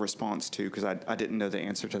a response to, because I didn't know the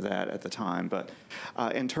answer to that at the time. But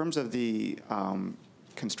in terms of the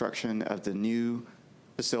construction of the new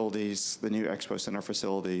facilities, the new Expo Center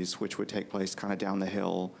facilities, which would take place kind of down the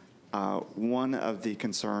hill, one of the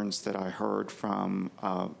concerns that I heard from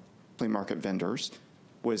flea market vendors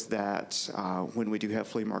was that when we do have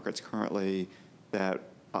flea markets currently, that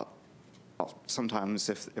sometimes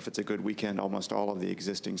if it's a good weekend, almost all of the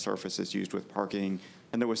existing surface is used with parking.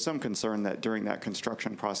 And there was some concern that during that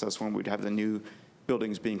construction process, when we'd have the new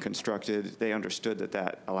buildings being constructed, they understood that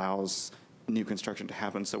that allows new construction to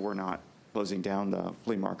happen, so we're not closing down the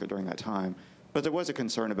flea market during that time. But there was a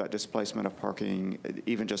concern about displacement of parking,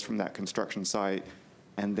 even just from that construction site,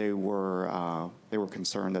 and they were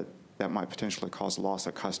concerned that that might potentially cause loss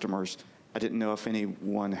of customers. I didn't know if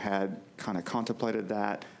anyone had kind of contemplated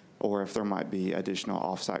that, or if there might be additional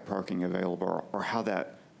off-site parking available, or how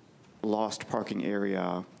that lost parking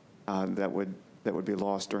area that would be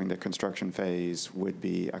lost during the construction phase would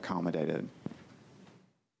be accommodated.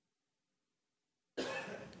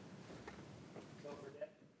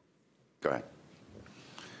 Go ahead.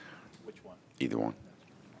 Which one? Either one.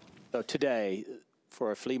 So today,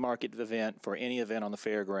 for a flea market event, for any event on the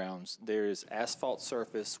fairgrounds, there is asphalt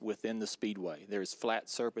surface within the speedway. There is flat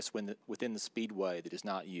surface within the speedway that is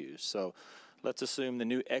not used. So let's assume the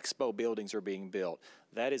new expo buildings are being built.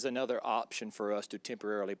 That is another option for us to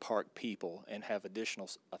temporarily park people and have additional,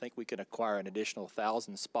 I think we can acquire an additional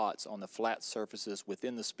 1,000 spots on the flat surfaces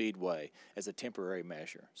within the speedway as a temporary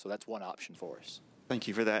measure. So that's one option for us. Thank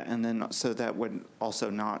you for that. And then, so that would also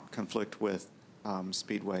not conflict with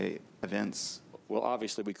speedway events? Well,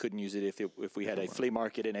 obviously, we couldn't use it if we had a flea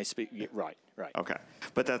market and a right. Okay,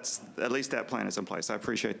 but that's, at least that plan is in place. I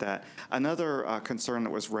appreciate that. Another concern that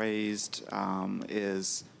was raised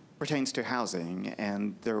pertains to housing,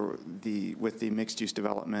 and with the mixed-use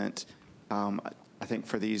development, I think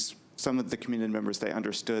for some of the community members, they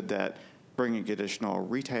understood that bringing additional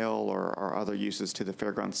retail or other uses to the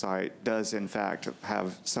fairground site does, in fact,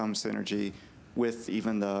 have some synergy with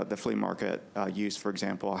even the flea market use, for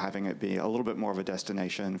example, having it be a little bit more of a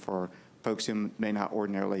destination for folks who may not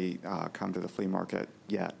ordinarily come to the flea market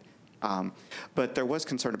yet. But there was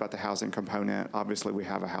concern about the housing component. Obviously, we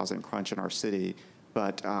have a housing crunch in our city,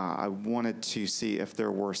 but I wanted to see if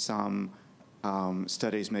there were some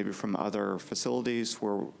studies maybe from other facilities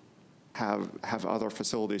where have other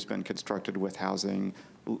facilities been constructed with housing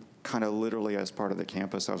kind of literally as part of the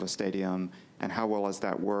campus of a stadium, and how well has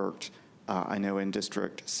that worked? I know in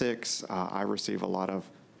District 6, I receive a lot of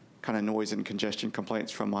kind of noise and congestion complaints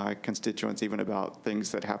from my constituents, even about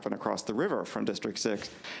things that happen across the river from District 6.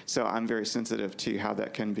 So I'm very sensitive to how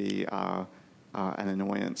that can be an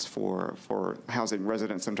annoyance for housing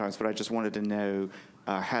residents sometimes. But I just wanted to know,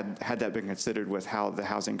 had that been considered with how the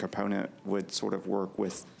housing component would sort of work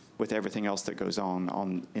with everything else that goes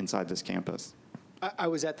on inside this campus?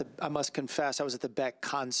 I must confess, I was at the Beck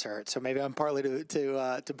concert, so maybe I'm partly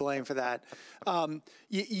to blame for that.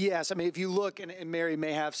 Yes, I mean, if you look, and Mary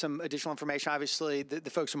may have some additional information, obviously the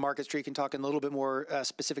folks from Market Street can talk in a little bit more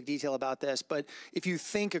specific detail about this, but if you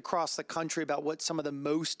think across the country about what some of the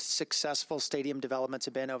most successful stadium developments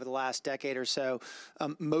have been over the last decade or so,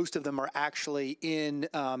 most of them are actually in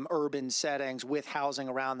urban settings with housing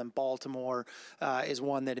around them. Baltimore is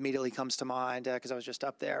one that immediately comes to mind because I was just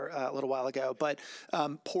up there a little while ago, but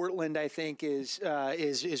Portland, I think, is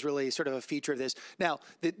really sort of a feature of this. Now,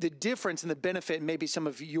 the difference and the benefit, and maybe some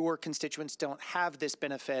of your constituents don't have this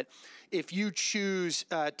benefit, if you choose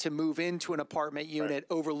to move into an apartment unit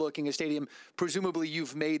overlooking a stadium, presumably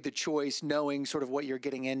you've made the choice knowing sort of what you're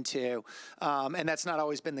getting into. And that's not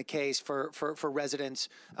always been the case for residents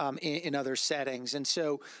in other settings. And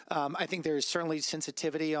so I think there's certainly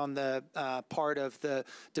sensitivity on the part of the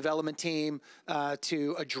development team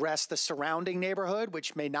to address the surrounding neighborhood,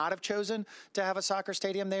 which may not have chosen to have a soccer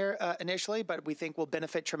stadium there initially, but we think will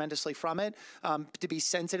benefit tremendously from it. To be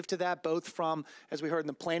sensitive to that, both from, as we heard in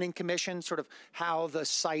the Planning Commission, sort of how the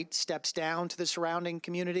site steps down to the surrounding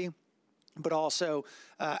community, but also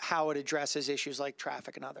how it addresses issues like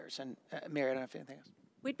traffic and others. And Mary, I don't know if anything else.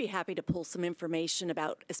 We'd be happy to pull some information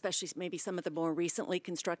about, especially maybe some of the more recently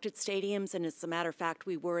constructed stadiums. And as a matter of fact,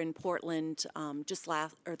 we were in Portland just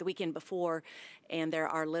the weekend before, and there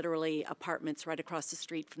are literally apartments right across the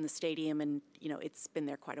street from the stadium, and it's been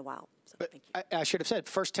there quite a while. So But thank you. I should have said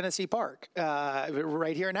First Tennessee Park,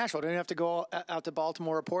 right here in Nashville. Don't have to go out to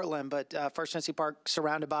Baltimore or Portland, but First Tennessee Park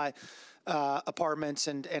surrounded by apartments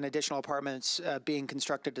and additional apartments being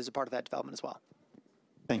constructed as a part of that development as well.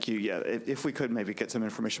 Thank you. Yeah, if we could maybe get some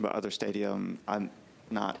information about other stadium. I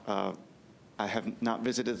have not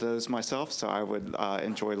visited those myself, so I would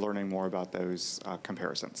enjoy learning more about those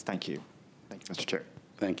comparisons. Thank you. Thank you, Mr. Chair.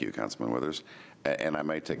 Thank you, Councilman Withers. And I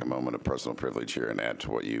may take a moment of personal privilege here and add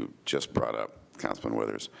to what you just brought up, Councilman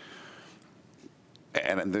Withers.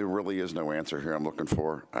 And there really is no answer here I'm looking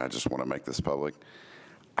for. I just want to make this public.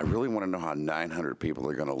 I really want to know how 900 people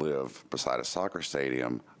are going to live beside a soccer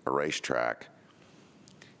stadium, a racetrack,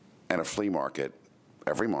 and a flea market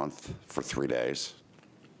every month for 3 days,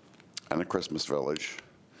 and a Christmas village,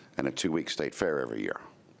 and a 2-week state fair every year.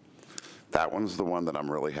 That one's the one that I'm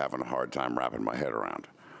really having a hard time wrapping my head around.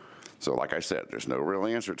 So like I said, there's no real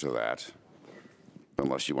answer to that,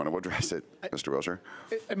 unless you want to address it, Mr. Wilshire.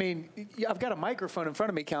 I mean, I've got a microphone in front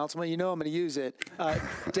of me, Councilman. You know I'm going to use it.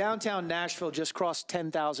 Downtown Nashville just crossed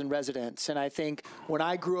 10,000 residents, and I think when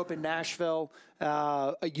I grew up in Nashville,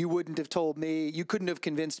 you wouldn't have told me, you couldn't have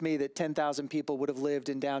convinced me that 10,000 people would have lived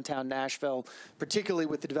in downtown Nashville, particularly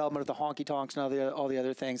with the development of the honky-tonks and all the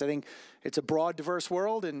other things. I think it's a broad, diverse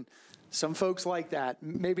world, and some folks like that.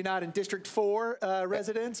 Maybe not in District 4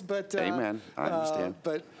 residents, but Amen. I understand.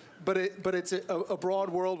 But it's a broad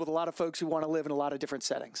world with a lot of folks who want to live in a lot of different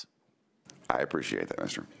settings. I appreciate that,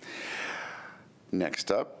 Mr. Next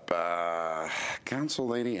up, Council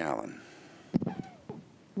Lady Allen.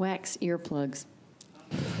 Wax earplugs.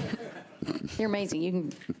 They're amazing. You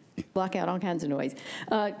can block out all kinds of noise.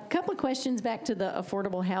 A couple of questions back to the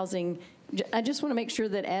affordable housing. I just want to make sure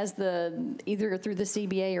that as either through the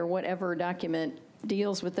CBA or whatever document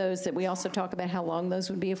deals with those, that we also talk about how long those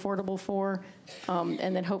would be affordable for,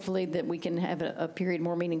 and then hopefully that we can have a period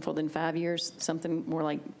more meaningful than 5 years, something more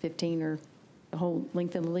like 15 or the whole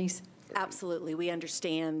length of the lease. Absolutely. We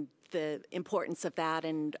understand the importance of that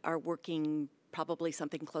and are working probably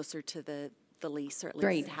something closer to the lease, or at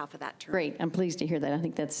least half of that term. Great. I'm pleased to hear that. I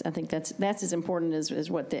think that's as important as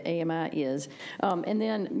what the AMI is. And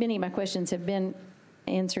then many of my questions have been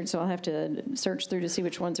answered, so I'll have to search through to see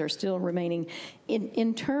which ones are still remaining.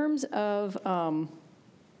 In terms of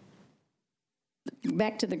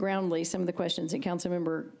back to the ground lease, some of the questions that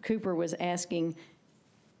Councilmember Cooper was asking,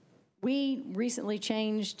 we recently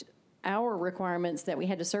changed our requirements that we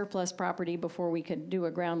had to surplus property before we could do a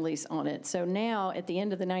ground lease on it. So now, at the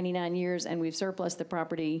end of the 99 years, and we've surplus the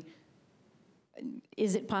property,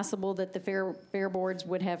 is it possible that the fair boards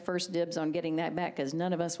would have first dibs on getting that back? Because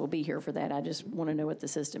none of us will be here for that. I just want to know what the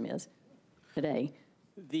system is today.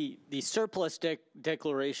 The surplus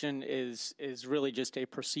declaration is really just a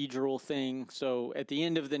procedural thing. So at the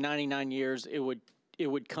end of the 99 years, it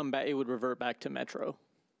would come back. It would revert back to Metro.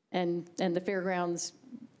 And the fairgrounds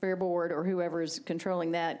fair board or whoever's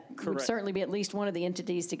controlling that would certainly be at least one of the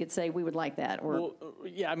entities to could say we would like that. Or well,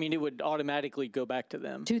 yeah, I mean, it would automatically go back to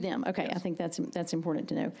them. To them. Okay, yes. I think that's important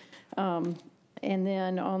to know. And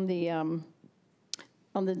then on the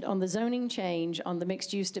zoning change on the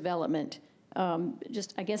mixed use development,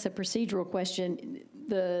 just I guess a procedural question.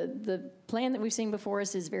 The plan that we've seen before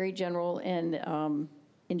us is very general, and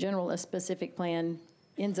in general, a specific plan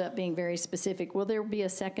ends up being very specific. Will there be a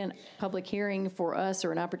second public hearing for us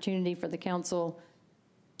or an opportunity for the council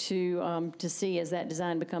to see as that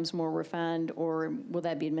design becomes more refined, or will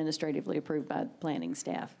that be administratively approved by planning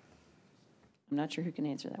staff? I'm not sure who can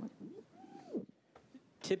answer that one.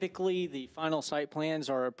 Typically, the final site plans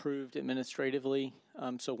are approved administratively.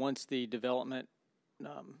 So once the development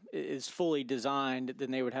is fully designed,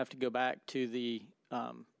 then they would have to go back to the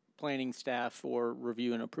planning staff for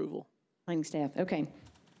review and approval. Planning staff, okay.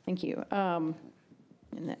 Thank you. And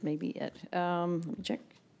that may be it. Let me check.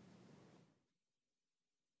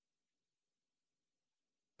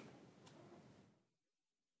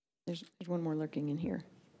 There's one more lurking in here.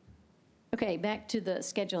 Okay, back to the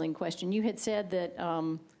scheduling question. You had said that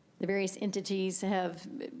the various entities have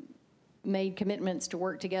made commitments to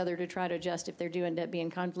work together to try to adjust if there do end up being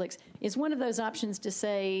conflicts. Is one of those options to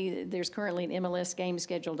say there's currently an MLS game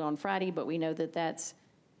scheduled on Friday, but we know that that's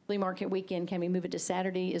flea market weekend? Can we move it to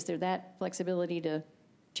Saturday? Is there that flexibility to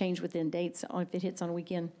change within dates if it hits on a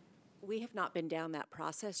weekend? We have not been down that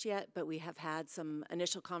process yet, but we have had some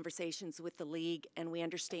initial conversations with the league, and we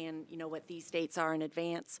understand, what these dates are in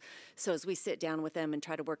advance. So as we sit down with them and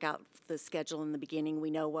try to work out the schedule in the beginning,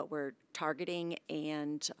 we know what we're targeting,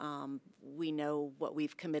 and we know what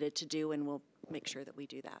we've committed to do, and we'll make sure that we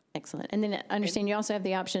do that. Excellent. And then I understand you also have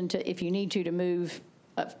the option to, if you need to move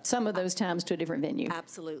some of those times to a different venue.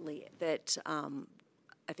 Absolutely. That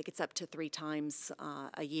I think it's up to 3 times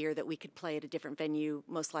a year that we could play at a different venue,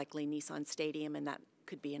 most likely Nissan Stadium, and that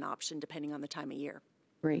could be an option depending on the time of year.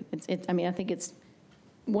 Great. I mean, I think it's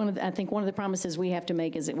one of the promises we have to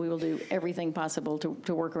make is that we will do everything possible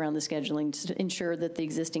to work around the scheduling to ensure that the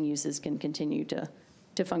existing uses can continue to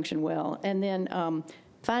function well. And then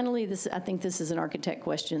finally, I think this is an architect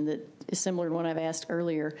question that is similar to one I've asked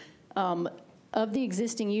earlier. Of the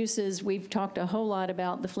existing uses, we've talked a whole lot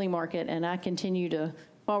about the flea market, and I continue to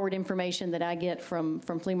forward information that I get from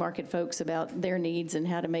flea market folks about their needs and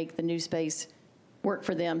how to make the new space work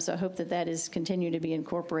for them. So I hope that is continued to be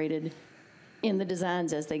incorporated in the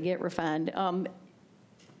designs as they get refined.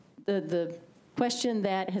 The question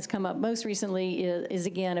that has come up most recently is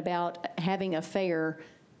again about having a fair.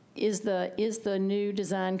 Is the new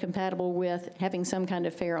design compatible with having some kind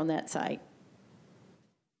of fair on that site?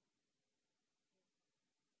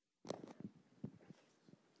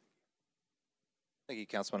 Thank you,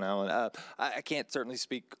 Councilman Allen. I can't certainly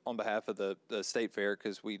speak on behalf of the State Fair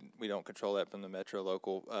because we don't control that from the Metro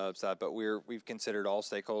local side, but we've considered all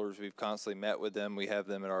stakeholders. We've constantly met with them. We have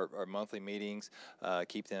them at our monthly meetings,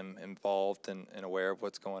 keep them involved and aware of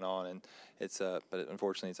what's going on. And but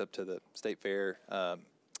unfortunately, it's up to the State Fair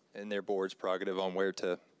and their board's prerogative on where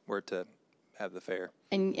to have the fair.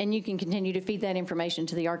 And you can continue to feed that information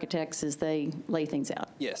to the architects as they lay things out?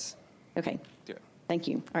 Yes. Okay. Yeah. Thank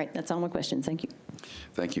you. All right, that's all my questions. Thank you.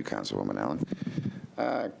 Thank you, Councilwoman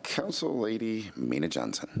Allen. Council Lady Mina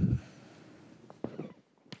Johnson.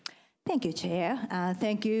 Thank you, Chair.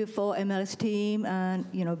 Thank you for MLS team and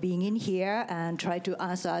being in here and try to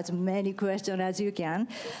answer as many questions as you can.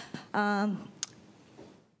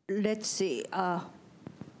 Let's see. I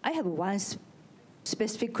have one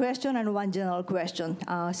specific question and one general question.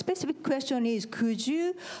 Specific question is, could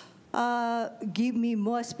you give me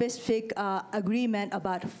more specific agreement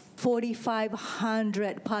about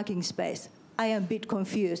 4,500 parking space? I am a bit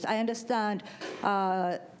confused. I understand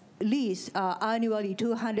lease annually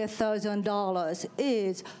 $200,000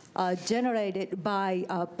 is generated by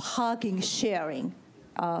parking sharing.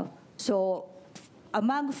 So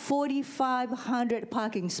among 4,500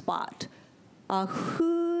 parking spot,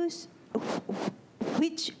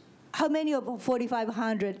 how many of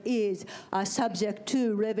 4,500 is subject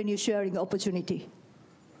to revenue sharing opportunity?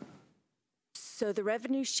 So the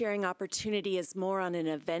revenue sharing opportunity is more on an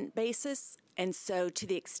event basis. And so to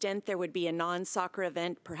the extent there would be a non-soccer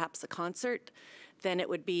event, perhaps a concert, then it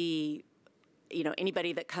would be,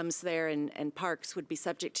 anybody that comes there and parks would be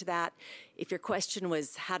subject to that. If your question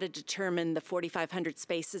was how to determine the 4,500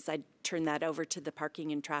 spaces, I'd turn that over to the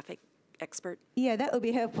parking and traffic expert. Yeah, that would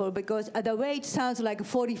be helpful because the way it sounds like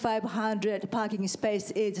 4,500 parking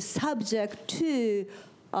space is subject to,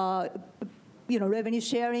 revenue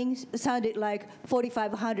sharing. Sounded like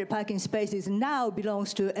 4,500 parking spaces now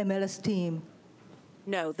belongs to MLS team.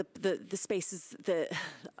 No, the spaces,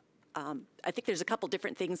 I think there's a couple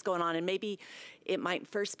different things going on, and maybe it might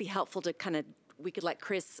first be helpful to we could let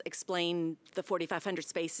Chris explain the 4,500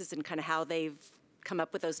 spaces and kind of how they've come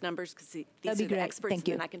up with those numbers, because these are the experts, and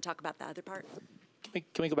then I can talk about the other part. Can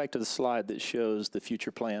we go back to the slide that shows the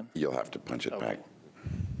future plan? You'll have to punch it back.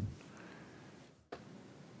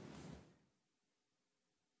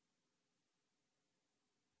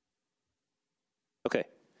 Okay.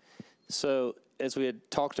 So as we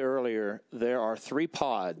had talked earlier, there are 3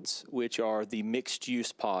 pods, which are the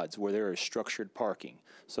mixed-use pods, where there is structured parking.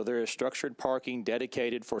 So there is structured parking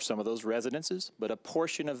dedicated for some of those residences, but a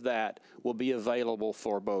portion of that will be available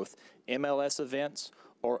for both MLS events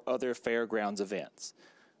or other fairgrounds events.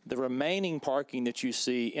 The remaining parking that you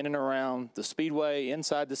see in and around the Speedway,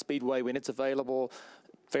 inside the Speedway when it's available,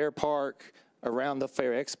 Fair Park, around the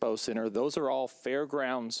Fair Expo Center, those are all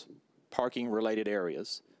fairgrounds parking-related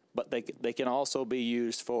areas, but they can also be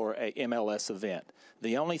used for a MLS event.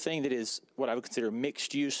 The only thing that is what I would consider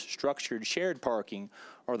mixed-use, structured, shared parking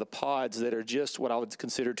are the pods that are just what I would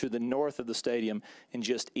consider to the north of the stadium and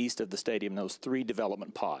just east of the stadium, those 3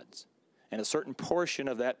 development pods. And a certain portion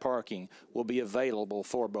of that parking will be available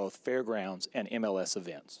for both fairgrounds and MLS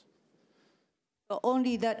events.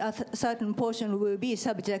 Only that a certain portion will be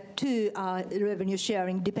subject to revenue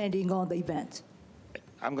sharing depending on the event.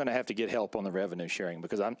 I'm going to have to get help on the revenue sharing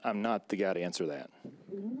because I'm not the guy to answer that.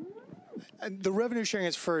 The revenue sharing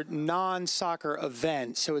is for non-soccer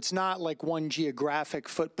events, so it's not like one geographic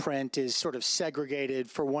footprint is sort of segregated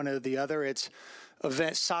for one or the other. It's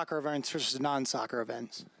soccer events versus non-soccer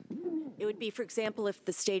events. It would be, for example, if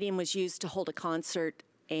the stadium was used to hold a concert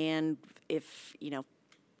and if,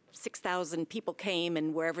 6,000 people came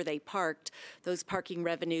and wherever they parked, those parking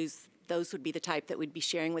revenues, those would be the type that we'd be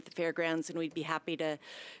sharing with the fairgrounds, and we'd be happy to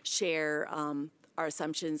share our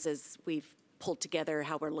assumptions as we've pulled together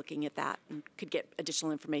how we're looking at that and could get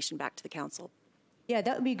additional information back to the council. Yeah,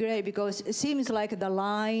 that would be great because it seems like the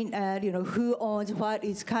line and who owns what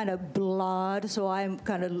is kind of blurred. So I'm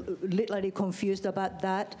kind of literally confused about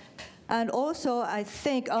that. And also, I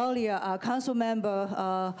think earlier Council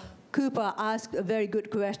Member Cooper asked a very good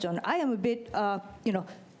question. I am a bit,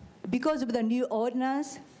 because of the new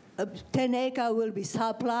ordinance, 10-acre will be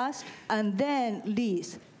surplus and then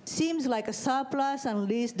lease. Seems like a surplus and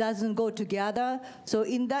lease doesn't go together. So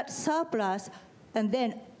in that surplus, and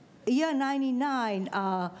then year 99,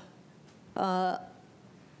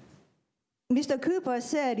 Mr. Cooper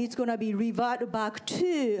said it's going to be reverted back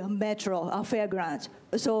to Metro Fairgrounds.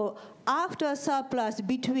 So after surplus,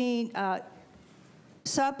 between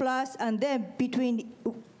surplus and then between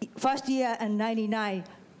first year and 99,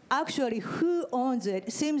 actually, who owns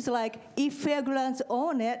it? Seems like if fairgrounds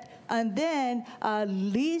own it, and then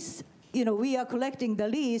lease, we are collecting the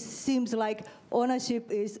lease, seems like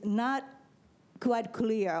ownership is not quite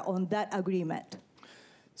clear on that agreement.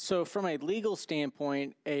 So from a legal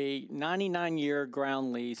standpoint, a 99-year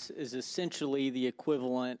ground lease is essentially the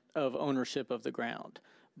equivalent of ownership of the ground.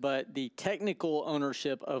 But the technical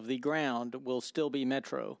ownership of the ground will still be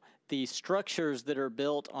Metro. The structures that are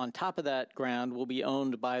built on top of that ground will be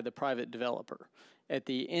owned by the private developer. At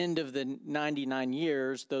the end of the 99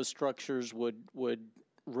 years, those structures would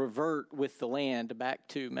revert with the land back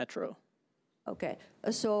to Metro. Okay,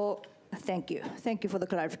 so thank you. Thank you for the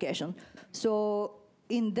clarification. So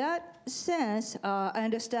in that sense, I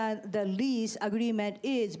understand the lease agreement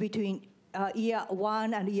is between year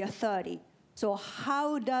 1 and year 30. So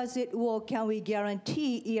how does it work? Can we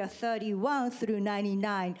guarantee year 31 through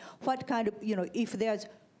 99? What kind of, if there's,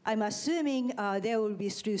 I'm assuming there will be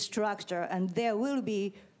still structure and there will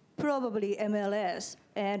be probably MLS.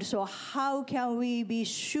 And so how can we be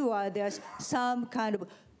sure there's some kind of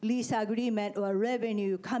lease agreement or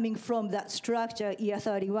revenue coming from that structure year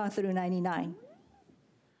 31 through 99?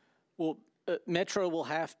 Well, Metro will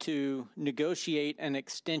have to negotiate an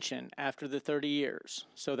extension after the 30 years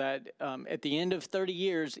so that at the end of 30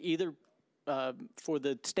 years, either for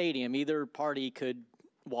the stadium, either party could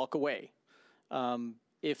walk away.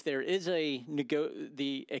 If there is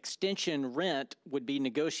the extension rent would be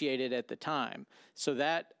negotiated at the time. So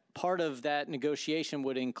that part of that negotiation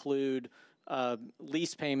would include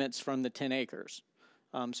lease payments from the 10 acres.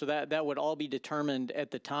 So that would all be determined at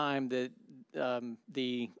the time that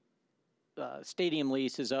the stadium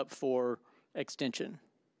lease is up for extension.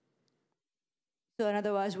 So in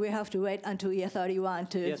other words, we have to wait until year 31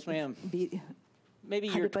 to yes, ma'am. Be maybe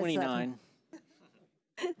year 29.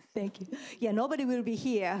 Thank you. Yeah, nobody will be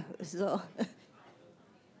here, so.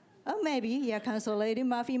 Maybe, yeah, Council Lady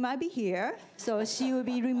Murphy might be here, so she will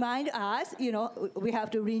be remind us, we have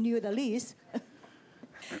to renew the lease.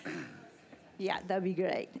 Yeah, that'd be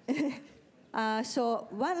great. So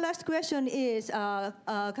one last question is,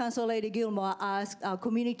 Council Lady Gilmore asked a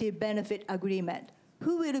community benefit agreement.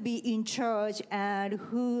 Who will be in charge and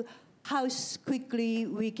how quickly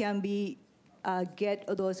we can get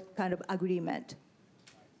those kind of agreement?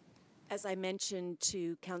 As I mentioned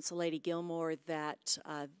to Council Lady Gilmore that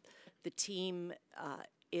the team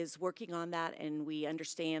is working on that and we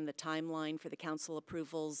understand the timeline for the council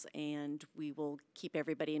approvals and we will keep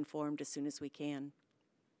everybody informed as soon as we can.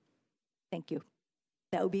 Thank you.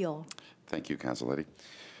 That will be all. Thank you, Council Lady.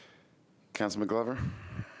 Councilman Glover.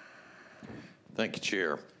 Thank you,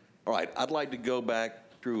 Chair. All right, I'd like to go back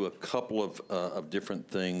through a couple of different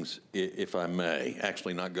things, if I may.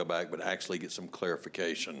 Actually, not go back, but actually get some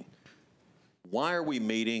clarification. Why are we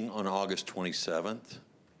meeting on August 27th?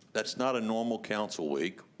 That's not a normal council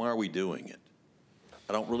week. Why are we doing it?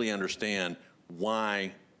 I don't really understand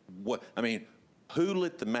why. Who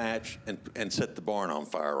lit the match and set the barn on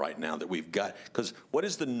fire right now that we've got? Because what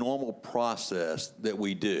is the normal process that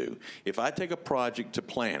we do? If I take a project to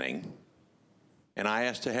planning and I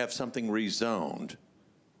ask to have something rezoned,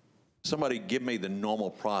 somebody give me the normal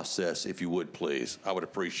process, if you would, please. I would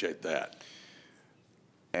appreciate that.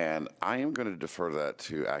 And I am going to defer that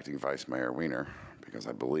to Acting Vice Mayor Wiener because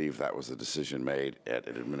I believe that was a decision made at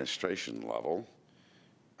an administration level.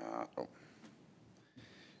 Are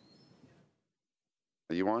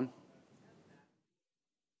you on?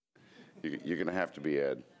 You're going to have to be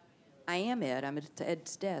Ed. I am Ed. I'm at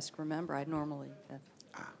Ed's desk. Remember, I normally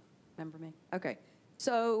remember me. Okay.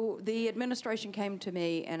 So the administration came to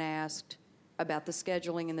me and asked about the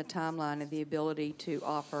scheduling and the timeline and the ability to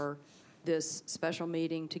offer this special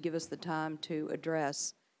meeting to give us the time to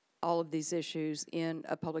address all of these issues in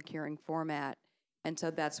a public hearing format. And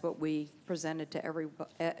so that's what we presented to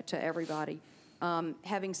everybody.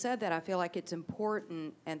 Having said that, I feel like it's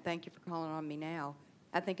important, and thank you for calling on me now,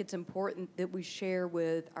 I think it's important that we share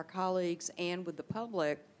with our colleagues and with the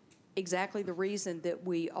public exactly the reason that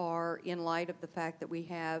we are, in light of the fact that we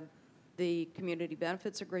have the community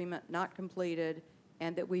benefits agreement not completed,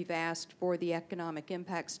 and that we've asked for the economic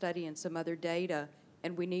impact study and some other data,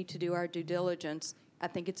 and we need to do our due diligence. I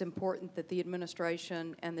think it's important that the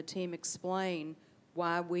administration and the team explain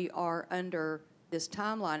why we are under this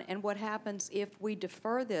timeline and what happens if we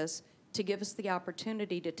defer this to give us the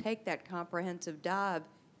opportunity to take that comprehensive dive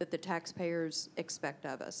that the taxpayers expect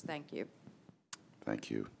of us. Thank you. Thank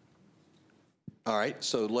you. All right,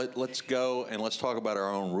 so let's go and let's talk about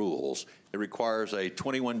our own rules. It requires a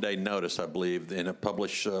 21-day notice, I believe, in a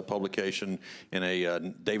publication in a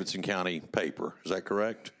Davidson County paper. Is that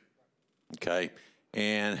correct? Okay.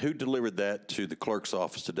 And who delivered that to the clerk's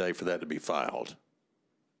office today for that to be filed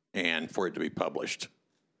and for it to be published?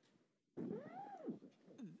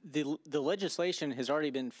 The legislation has already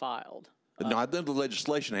been filed. No, I think the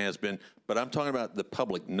legislation has been, but I'm talking about the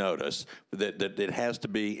public notice that it has to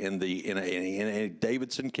be in a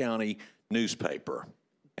Davidson County newspaper,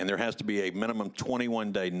 and there has to be a minimum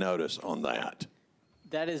 21-day notice on that.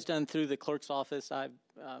 That is done through the clerk's office.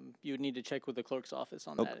 You would need to check with the clerk's office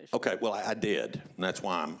on that issue. Okay, well, I did, and that's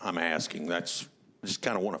why I'm asking. I just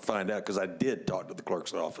kind of want to find out, because I did talk to the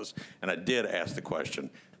clerk's office, and I did ask the question.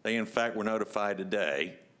 They, in fact, were notified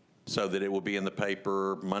today so that it will be in the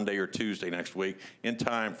paper Monday or Tuesday next week in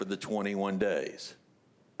time for the 21 days.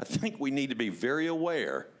 I think we need to be very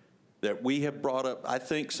aware that we have brought up, I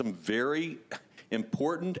think, some very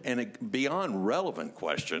important and beyond relevant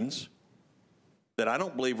questions that I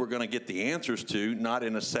don't believe we're going to get the answers to, not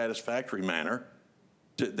in a satisfactory manner,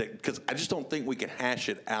 because I just don't think we can hash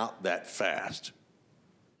it out that fast.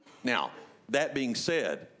 Now, that being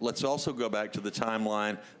said, let's also go back to the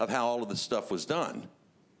timeline of how all of this stuff was done.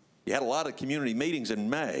 You had a lot of community meetings in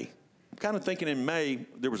May. I'm kind of thinking in May,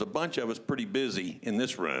 there was a bunch of us pretty busy in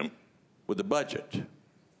this room with the budget.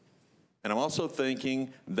 And I'm also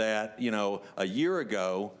thinking that, you know, a year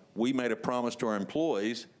ago, we made a promise to our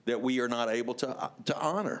employees that we are not able to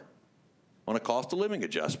honor on a cost of living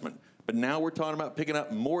adjustment. But now we're talking about picking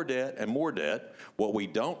up more debt and more debt. What we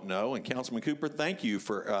don't know, and Councilman Cooper, thank you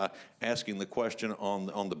for asking the question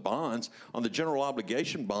on the bonds. On the general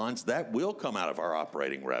obligation bonds, that will come out of our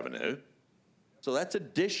operating revenue. So that's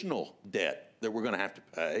additional debt that we're going to have to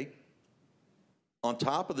pay. On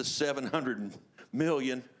top of the $700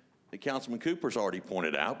 million that Councilman Cooper's already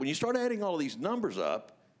pointed out, when you start adding all of these numbers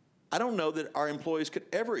up, I don't know that our employees could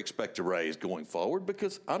ever expect a raise going forward,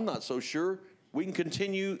 because I'm not so sure we can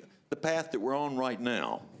continue the path that we're on right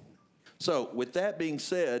now. So with that being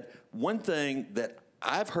said, one thing that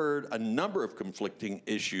I've heard a number of conflicting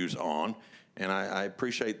issues on, and I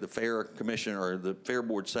appreciate the Fair Commission or the Fair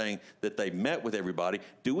Board saying that they met with everybody.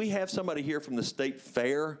 Do we have somebody here from the State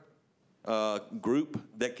Fair group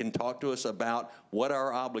that can talk to us about what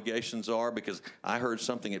our obligations are? Because I heard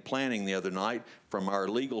something at planning the other night from our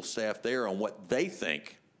legal staff there on what they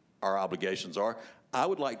think our obligations are. I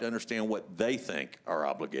would like to understand what they think our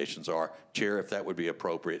obligations are, Chair, if that would be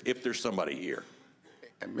appropriate, if there's somebody here.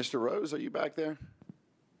 And Mr. Rose, are you back there?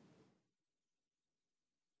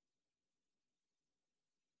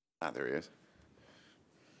 Ah, there he is.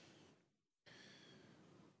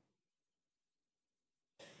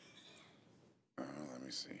 Let me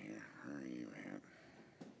see here. Where are you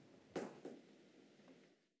at?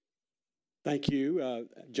 Thank you.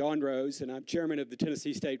 John Rose, and I'm chairman of the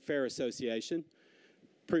Tennessee State Fair Association.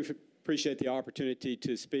 Appreciate the opportunity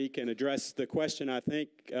to speak and address the question. I think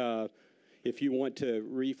if you want to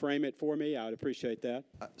reframe it for me, I would appreciate that.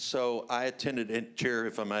 So I attended, and Chair,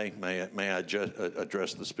 if I may I just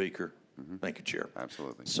address the speaker? Mm-hmm. Thank you, Chair.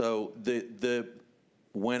 Absolutely. So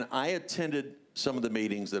when I attended some of the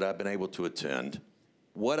meetings that I've been able to attend,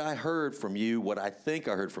 what I heard from you, what I think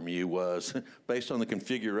I heard from you was, based on the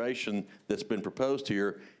configuration that's been proposed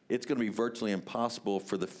here, it's going to be virtually impossible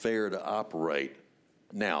for the fair to operate.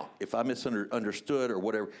 Now, if I misunderstood or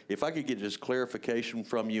whatever, if I could get just clarification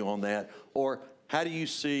from you on that, or how do you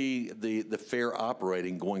see the fair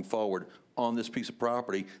operating going forward on this piece of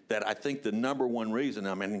property that I think the number one reason,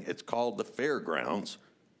 I mean, it's called the fairgrounds,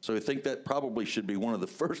 so I think that probably should be one of the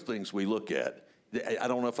first things we look at I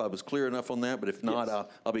don't know if I was clear enough on that, but if not, Yes.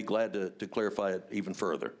 I'll be glad to clarify it even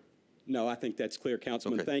further. No, I think that's clear,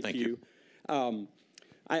 Councilman. Okay, thank you.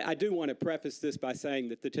 I do want to preface this by saying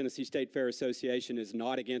that the Tennessee State Fair Association is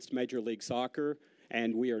not against Major League Soccer,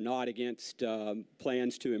 and we are not against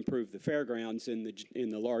plans to improve the fairgrounds in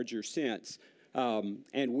the larger sense.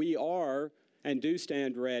 And we are and do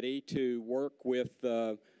stand ready to work with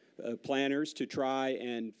planners to try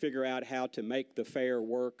and figure out how to make the fair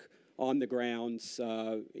work on the grounds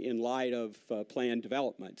in light of planned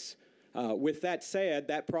developments. With that said,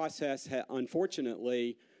 that process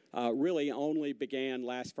unfortunately really only began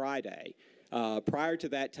last Friday. Prior to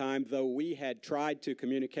that time, though, we had tried to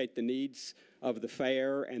communicate the needs of the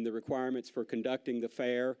fair and the requirements for conducting the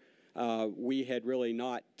fair. We had really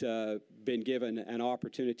not been given an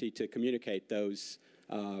opportunity to communicate those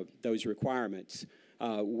requirements.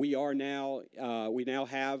 We now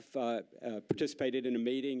have participated in a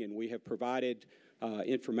meeting, and we have provided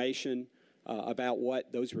information about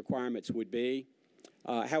what those requirements would be.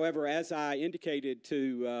 However, as I indicated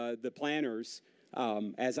to the planners,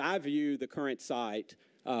 as I view the current site,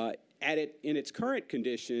 in its current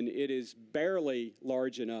condition, it is barely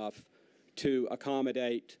large enough to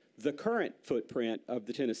accommodate the current footprint of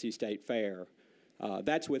the Tennessee State Fair.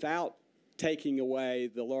 That's without taking away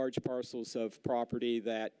the large parcels of property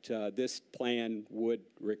that this plan would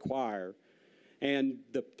require. And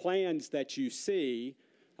the plans that you see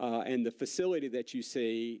and the facility that you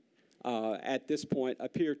see at this point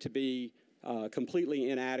appear to be completely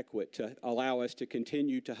inadequate to allow us to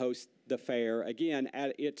continue to host the fair, again,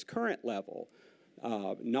 at its current level,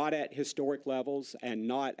 not at historic levels and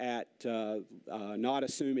not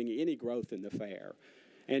assuming any growth in the fair.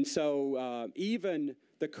 And so even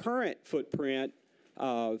the current footprint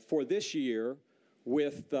for this year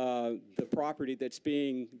with the property that's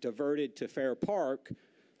being diverted to Fair Park,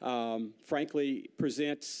 frankly,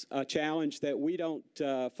 presents a challenge that we don't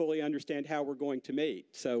fully understand how we're going to meet.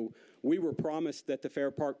 So we were promised that the Fair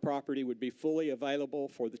Park property would be fully available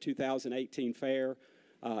for the 2018 fair.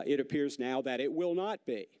 It appears now that it will not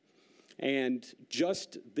be. And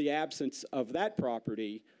just the absence of that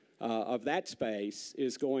property, of that space,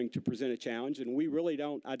 is going to present a challenge.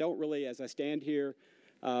 And I don't really, as I stand here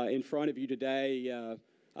in front of you today,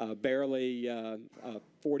 barely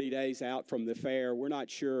 40 days out from the fair, we're not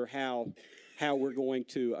sure how we're going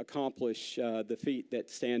to accomplish the feat that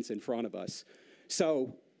stands in front of us.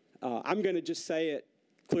 So I'm going to just say it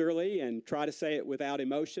clearly and try to say it without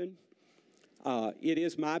emotion. It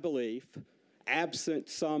is my belief, absent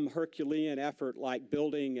some Herculean effort like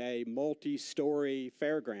building a multi-story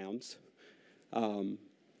fairgrounds,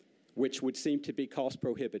 which would seem to be cost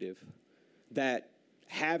prohibitive, that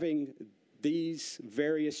having these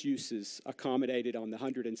various uses accommodated on the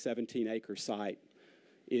 117-acre site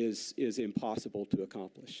is impossible to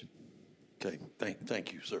accomplish. Okay,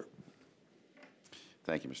 thank you, sir.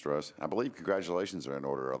 Thank you, Mr. Rose. I believe congratulations are in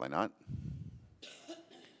order, are they not?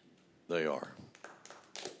 They are.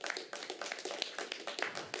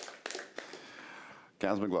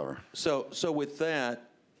 Councilman Glover. So with that,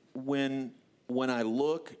 when I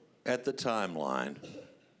look at the timeline,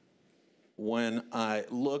 when I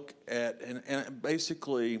look at, and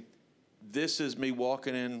basically this is me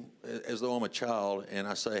walking in as though I'm a child and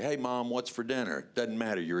I say, hey, Mom, what's for dinner? Doesn't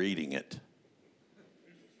matter, you're eating it.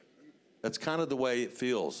 That's kind of the way it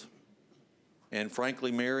feels. And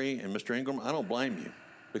frankly, Mary and Mr. Ingram, I don't blame you.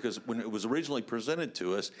 Because when it was originally presented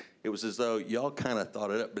to us, it was as though y'all kind of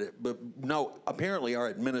thought it up. But no, apparently our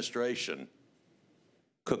administration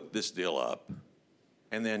cooked this deal up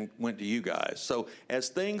and then went to you guys. So as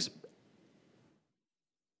things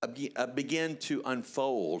begin to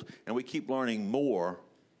unfold and we keep learning more,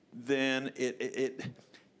 then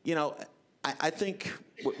I think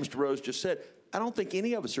what Mr. Rose just said, I don't think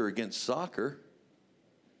any of us are against soccer.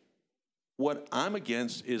 What I'm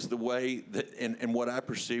against is the way that, and what I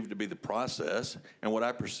perceive to be the process, and what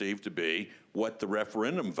I perceive to be what the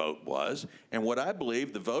referendum vote was, and what I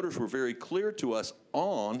believe the voters were very clear to us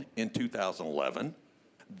on in 2011.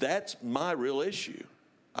 That's my real issue.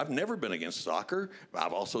 I've never been against soccer.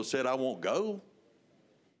 I've also said I won't go.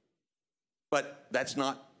 But that's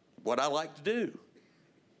not what I like to do.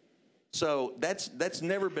 So that's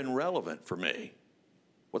never been relevant for me.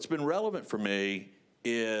 What's been relevant for me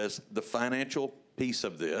is the financial piece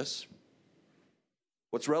of this.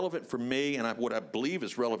 What's relevant for me, and what I believe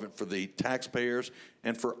is relevant for the taxpayers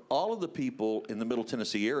and for all of the people in the Middle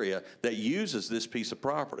Tennessee area that uses this piece of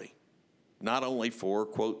property, not only for,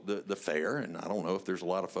 quote, the fair, and I don't know if there's a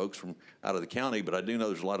lot of folks from out of the county, but I do know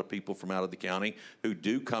there's a lot of people from out of the county who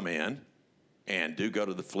do come in and do go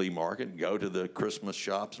to the flea market, and go to the Christmas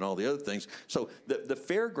shops and all the other things. So the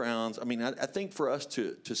fairgrounds, I mean, I think for us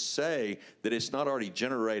to say that it's not already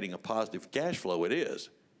generating a positive cash flow, it is.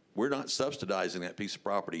 We're not subsidizing that piece of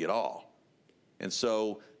property at all. And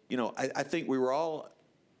so, you know, I think we were all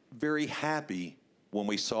very happy when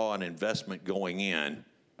we saw an investment going in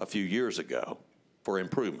a few years ago for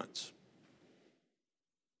improvements.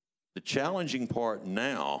 The challenging part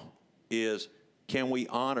now is, can we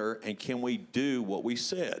honor and can we do what we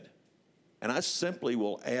said? And I simply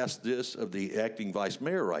will ask this of the acting vice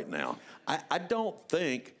mayor right now. I don't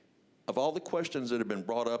think, of all the questions that have been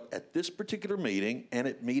brought up at this particular meeting and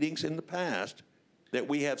at meetings in the past, that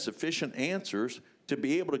we have sufficient answers to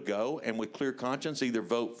be able to go and with clear conscience either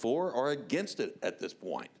vote for or against it at this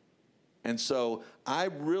point. And so I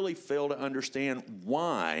really fail to understand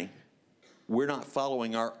why we're not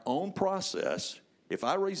following our own process. If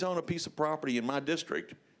I rezone a piece of property in my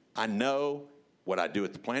district, I know what I do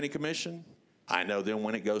at the Planning Commission. I know then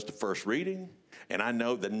when it goes to first reading, and I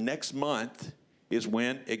know the next month is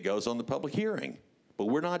when it goes on the public hearing. But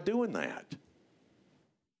we're not doing that.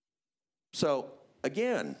 So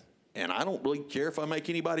again, and I don't really care if I make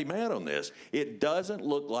anybody mad on this, it doesn't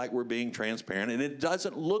look like we're being transparent, and it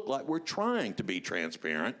doesn't look like we're trying to be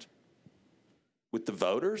transparent with the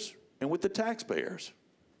voters and with the taxpayers.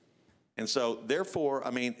 And so, therefore,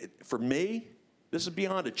 I mean, for me, this is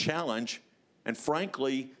beyond a challenge. And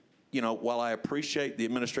frankly, you know, while I appreciate the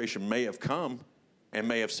administration may have come and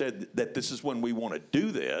may have said that this is when we want to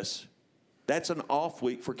do this, that's an off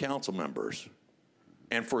week for council members.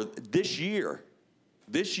 And for this year,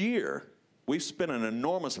 we've spent an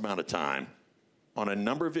enormous amount of time on a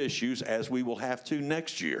number of issues, as we will have to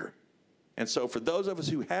next year. And so for those of us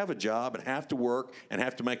who have a job and have to work and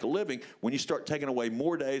have to make a living, when you start taking away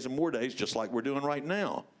more days and more days, just like we're doing right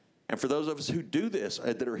now, and for those of us who do this,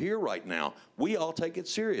 that are here right now, we all take it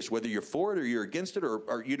serious, whether you're for it or you're against it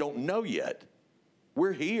or you don't know yet.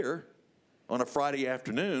 We're here on a Friday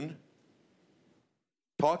afternoon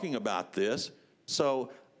talking about this, so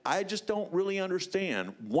I just don't really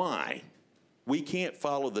understand why we can't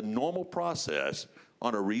follow the normal process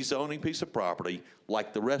on a rezoning piece of property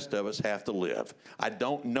like the rest of us have to live. I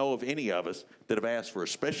don't know of any of us that have asked for a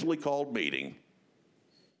specially called meeting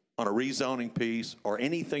on a rezoning piece or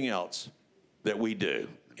anything else that we do.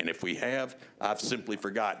 And if we have, I've simply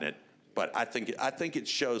forgotten it. But I think it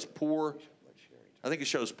shows poor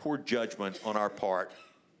judgment on our part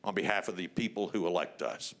on behalf of the people who elect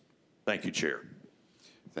us. Thank you, Chair.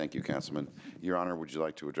 Thank you, Councilman. Your Honor, would you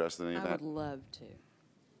like to address any of that? I would love to.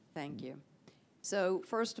 Thank you. So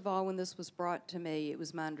first of all, when this was brought to me, it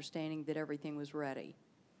was my understanding that everything was ready.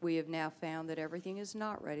 We have now found that everything is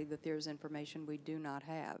not ready, that there's information we do not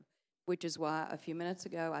have, which is why a few minutes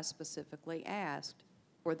ago I specifically asked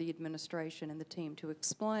for the administration and the team to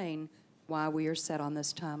explain why we are set on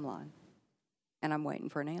this timeline. And I'm waiting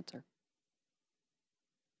for an answer.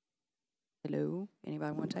 Hello?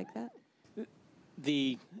 Anybody want to take that?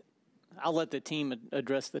 I'll let the team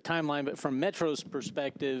address the timeline, but from Metro's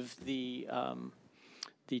perspective, the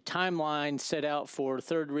timeline set out for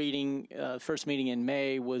third reading, first meeting in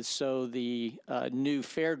May, was so the new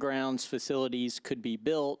fairgrounds facilities could be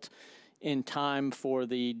built in time for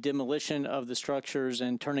the demolition of the structures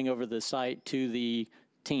and turning over the site to the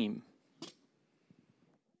team.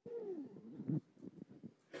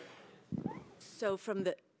 So from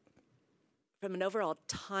an overall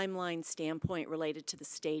timeline standpoint related to the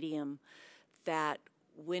stadium, that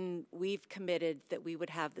when we've committed that we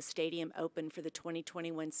would have the stadium open for the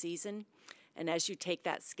 2021 season, and as you take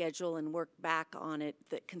that schedule and work back on it,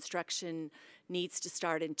 that construction needs to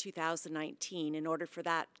start in 2019. In order for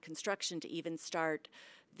that construction to even start,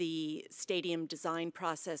 the stadium design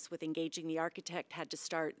process with engaging the architect had to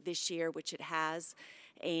start this year, which it has,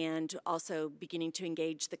 and also beginning to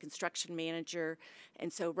engage the construction manager.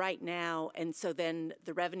 And so right now, and so then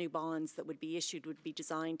the revenue bonds that would be issued would be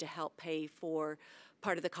designed to help pay for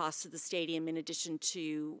part of the cost of the stadium, in addition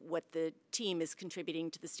to what the team is contributing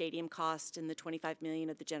to the stadium cost and the $25 million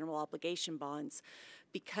of the general obligation bonds.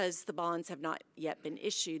 Because the bonds have not yet been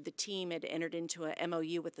issued, the team had entered into a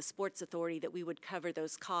MOU with the Sports Authority that we would cover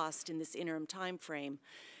those costs in this interim time frame.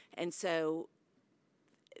 And so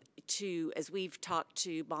as we've talked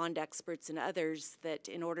to bond experts and others, that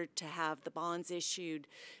in order to have the bonds issued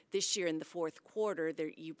this year in the fourth quarter,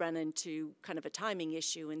 you run into kind of a timing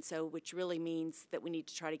issue, and so which really means that we need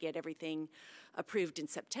to try to get everything approved in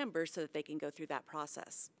September so that they can go through that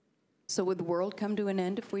process. So would the world come to an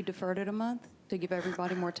end if we deferred it a month to give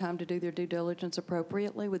everybody more time to do their due diligence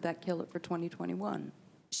appropriately? Would that kill it for 2021?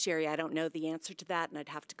 Sherry, I don't know the answer to that, and I'd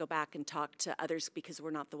have to go back and talk to others because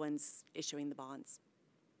we're not the ones issuing the bonds.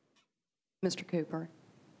 Mr. Cooper.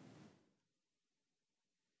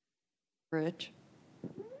 Rich.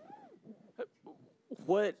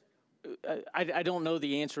 What, I don't know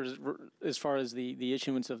the answer as far as the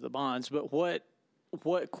issuance of the bonds, but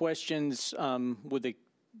what questions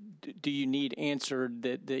do you need answered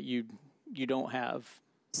that you don't have?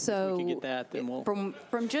 So if we can get that, then we'll.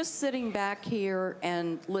 From just sitting back here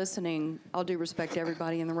and listening, all due respect to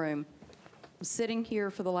everybody in the room, sitting here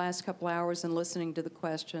for the last couple hours and listening to the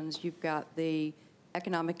questions, you've got the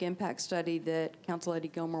economic impact study that Council Lady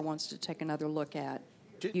Gilmore wants to take another look at.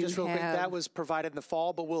 Just real quick, that was provided in the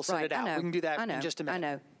fall, but we'll send it out. We can do that in just a minute. I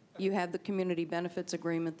know. You have the community benefits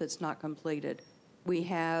agreement that's not completed. We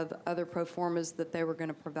have other pro formas that they were going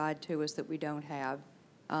to provide to us that we don't have.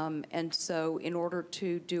 And so in order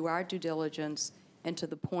to do our due diligence and to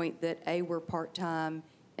the point that A, we're part-time,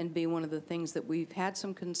 and B, one of the things that we've had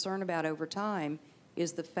some concern about over time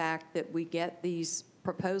is the fact that we get these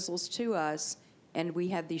proposals to us and we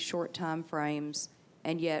have these short time frames,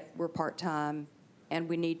 and yet we're part-time, and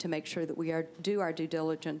we need to make sure that we do our due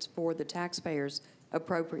diligence for the taxpayers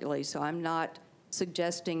appropriately. So I'm not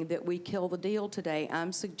suggesting that we kill the deal today.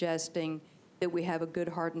 I'm suggesting that we have a good,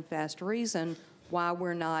 hard, and fast reason why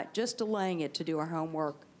we're not just delaying it to do our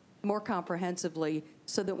homework more comprehensively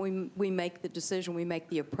so that we make the decision, we make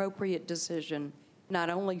the appropriate decision, not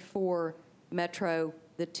only for Metro,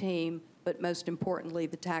 the team, but most importantly,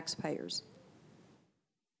 the taxpayers.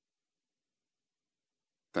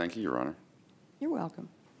 Thank you, Your Honor. You're welcome.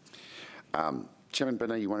 Chairman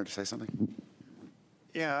Benet, you wanted to say something?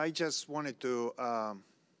 Yeah, I just wanted to, I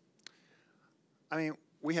mean,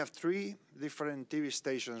 we have 3 different TV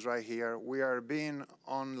stations right here. We are being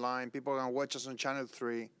online. People can watch us on Channel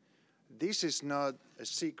 3. This is not a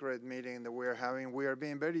secret meeting that we're having. We are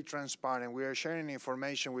being very transparent. We are sharing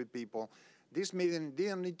information with people. This meeting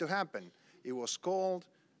didn't need to happen. It was called.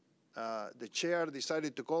 The chair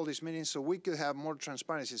decided to call this meeting so we could have more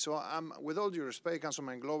transparency. So with all due respect,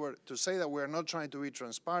 Councilman Glover, to say that we're not trying to be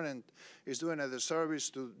transparent is doing a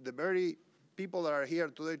disservice to the very people that are here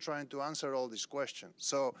today trying to answer all these questions.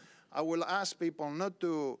 So I will ask people not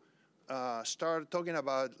to start talking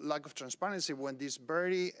about lack of transparency when this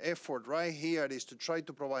very effort right here is to try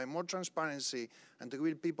to provide more transparency and to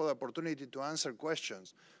give people the opportunity to answer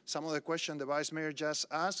questions. Some of the questions the Vice Mayor just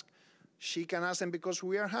asked, she can ask them because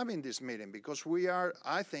we are having this meeting, because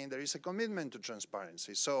I think there is a commitment to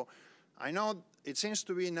transparency. So I know it seems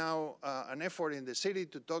to be now an effort in the city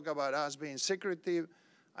to talk about us being secretive.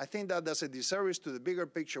 I think that does a disservice to the bigger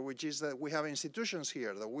picture, which is that we have institutions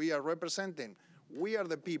here that we are representing. We are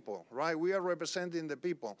the people, right? We are representing the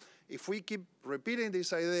people. If we keep repeating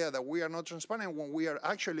this idea that we are not transparent when we are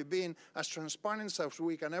actually being as transparent as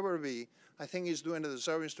we can ever be, I think it's doing a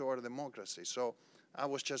disservice to our democracy. So I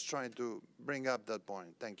was just trying to bring up that point.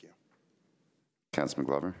 Thank you. Councilman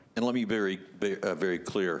Glover. And let me be very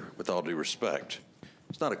clear with all due respect.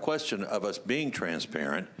 It's not a question of us being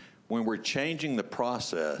transparent. When we're changing the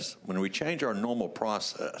process, when we change our normal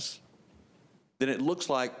process, then it looks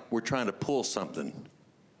like we're trying to pull something.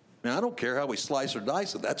 Now, I don't care how we slice or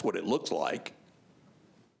dice it. That's what it looks like.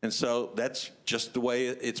 And so that's just the way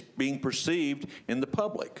it's being perceived in the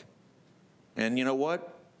public. And you know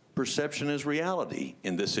what? Perception is reality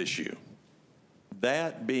in this issue.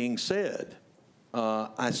 That being said,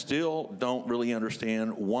 I still don't really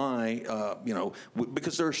understand why,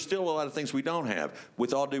 because there's still a lot of things we don't have.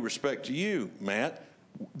 With all due respect to you, Matt,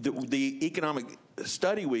 the economic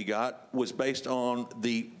study we got was based on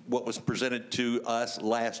what was presented to us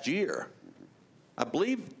last year. I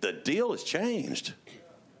believe the deal has changed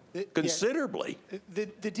considerably.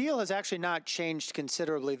 The deal has actually not changed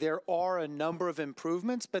considerably. There are a number of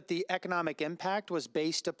improvements, but the economic impact was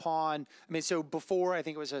based upon, so before I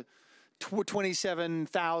think it was a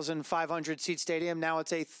 27,500 seat stadium. Now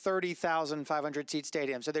it's a 30,500 seat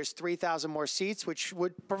stadium. So there's 3,000 more seats, which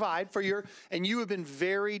would provide for and you have been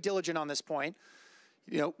very diligent on this point.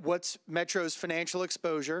 What's Metro's financial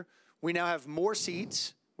exposure? We now have more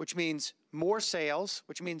seats, which means more sales,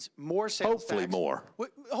 which means more sales Hopefully tax. more.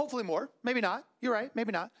 Hopefully more. Maybe not. You're right.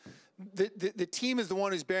 Maybe not. The team is the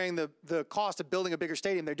one who's bearing the cost of building a bigger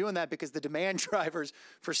stadium. They're doing that because the demand drivers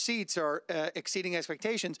for seats are exceeding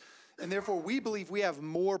expectations. And therefore, we believe we have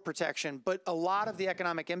more protection. But a lot of the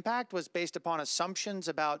economic impact was based upon assumptions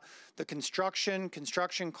about the construction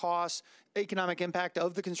costs, economic impact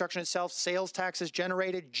of the construction itself, sales taxes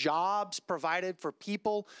generated, jobs provided for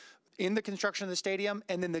people in the construction of the stadium,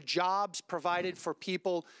 and then the jobs provided for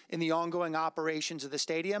people in the ongoing operations of the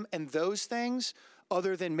stadium. And those things,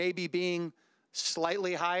 other than maybe being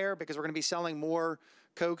slightly higher because we're going to be selling more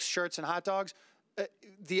Cokes, shirts, and hot dogs,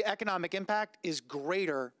 the economic impact is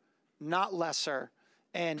greater, not lesser.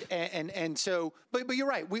 And so, but you're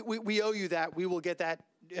right. We owe you that. We will get that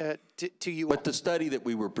to you. But the study that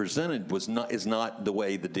we were presented is not the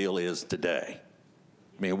way the deal is today.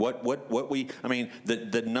 I mean,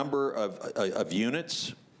 the number of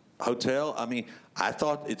units, hotel. I mean, I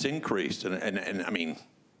thought it's increased, and I mean,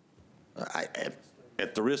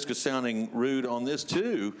 at the risk of sounding rude on this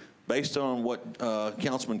too, based on what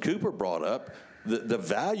Councilman Cooper brought up, the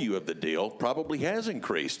value of the deal probably has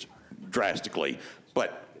increased drastically,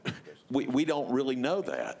 but we don't really know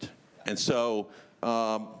that. And so,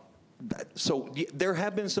 there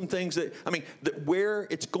have been some things that, I mean, where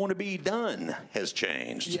it's going to be done has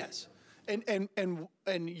changed. Yes.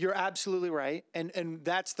 And you're absolutely right. And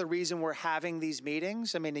that's the reason we're having these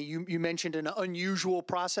meetings. I mean, you mentioned an unusual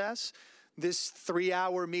process. This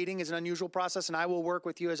 3-hour meeting is an unusual process, and I will work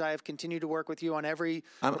with you as I have continued to work with you on every.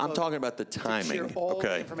 I'm talking about the timing. To share all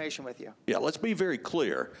the information with you. Yeah, let's be very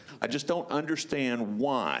clear. I just don't understand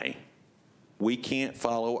why we can't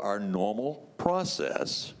follow our normal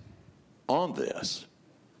process on this.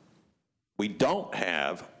 We don't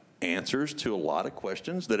have answers to a lot of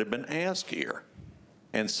questions that have been asked here.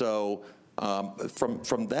 And so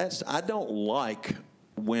from that, I don't like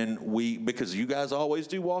when because you guys always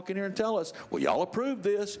do walk in here and tell us, well, y'all approved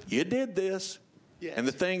this, you did this. Yes. And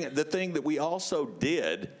the thing that we also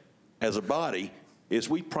did as a body is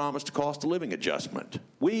we promised a cost of living adjustment.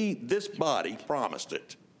 This body promised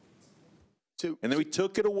it. And then we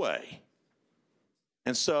took it away.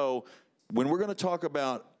 And so when we're going to talk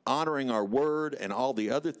about honoring our word and all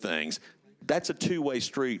the other things, that's a two-way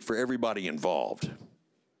street for everybody involved.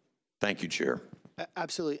 Thank you, Chair.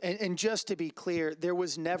 Absolutely. And just to be clear, there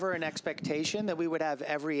was never an expectation that we would have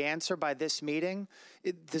every answer by this meeting.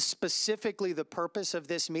 Specifically, the purpose of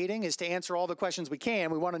this meeting is to answer all the questions we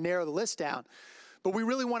can. We want to narrow the list down. But we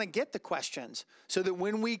really want to get the questions so that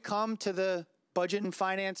when we come to the budget and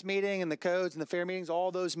finance meeting and the codes and the fair meetings,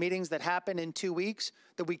 all those meetings that happen in 2 weeks,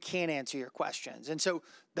 that we can answer your questions. And so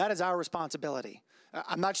that is our responsibility.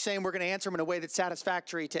 I'm not saying we're going to answer them in a way that's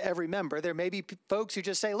satisfactory to every member. There may be folks who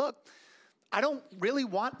just say, look, I don't really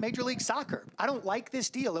want Major League Soccer. I don't like this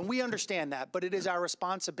deal, and we understand that, but it is our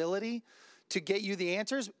responsibility to get you the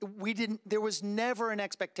answers. There was never an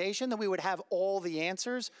expectation that we would have all the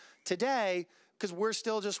answers today because we're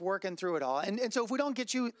still just working through it all. And so if we don't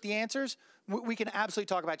get you the answers, we can absolutely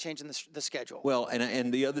talk about changing the schedule. Well,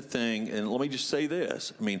 and the other thing, and let me just say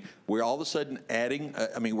this, I mean, we're all of a sudden adding,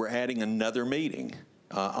 we're adding another meeting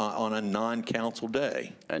on a non-council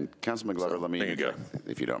day. And Councilman Glover, let me,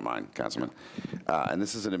 if you don't mind, Councilman, and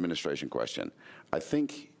this is an administration question. I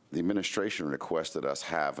think the administration requested us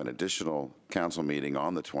have an additional council meeting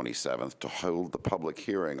on the 27th to hold the public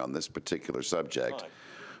hearing on this particular subject,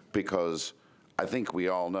 because I think we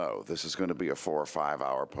all know this is going to be a 4 or 5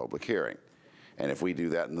 hour public hearing. And if we do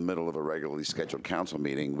that in the middle of a regularly scheduled council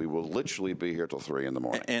meeting, we will literally be here till 3 in the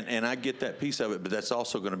morning. And I get that piece of it, but that's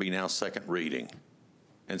also going to be now second reading.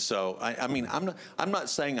 And so, I mean, I'm not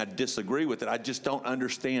saying I disagree with it. I just don't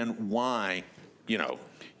understand why, you know.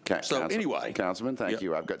 Anyway. Councilman, thank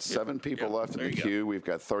you. I've got 7 people left in the queue. We've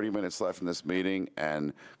got 30 minutes left in this meeting.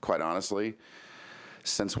 And quite honestly,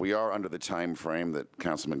 since we are under the time frame that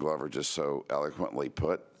Councilman Glover just so eloquently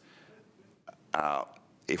put,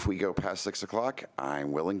 if we go past 6 o'clock,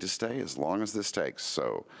 I'm willing to stay as long as this takes.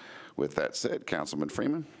 So with that said, Councilman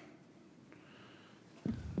Freeman.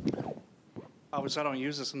 I don't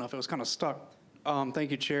use this enough. It was kind of stuck. Thank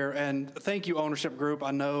you, Chair, and thank you, ownership group.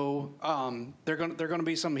 I know they're going to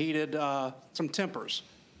be some heated, some tempers,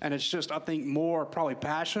 and it's just, I think, more probably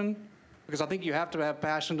passion, because I think you have to have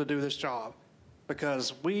passion to do this job,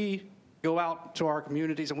 because we go out to our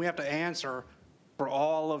communities and we have to answer for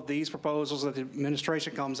all of these proposals that the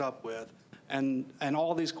administration comes up with, and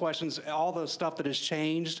all these questions, all the stuff that has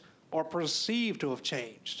changed or perceived to have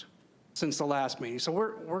changed since the last meeting. So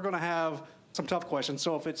we're going to have some tough questions.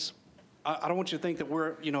 So if it's, I don't want you to think that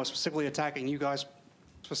we're, specifically attacking you guys,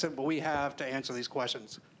 but we have to answer these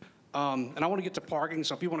questions. And I want to get to parking.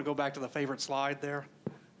 So if you want to go back to the favorite slide there,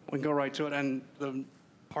 we can go right to it. And the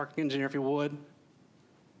parking engineer, if you would.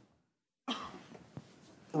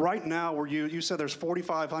 Right now, you said there's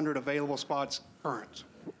 4,500 available spots current.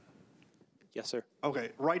 Yes, sir. Okay.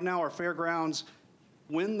 Right now, our fairgrounds,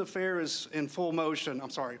 when the fair is in full motion,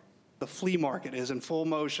 the flea market is in full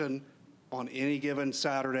motion on any given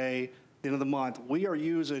Saturday, the end of the month, we are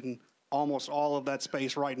using almost all of that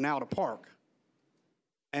space right now to park.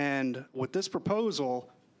 And with this proposal,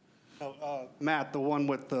 Matt, the one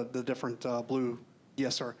with the different blue,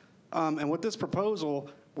 yes, sir. And with this proposal,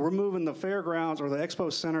 we're moving the fairgrounds or the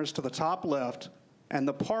expo centers to the top left, and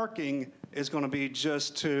the parking is going to be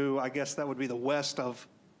just to, I guess that would be the west of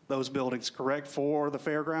those buildings, correct, for the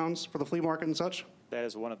fairgrounds, for the flea market and such? That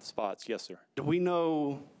is one of the spots, yes, sir. Do we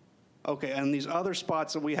know, okay, and these other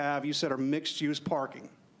spots that we have, you said are mixed-use parking?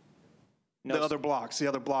 No, The other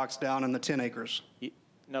blocks down in the 10 acres?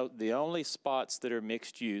 No, the only spots that are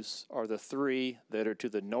mixed use are the 3 that are to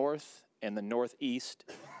the north and the northeast.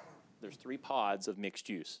 There's 3 pods of mixed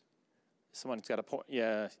use. Someone's got a point.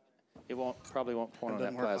 Yeah, it probably won't point on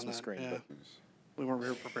that plasma screen. Yeah. But We weren't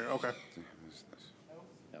here prepared. Okay.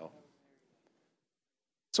 no.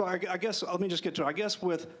 So I guess, let me just get to it. I guess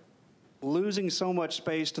with losing so much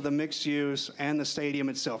space to the mixed use and the stadium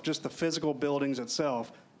itself, just the physical buildings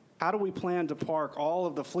itself, how do we plan to park all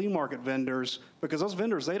of the flea market vendors? Because those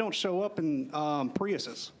vendors, they don't show up in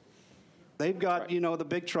Priuses. They've got, the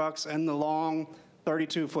big trucks and the long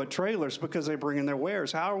 32-foot trailers because they bring in their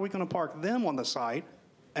wares. How are we going to park them on the site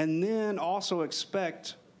and then also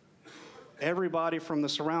expect everybody from the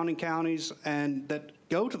surrounding counties and that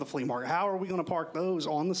go to the flea market? How are we going to park those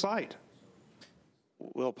on the site?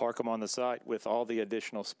 We'll park them on the site with all the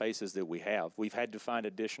additional spaces that we have. We've had to find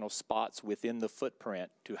additional spots within the footprint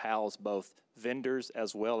to house both vendors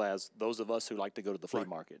as well as those of us who like to go to the flea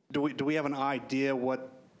market. Do we have an idea what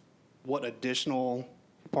additional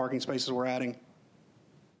parking spaces we're adding?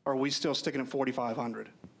 Or are we still sticking at 4,500?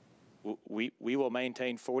 We will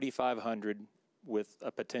maintain 4,500 with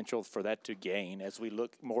a potential for that to gain as we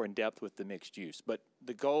look more in depth with the mixed use. But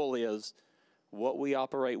the goal is what we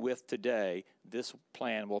operate with today, this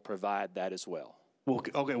plan will provide that as well. Well,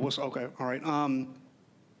 okay, all right. And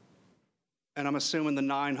I'm assuming the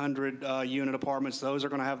 900 unit apartments, those are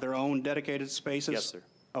going to have their own dedicated spaces? Yes, sir.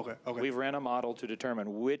 Okay. We've ran a model to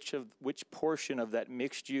determine which portion of that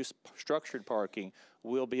mixed-use structured parking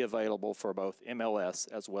will be available for both MLS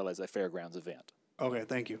as well as a fairgrounds event. Okay,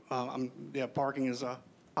 thank you. Parking is a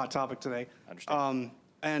hot topic today. I understand.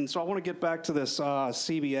 And so I want to get back to this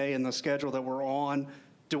CBA and the schedule that we're on.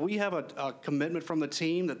 Do we have a commitment from the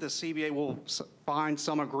team that this CBA will find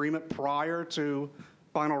some agreement prior to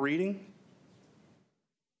final reading?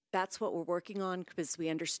 That's what we're working on because we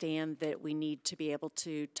understand that we need to be able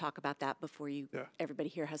to talk about that before everybody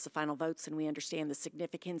here has the final votes, and we understand the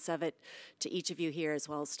significance of it to each of you here as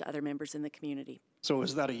well as to other members in the community. So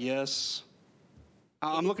is that a yes?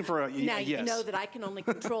 I'm looking for a yes. Now, you know that I can only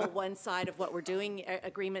control one side of what we're doing.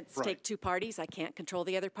 Agreements take 2 parties. I can't control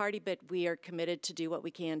the other party, but we are committed to do what we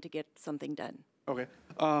can to get something done. Okay.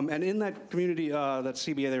 And in that community, that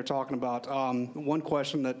CBA they're talking about, one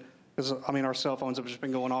question that, our cell phones have just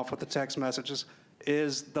been going off with the text messages,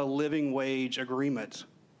 is the living wage agreement.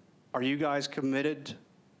 Are you guys committed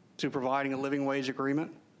to providing a living wage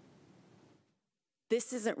agreement?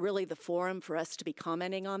 This isn't really the forum for us to be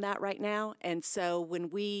commenting on that right now. And so when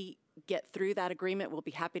we get through that agreement, we'll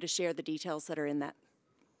be happy to share the details that are in that.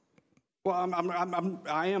 Well,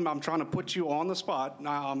 I'm trying to put you on the spot.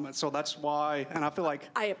 So that's why, and I feel like.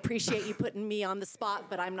 I appreciate you putting me on the spot,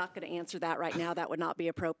 but I'm not going to answer that right now. That would not be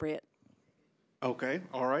appropriate. Okay.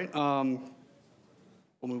 All right. We'll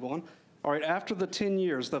move on. All right. After the 10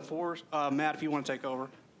 years, Matt, if you want to take over,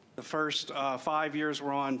 the first 5 years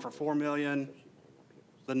we're on for $4 million.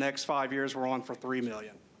 The next 5 years we're on for $3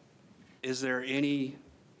 million. Is there any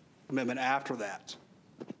commitment after that?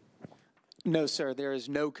 No, sir, there is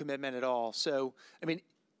no commitment at all. So,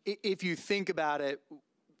 if you think about it,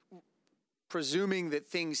 presuming that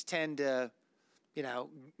things tend to,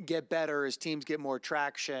 get better as teams get more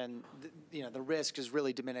traction, the risk is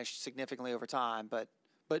really diminished significantly over time. But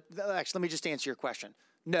actually, let me just answer your question.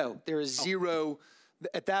 No, there is zero.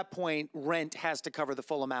 At that point, rent has to cover the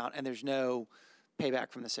full amount, and there's no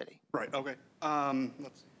payback from the city. Right. Okay.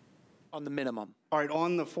 Let's see. On the minimum. All right.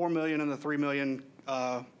 On the $4 million and the $3 million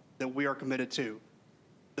that we are committed to,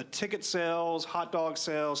 the ticket sales, hot dog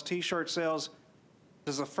sales, T-shirt sales.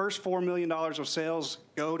 Does the first $4 million of sales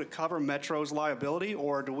go to cover Metro's liability,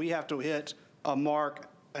 or do we have to hit a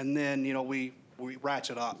mark and then we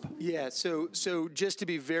ratchet up? Yeah, so just to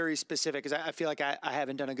be very specific, because I feel like I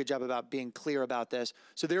haven't done a good job about being clear about this.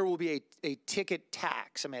 So there will be a ticket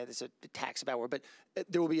tax. It's a tax about word, but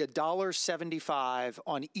there will be $1.75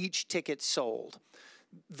 on each ticket sold.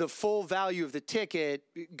 The full value of the ticket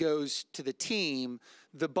goes to the team.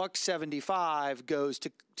 The $1.75 goes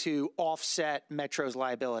to offset Metro's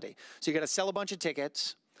liability. So you got to sell a bunch of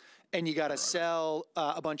tickets, and you got to sell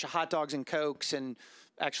a bunch of hot dogs and Cokes, and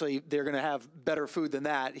actually they're going to have better food than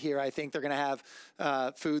that here. I think they're going to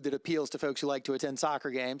have food that appeals to folks who like to attend soccer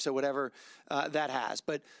games, so whatever that has.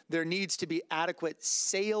 But there needs to be adequate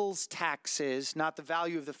sales taxes, not the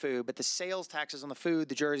value of the food, but the sales taxes on the food,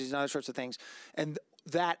 the jerseys, and other sorts of things. And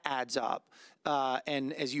that adds up.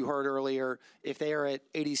 And as you heard earlier, if they are at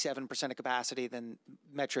 87% of capacity, then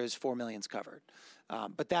Metro's $4 million's covered.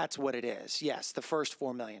 But that's what it is. Yes, the first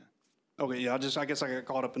 $4 million. Okay, yeah, I guess I got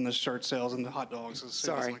caught up in the shirt sales and the hot dogs.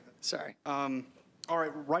 Sorry, sorry. All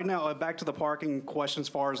right, right now, back to the parking question as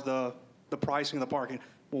far as the pricing of the parking.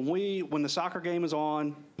 When the soccer game is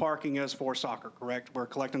on, parking is for soccer, correct? We're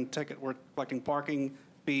collecting parking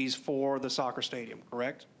fees for the soccer stadium,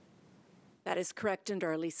 correct? That is correct under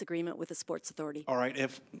our lease agreement with the Sports Authority. All right,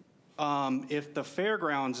 if the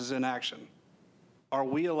fairgrounds is in action, are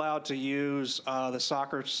we allowed to use the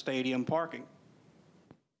soccer stadium parking?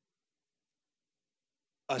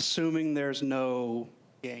 Assuming there's no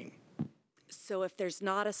game. So if there's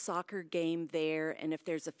not a soccer game there, and if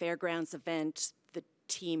there's a fairgrounds event, the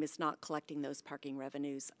team is not collecting those parking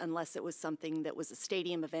revenues unless it was something that was a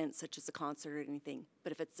stadium event, such as a concert or anything.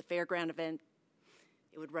 But if it's a fairground event,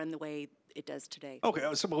 it would run the way it does today. Okay,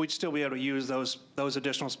 so but we'd still be able to use those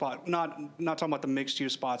additional spots. Not talking about the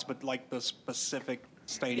mixed-use spots, but like the specific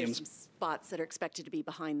stadiums. There's some spots that are expected to be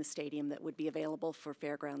behind the stadium that would be available for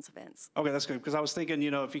fairgrounds events. Okay, that's good, because I was thinking,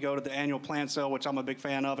 if you go to the annual plant sale, which I'm a big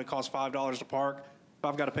fan of, it costs $5 to park. If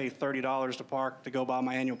I've got to pay $30 to park to go buy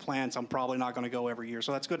my annual plants, I'm probably not going to go every year.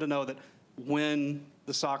 So that's good to know that when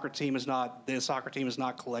the soccer team is not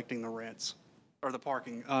collecting the rents or the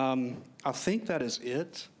parking. I think that is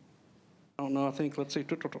it. I don't know. Let's see.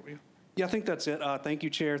 Yeah, I think that's it. Thank you,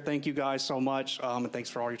 Chair. Thank you guys so much, and thanks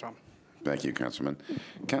for all your time. Thank you, Councilman.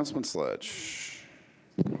 Councilman Sledge.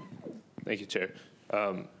 Thank you, Chair.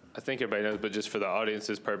 I think everybody knows, but just for the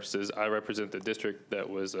audience's purposes, I represent the district that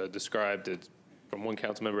was described from one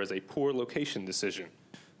council member as a poor location decision.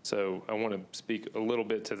 So I want to speak a little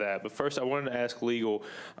bit to that. But first, I wanted to ask legal,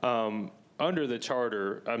 under the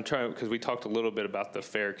charter, I'm trying, because we talked a little bit about the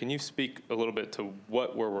fair. Can you speak a little bit to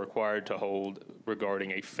what we're required to hold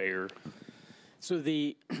regarding a fair? So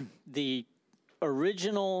the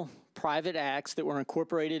original private acts that were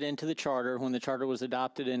incorporated into the charter when the charter was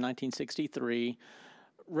adopted in 1963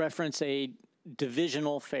 reference a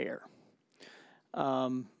divisional fair.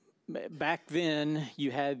 Back then, you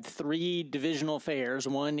had 3 divisional fairs,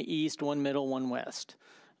 one east, one middle, one west.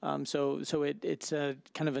 So it's a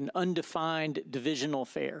kind of an undefined divisional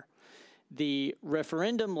fair. The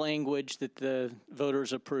referendum language that the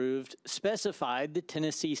voters approved specified the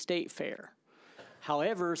Tennessee State Fair.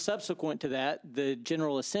 However, subsequent to that, the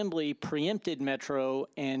General Assembly preempted Metro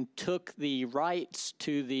and took the rights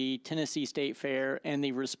to the Tennessee State Fair and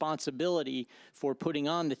the responsibility for putting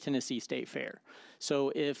on the Tennessee State Fair.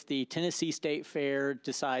 So if the Tennessee State Fair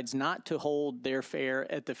decides not to hold their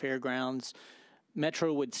fair at the fairgrounds,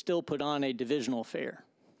 Metro would still put on a divisional fair.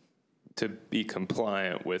 To be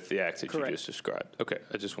compliant with the acts that Correct. you just described. Okay,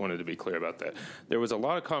 I just wanted to be clear about that. There was a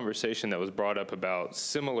lot of conversation that was brought up about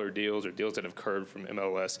similar deals or deals that have occurred from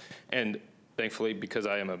MLS, and thankfully, because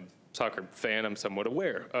I am a soccer fan, I'm somewhat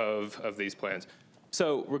aware of these plans.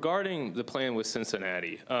 So regarding the plan with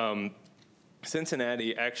Cincinnati,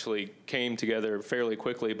 Cincinnati actually came together fairly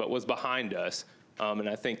quickly, but was behind us. And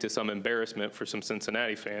I think to some embarrassment for some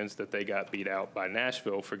Cincinnati fans that they got beat out by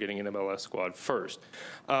Nashville for getting an MLS squad first.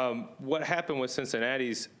 What happened with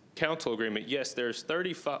Cincinnati's council agreement, yes, there's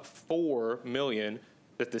 $34 million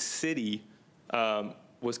that the city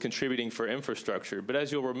was contributing for infrastructure. But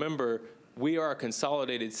as you'll remember, we are a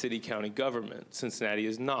consolidated city-county government. Cincinnati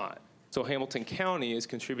is not. So Hamilton County is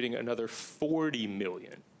contributing another $40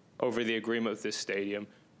 million over the agreement with this stadium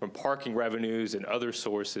from parking revenues and other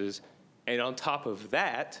sources. And on top of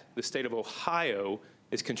that, the state of Ohio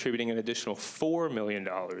is contributing an additional $4 million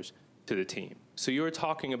to the team. So you're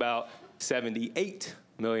talking about $78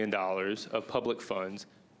 million of public funds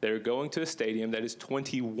that are going to a stadium that is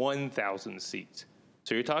 21,000 seats.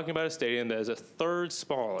 So you're talking about a stadium that is a third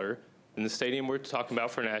smaller than the stadium we're talking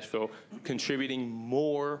about for Nashville, contributing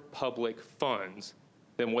more public funds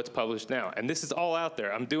than what's published now. And this is all out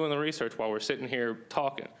there. I'm doing the research while we're sitting here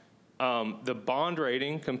talking. The bond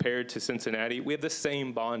rating compared to Cincinnati, we have the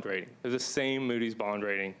same bond rating. There's the same Moody's bond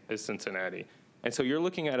rating as Cincinnati. And so you're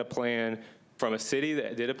looking at a plan from a city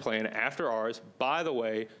that did a plan after ours, by the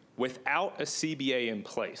way, without a CBA in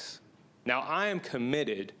place. Now, I am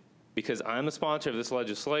committed, because I'm the sponsor of this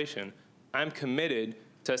legislation, I'm committed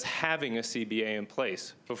to us having a CBA in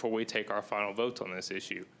place before we take our final votes on this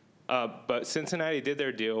issue. But Cincinnati did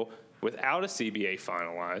their deal without a CBA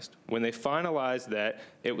finalized. When they finalized that,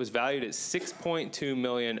 it was valued at $6.2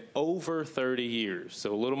 million over 30 years,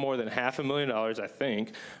 so a little more than $500,000, I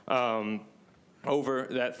think, over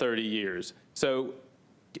that 30 years. So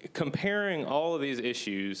comparing all of these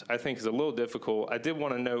issues, I think, is a little difficult. I did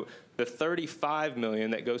want to note the $35 million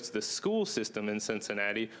that goes to the school system in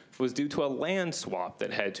Cincinnati was due to a land swap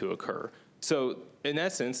that had to occur. So in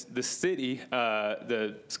essence, the city,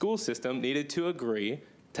 the school system needed to agree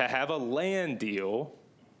to have a land deal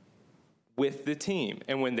with the team.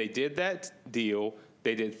 And when they did that deal,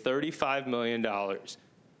 they did $35 million.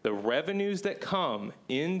 The revenues that come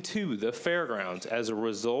into the fairgrounds as a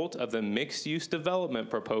result of the mixed-use development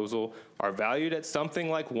proposal are valued at something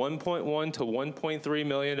like $1.1 to $1.3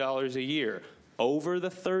 million a year. Over the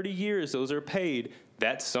 30 years those are paid,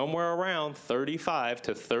 that's somewhere around $35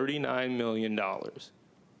 to $39 million.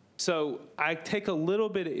 So I take a little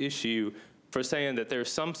bit of issue for saying that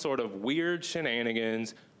there's some sort of weird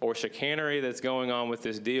shenanigans or chicanery that's going on with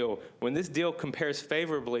this deal when this deal compares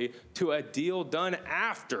favorably to a deal done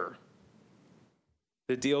after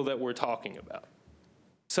the deal that we're talking about.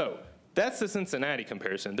 So that's the Cincinnati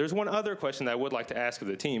comparison. There's one other question that I would like to ask of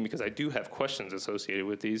the team, because I do have questions associated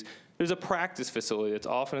with these. There's a practice facility that's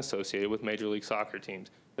often associated with Major League Soccer teams.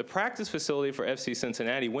 The practice facility for FC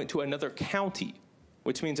Cincinnati went to another county,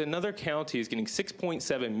 which means another county is getting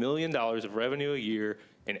 $6.7 million of revenue a year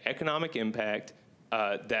in economic impact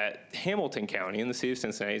that Hamilton County in the city of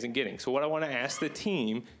Cincinnati isn't getting. So what I want to ask the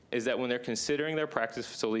team is that when they're considering their practice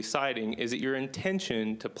facility siting, is it your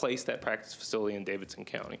intention to place that practice facility in Davidson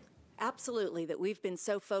County? Absolutely, that we've been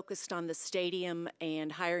so focused on the stadium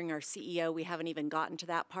and hiring our CEO, we haven't even gotten to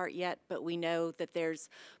that part yet, but we know that there's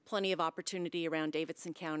plenty of opportunity around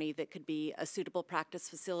Davidson County that could be a suitable practice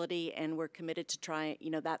facility, and we're committed to try,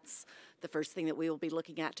 that's the first thing that we will be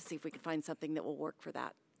looking at to see if we can find something that will work for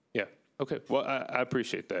that. Yeah, okay, well, I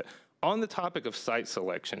appreciate that. On the topic of site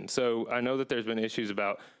selection, so I know that there's been issues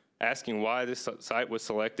about asking why this site was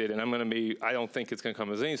selected, and I don't think it's going to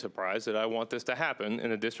come as any surprise that I want this to happen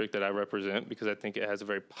in a district that I represent, because I think it has a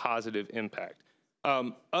very positive impact.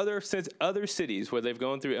 Other cities where they've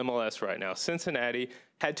gone through MLS right now, Cincinnati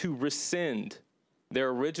had to rescind their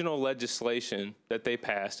original legislation that they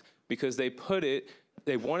passed because they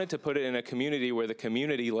wanted to put it in a community where the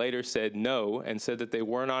community later said no and said that they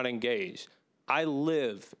were not engaged. I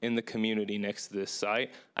live in the community next to this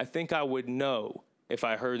site. I think I would know if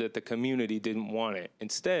I heard that the community didn't want it.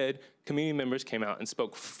 Instead, community members came out and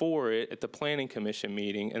spoke for it at the Planning Commission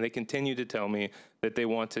meeting, and they continue to tell me that they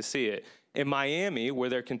want to see it. In Miami, where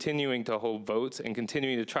they're continuing to hold votes and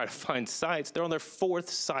continuing to try to find sites, they're on their 4th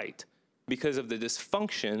site because of the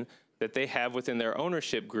dysfunction that they have within their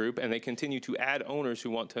ownership group, and they continue to add owners who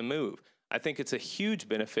want to move. I think it's a huge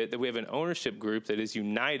benefit that we have an ownership group that is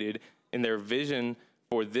united in their vision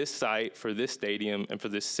for this site, for this stadium, and for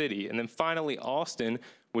this city. And then finally, Austin,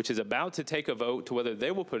 which is about to take a vote to whether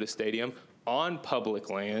they will put a stadium on public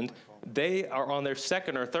land. They are on their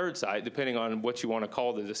 2nd or 3rd site, depending on what you want to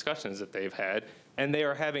call the discussions that they've had. And they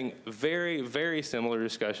are having very, very similar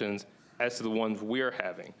discussions as to the ones we're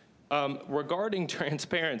having. Regarding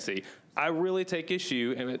transparency, I really take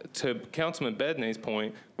issue, to Councilman Bedney's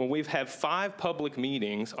point, when we've had 5 public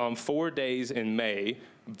meetings on 4 days in May,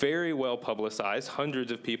 very well publicized,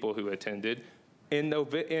 hundreds of people who attended.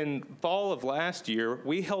 In fall of last year,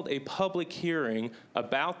 we held a public hearing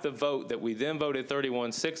about the vote that we then voted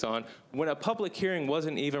 31-6 on, when a public hearing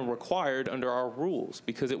wasn't even required under our rules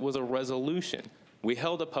because it was a resolution. We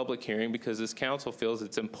held a public hearing because this council feels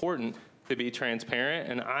it's important to be transparent,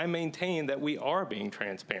 and I maintain that we are being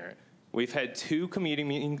transparent. We've had 2 committee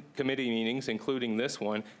meetings, including this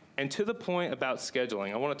one, and to the point about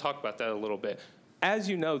scheduling, I want to talk about that a little bit. As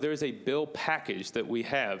you know, there's a bill package that we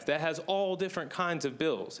have that has all different kinds of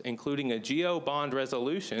bills, including a GO bond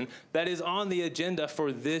resolution that is on the agenda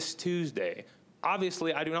for this Tuesday.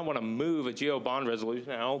 Obviously, I do not want to move a GO bond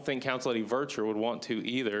resolution. I don't think Council Lady Vercher would want to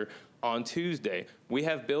either on Tuesday. We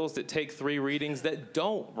have bills that take 3 readings that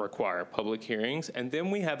don't require public hearings, and then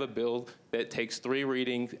we have a bill that takes 3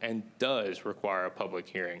 readings and does require a public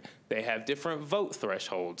hearing. They have different vote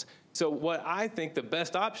thresholds. So what I think the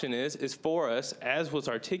best option is for us, as was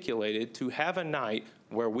articulated, to have a night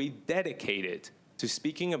where we dedicate it to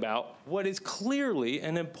speaking about what is clearly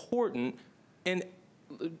an important and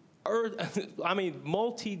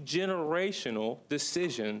multi-generational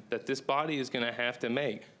decision that this body is going to have to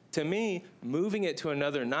make. To me, moving it to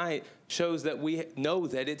another night shows that we know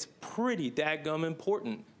that it's pretty dadgum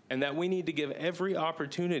important, and that we need to give every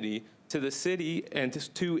opportunity to the city and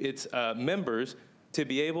to its members to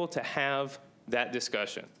be able to have that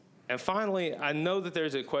discussion. And finally, I know that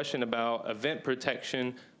there's a question about event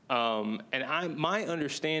protection. My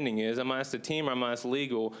understanding is, I'm going to ask the team, I'm going to ask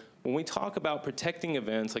legal, when we talk about protecting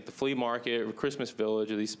events like the flea market or Christmas Village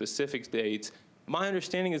or these specific dates, my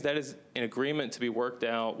understanding is that is an agreement to be worked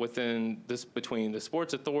out between the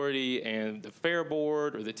Sports Authority and the Fair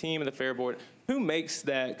Board, or the team and the Fair Board. Who makes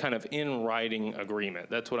that kind of in writing agreement?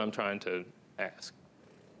 That's what I'm trying to ask.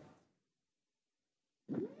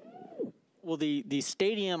 Well, the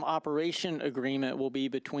stadium operation agreement will be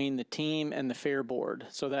between the team and the Fair Board.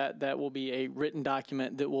 So that will be a written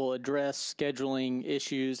document that will address scheduling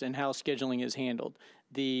issues and how scheduling is handled.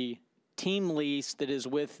 The team lease that is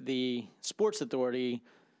with the Sports Authority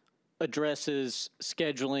addresses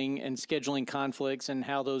scheduling and scheduling conflicts and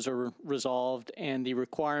how those are resolved, and the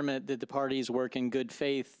requirement that the parties work in good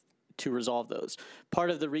faith to resolve those. Part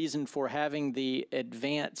of the reason for having the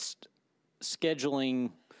advanced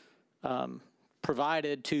scheduling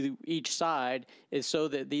provided to each side is so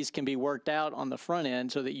that these can be worked out on the front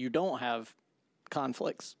end so that you don't have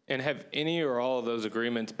conflicts. And have any or all of those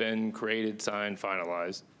agreements been created, signed,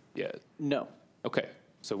 finalized yet? No. Okay,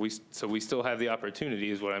 so we still have the opportunity,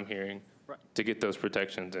 is what I'm hearing, right, to get those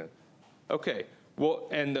protections in. Okay, well,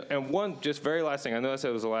 and one just very last thing, I know I said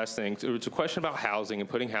it was the last thing. It was a question about housing and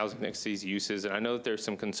putting housing next to these uses, and I know that there's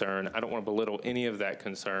some concern. I don't want to belittle any of that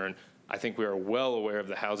concern. I think we are well aware of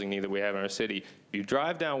the housing need that we have in our city. If you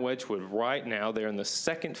drive down Wedgwood right now, they're in the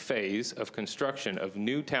second phase of construction of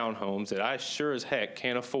new townhomes that I sure as heck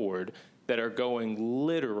can't afford, that are going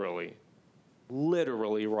literally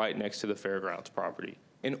right next to the fairgrounds property.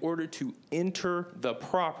 In order to enter the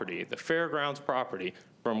property, the fairgrounds property,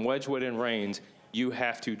 from Wedgwood and Rains, you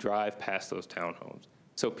have to drive past those townhomes.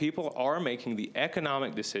 So people are making the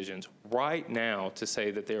economic decisions right now to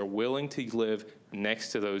say that they are willing to live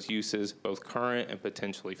next to those uses, both current and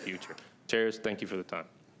potentially future. Chairs, thank you for the time.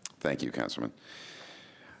 Thank you, Councilman.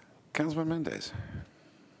 Councilman Mendez.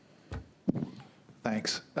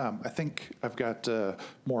 Thanks. I think I've got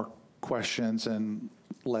more questions and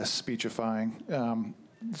less speechifying.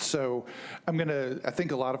 So I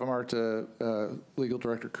think a lot of them are to Legal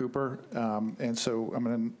Director Cooper, and so I'm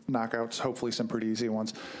going to knock out hopefully some pretty easy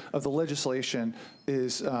ones. Of the legislation,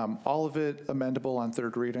 is all of it amendable on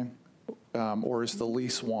third reading, or is the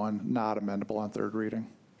lease one not amendable on third reading?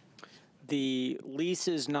 The lease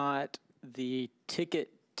is not. The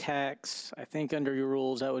ticket tax, I think under your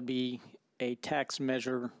rules, that would be a tax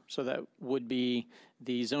measure, so that would be,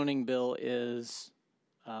 the zoning bill is,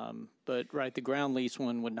 but right, the ground lease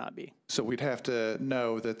one would not be. So we'd have to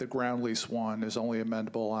know that the ground lease one is only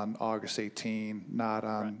amendable on August 18, not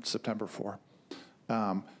on Right. September 4.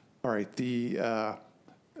 All right,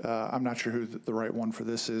 I'm not sure who the right one for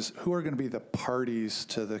this is. Who are going to be the parties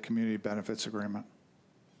to the community benefits agreement?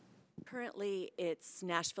 Currently, it's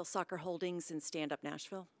Nashville Soccer Holdings and Stand Up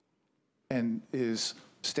Nashville. And is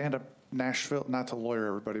Stand Up Nashville, not to lawyer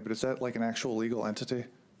everybody, but is that like an actual legal entity?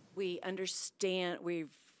 We understand,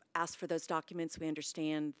 we've asked for those documents. We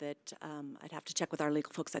understand that I'd have to check with our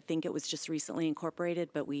legal folks. I think it was just recently incorporated,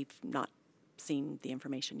 but we've not seen the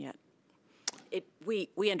information yet.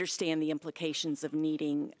 We understand the implications of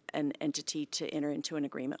needing an entity to enter into an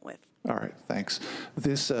agreement with. All right, thanks.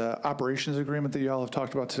 This operations agreement that you all have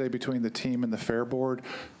talked about today between the team and the Fair Board,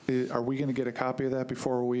 are we going to get a copy of that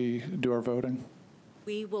before we do our voting?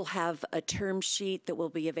 We will have a term sheet that will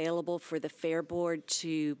be available for the Fair Board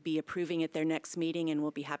to be approving at their next meeting, and we'll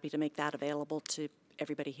be happy to make that available to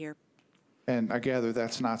everybody here. And I gather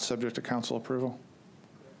that's not subject to council approval?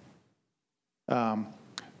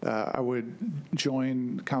 I would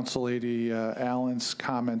join Council Lady Allen's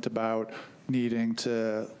comment about needing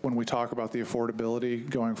to, when we talk about the affordability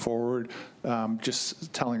going forward,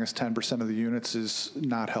 just telling us 10% of the units is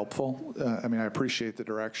not helpful. I mean, I appreciate the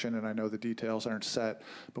direction and I know the details aren't set,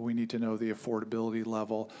 but we need to know the affordability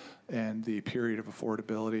level and the period of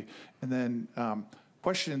affordability. And then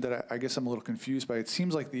question that I guess I'm a little confused by, it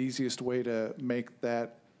seems like the easiest way to make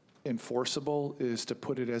that enforceable is to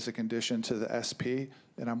put it as a condition to the SP,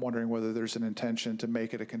 and I'm wondering whether there's an intention to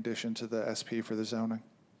make it a condition to the SP for the zoning.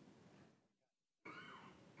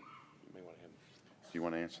 Do you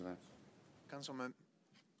want to answer that? Councilman,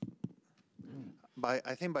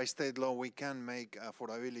 I think by state law, we can make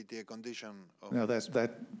affordability a condition of. No,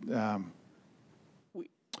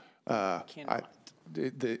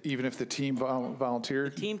 even if the team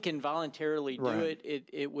volunteered? The team can voluntarily do Right. it.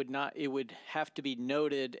 It would not, it would have to be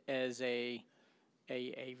noted as a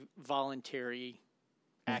voluntary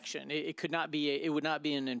action. It could not be, it would not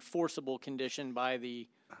be an enforceable condition by the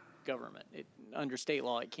government. Under state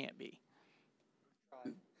law, it can't be.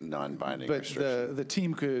 Non-binding But restriction. the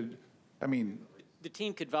team could, I mean, The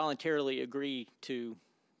team could voluntarily agree to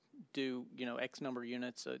do, X number of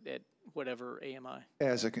units at whatever AMI.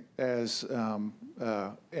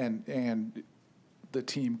 And the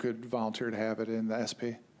team could volunteer to have it in the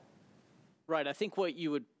SP? Right. I think what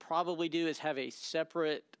you would probably do is have a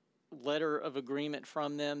separate letter of agreement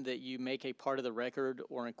from them that you make a part of the record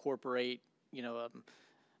or incorporate,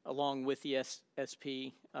 along with the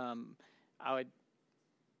SP. I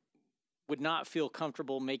would not feel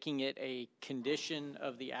comfortable making it a condition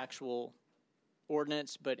of the actual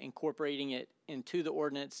ordinance, but incorporating it into the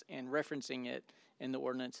ordinance and referencing it in the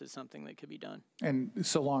ordinance is something that could be done. And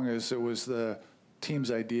so long as it was the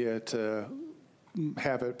team's idea to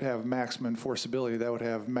have maximum enforceability, that would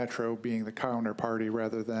have Metro being the counterparty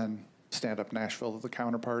rather than Stand Up Nashville the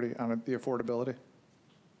counterparty on the affordability?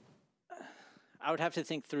 I would have to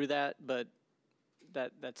think through that, but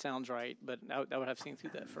that sounds right. But I would have to think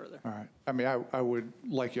through that further. All right. I mean, I would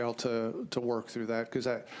like y'all to work through that, because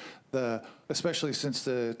especially since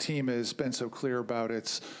the team has been so clear about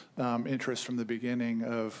its interest from the beginning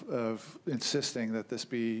of insisting that this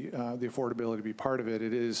be the affordability be part of it.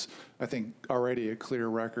 It is, I think, already a clear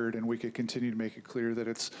record, and we could continue to make it clear that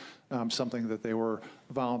it's something that they were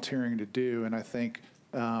volunteering to do. And I think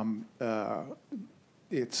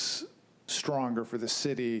it's stronger for the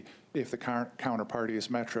city if the counterparty is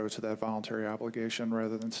Metro to that voluntary obligation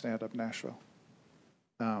rather than Stand Up Nashville.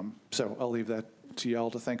 So I'll leave that to y'all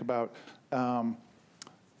to think about. On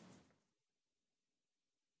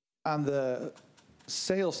the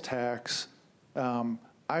sales tax,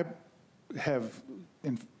 I have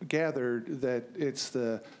gathered that it's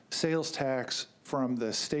the sales tax from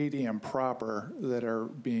the stadium proper that are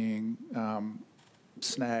being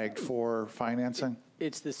snagged for financing.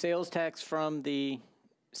 It's the sales tax from the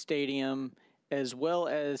stadium, as well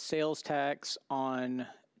as sales tax on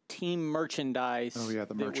team merchandise. Oh yeah,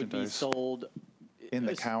 the merchandise that would be sold in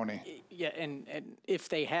the county. Yeah, and if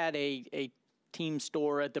they had a team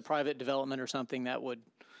store at the private development or something, that would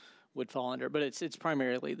fall under. But it's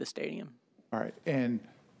primarily the stadium. All right, and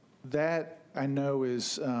that I know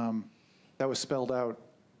is that was spelled out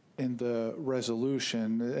in the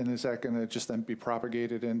resolution, and is that going to just then be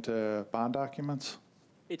propagated into bond documents?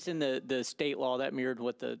 It's in the state law. That mirrored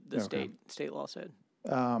what the Okay. state law said.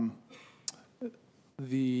 I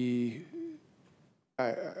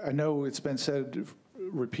know it's been said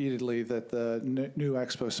repeatedly that the new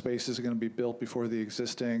expo space is going to be built before the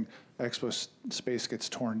existing expo space gets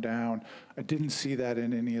torn down. I didn't see that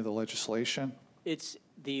in any of the legislation. It's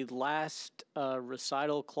the last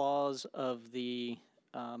recital clause of the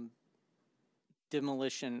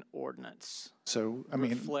demolition ordinance. So, I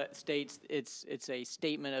mean, states it's a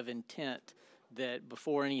statement of intent that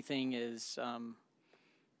before anything is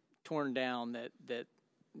torn down, that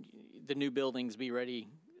the new buildings be ready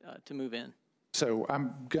to move in. So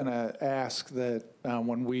I'm going to ask that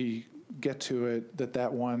when we get to it,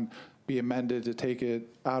 that one be amended to take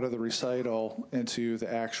it out of the recital into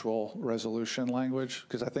the actual resolution language,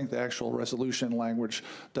 because I think the actual resolution language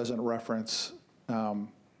doesn't reference,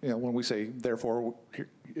 when we say, therefore,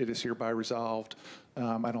 it is hereby resolved,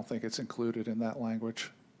 I don't think it's included in that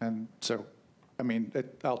language. And so, I mean,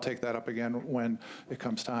 I'll take that up again when it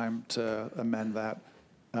comes time to amend that.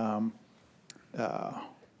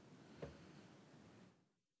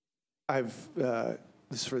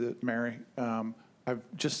 This is for Mary. I'm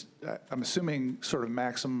assuming sort of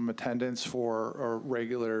maximum attendance for a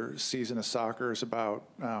regular season of soccer is about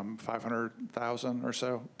 500,000 or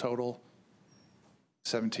so total.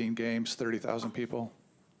 17 games, 30,000 people.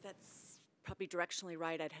 That's probably directionally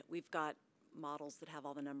right. We've got models that have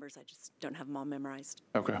all the numbers. I just don't have them all memorized.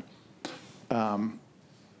 Okay.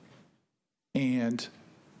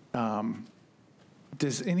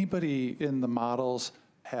 Does anybody in the models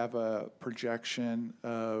have a projection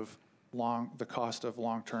of the cost of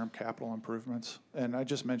long-term capital improvements? And I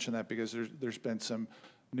just mentioned that because there's been some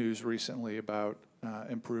news recently about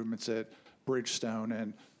improvements at Bridgestone,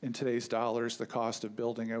 and in today's dollars, the cost of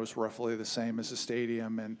building it was roughly the same as a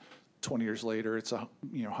stadium, and 20 years later, it's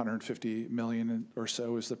 $150 million or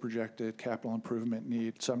so is the projected capital improvement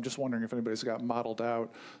need. So I'm just wondering if anybody's got modeled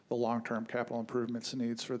out the long-term capital improvements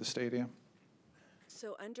needs for the stadium.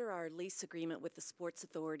 So under our lease agreement with the Sports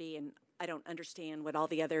Authority, and I don't understand what all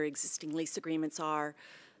the other existing lease agreements are,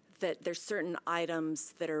 that there's certain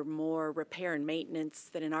items that are more repair and maintenance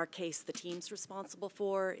that in our case the team's responsible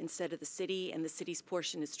for instead of the city, and the city's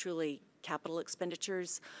portion is truly capital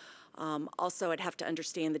expenditures. Also, I'd have to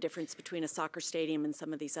understand the difference between a soccer stadium and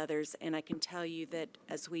some of these others, and I can tell you that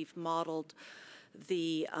as we've modeled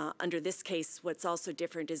Under this case, what's also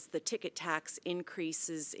different is the ticket tax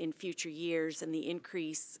increases in future years, and the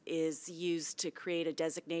increase is used to create a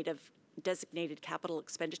designated capital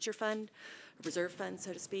expenditure fund, a reserve fund,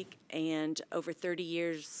 so to speak. And over 30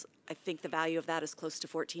 years, I think the value of that is close to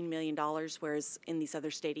 $14 million, whereas in these other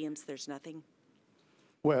stadiums, there's nothing.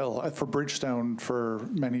 Well, for Bridgestone, for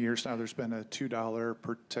many years now, there's been a $2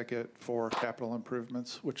 per ticket for capital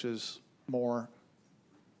improvements, which is more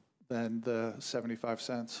than the 75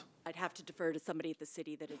 cents. I'd have to defer to somebody at the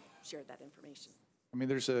city that had shared that information. I mean,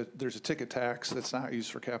 there's a ticket tax that's not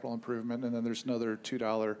used for capital improvement, and then there's another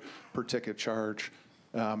 $2 per ticket charge.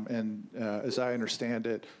 As I understand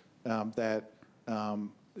it, that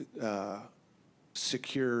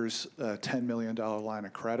secures a $10 million line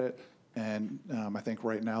of credit. And I think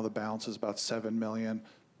right now the balance is about $7 million.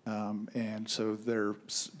 And so they're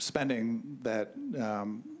spending that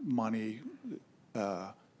money,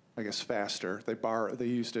 I guess, faster. They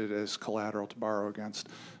used it as collateral to borrow against.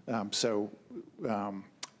 That's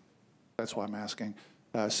why I'm asking.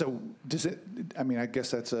 So does it, I mean, I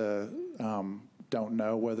guess that's don't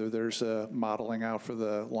know whether there's a modeling out for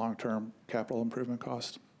the long-term capital improvement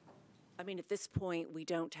cost. I mean, at this point, we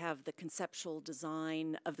don't have the conceptual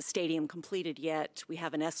design of the stadium completed yet. We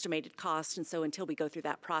have an estimated cost, and so until we go through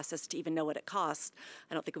that process to even know what it costs,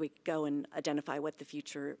 I don't think we could go and identify what the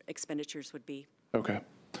future expenditures would be. Okay.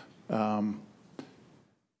 There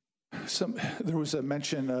was a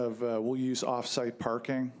mention of we'll use off-site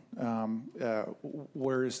parking.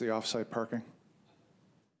 Where is the off-site parking?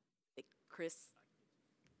 Chris?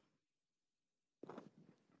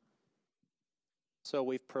 So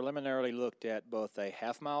we've preliminarily looked at both a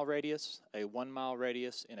half-mile radius, a 1-mile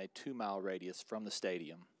radius, and a 2-mile radius from the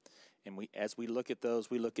stadium. And as we look at those,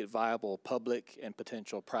 we look at viable public and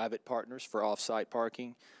potential private partners for off-site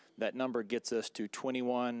parking. That number gets us to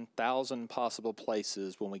 21,000 possible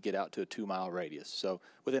places when we get out to a 2-mile radius. So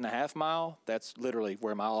within a half-mile, that's literally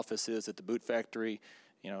where my office is at the boot factory,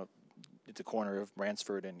 at the corner of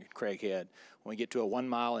Ransford and Craighead. When we get to a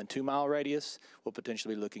 1-mile and 2-mile radius, we'll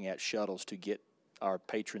potentially be looking at shuttles to get our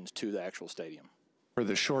patrons to the actual stadium. For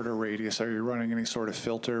the shorter radius, are you running any sort of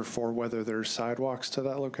filter for whether there's sidewalks to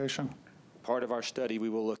that location? Part of our study, we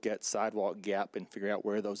will look at sidewalk gap and figure out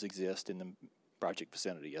where those exist in the project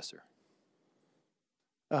vicinity. Yes, sir.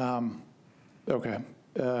 Okay.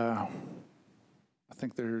 I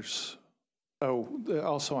think there's,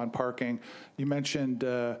 also on parking, you mentioned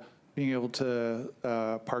being able to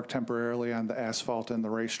park temporarily on the asphalt and the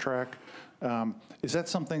racetrack. Is that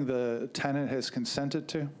something the tenant has consented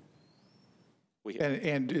to?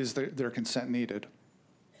 And is their consent needed?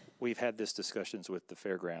 We've had this discussions with the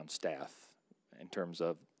fairground staff in terms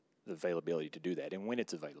of the availability to do that and when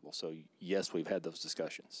it's available. So yes, we've had those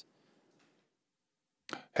discussions.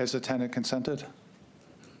 Has the tenant consented?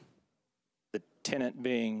 The tenant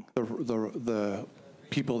being? The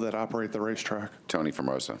people that operate the racetrack. Tony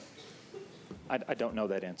Formosa. I don't know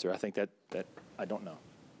that answer. I think that I don't know.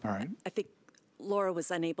 All right. I think Laura was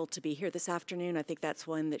unable to be here this afternoon. I think that's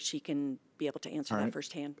one that she can be able to answer that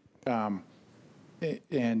firsthand. I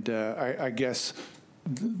guess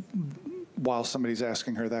while somebody's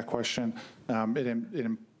asking her that question, I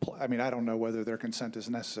mean, I don't know whether their consent is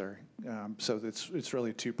necessary. So it's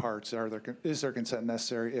really two parts. Is their consent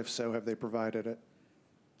necessary? If so, have they provided it?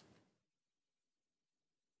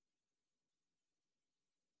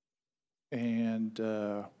 And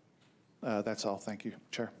that's all. Thank you,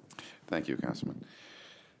 Chair. Thank you, Councilman.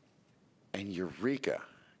 And Eureka,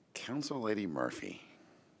 Council Lady Murphy,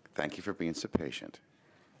 thank you for being so patient.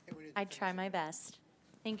 I try my best.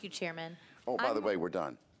 Thank you, Chairman. Oh, by the way, we're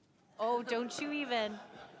done. Oh, don't you even.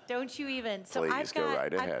 Don't you even. So Please go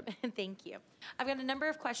right ahead. Thank you. I've got a number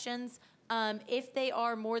of questions. If they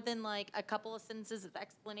are more than like a couple of sentences of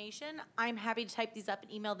explanation, I'm happy to type these up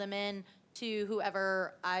and email them in to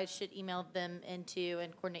whoever I should email them into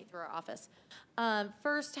and coordinate through our office.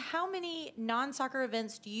 First, how many non-soccer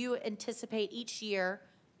events do you anticipate each year?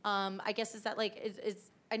 I guess is that like,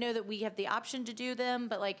 I know that we have the option to do them,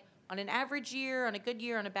 but like on an average year, on a good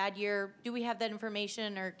year, on a bad year, do we have that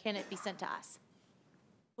information or can it be sent to us?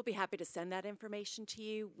 We'll be happy to send that information to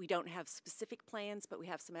you. We don't have specific plans, but we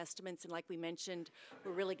have some estimates. And like we mentioned,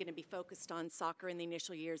 we're really going to be focused on soccer in the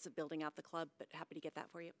initial years of building out the club, but happy to get that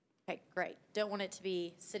for you. Okay, great. Don't want it to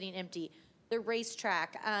be sitting empty. The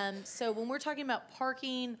racetrack. So when we're talking about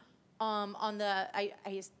parking on the, I'm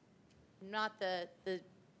not the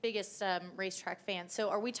biggest racetrack fan. So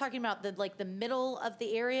are we talking about the middle of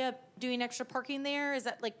the area doing extra parking there? Is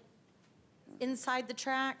that like inside the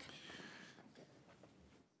track?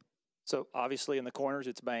 So obviously in the corners,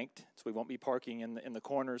 it's banked, so we won't be parking in the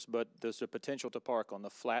corners, but there's a potential to park on the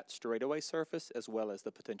flat straightaway surface as well as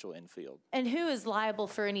the potential infield. And who is liable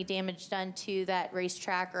for any damage done to that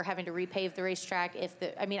racetrack or having to repave the racetrack if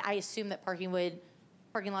I mean, I assume that parking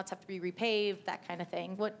lots have to be repaved, that kind of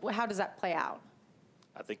thing. How does that play out?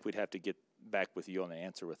 I think we'd have to get back with you on the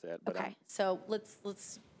answer with that. But Okay, so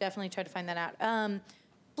let's definitely try to find that out.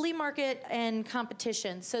 Flea market and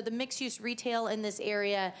competition. So the mixed-use retail in this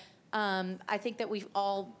area, I think that we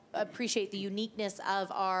all appreciate the uniqueness of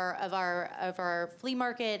our flea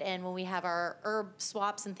market, and when we have our herb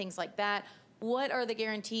swaps and things like that. What are the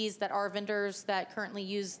guarantees that our vendors that currently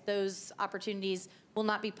use those opportunities will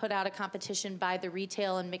not be put out of competition by the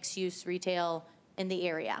retail and mixed-use retail in the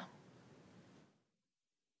area?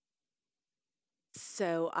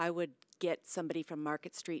 So I would get somebody from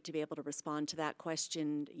Market Street to be able to respond to that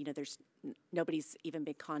question. You know, nobody's even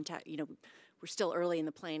been we're still early in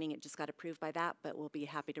the planning. It just got approved by that, but we'll be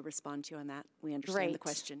happy to respond to you on that. We understand the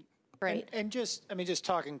question. Right. And just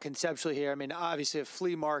talking conceptually here, I mean, obviously a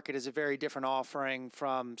flea market is a very different offering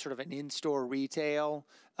from sort of an in-store retail.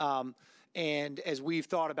 And as we've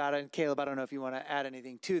thought about it, and Caleb, I don't know if you want to add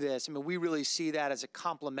anything to this. I mean, we really see that as a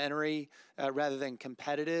complementary rather than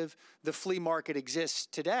competitive. The flea market exists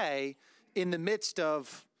today in the midst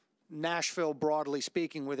of Nashville, broadly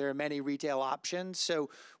speaking, where there are many retail options. So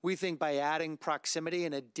we think by adding proximity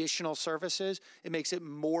and additional services, it makes it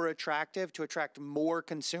more attractive to attract more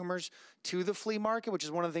consumers to the flea market, which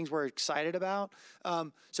is one of the things we're excited about.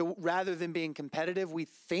 So rather than being competitive, we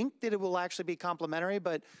think that it will actually be complementary.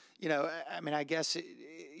 But, you know, I mean, I guess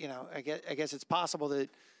it's possible that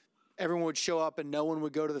everyone would show up and no one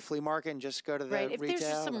would go to the flea market and just go to the retail. If there's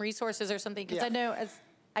just some resources or something, because I know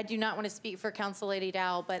I do not want to speak for Council Lady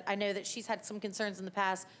Dow, but I know that she's had some concerns in the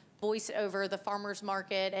past voiced over the farmers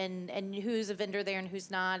market and who's a vendor there and who's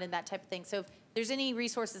not and that type of thing. So if there's any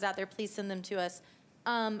resources out there, please send them to us.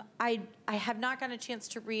 I have not gotten a chance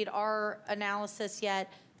to read our analysis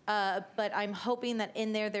yet, but I'm hoping that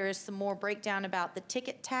in there is some more breakdown about the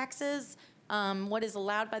ticket taxes, what is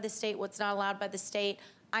allowed by the state, what's not allowed by the state.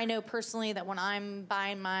 I know personally that when I'm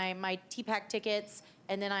buying my TPAC tickets,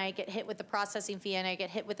 and then I get hit with the processing fee, and I get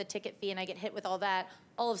hit with the ticket fee, and I get hit with all that,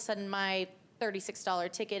 all of a sudden my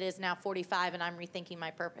 $36 ticket is now $45, and I'm rethinking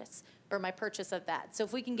my purpose or my purchase of that. So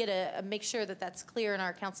if we can get make sure that that's clear in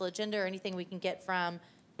our council agenda or anything we can get from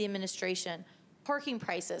the administration. Parking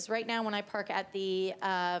prices. Right now when I park at the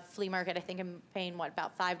flea market, I think I'm paying,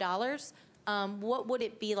 about $5? What would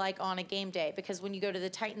it be like on a game day? Because when you go to the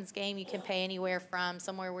Titans game, you can pay anywhere from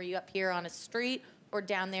somewhere where you up here on a street or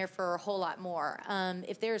down there for a whole lot more.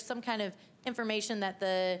 If there's some kind of information that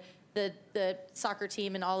the soccer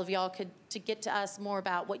team and all of y'all could to get to us more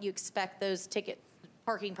about what you expect those ticket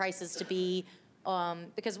parking prices to be,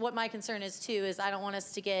 because what my concern is too is I don't want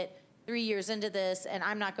us to get 3 years into this and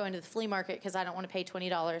I'm not going to the flea market because I don't want to pay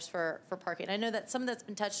 $20 for parking. I know that some of that's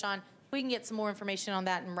been touched on. We can get some more information on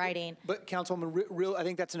that in writing. But Councilwoman, I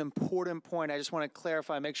think that's an important point. I just want to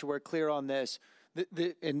clarify, make sure we're clear on this.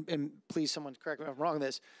 And please, someone correct me if I'm wrong on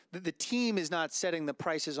this. The team is not setting the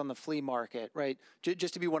prices on the flea market, right?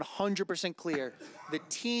 Just to be 100% clear, the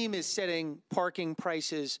team is setting parking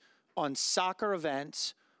prices on soccer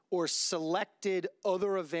events or selected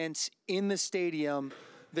other events in the stadium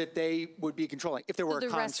that they would be controlling if there were a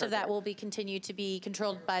concert. The rest of that will be continued to be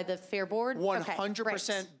controlled by the Fair Board?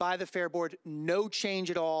 100% by the Fair Board. No change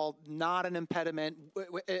at all. Not an impediment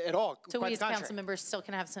at all. So we as council members still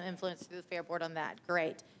can have some influence through the Fair Board on that.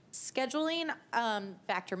 Great. Scheduling,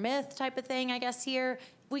 factor myth type of thing, I guess here.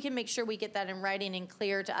 We can make sure we get that in writing and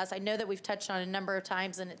clear to us. I know that we've touched on a number of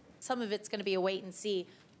times, and some of it's going to be a wait and see.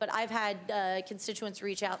 But I've had constituents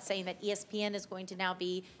reach out saying that ESPN is going to now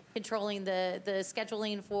be controlling the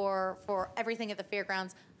scheduling for everything at the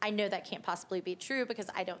fairgrounds. I know that can't possibly be true because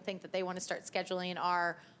I don't think that they want to start scheduling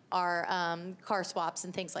our car swaps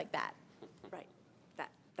and things like that. Right.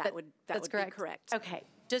 That would be correct. Okay,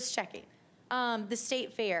 just checking. The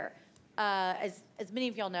state fair. As many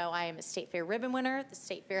of y'all know, I am a state fair ribbon winner. The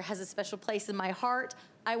state fair has a special place in my heart.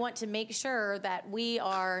 I want to make sure that we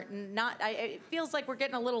are not, it feels like we're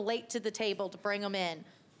getting a little late to the table to bring them in.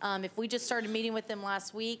 If we just started meeting with them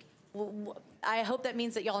last week, I hope that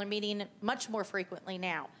means that y'all are meeting much more frequently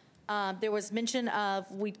now. There was mention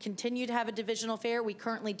of we'd continue to have a divisional fair. We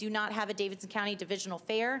currently do not have a Davidson County divisional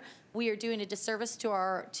fair. We are doing a disservice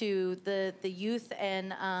to the youth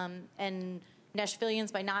and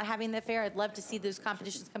Nashvillians by not having the fair. I'd love to see those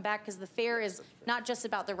competitions come back because the fair is not just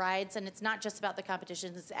about the rides and it's not just about the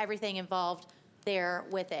competitions. It's everything involved there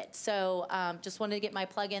with it. So just wanted to get my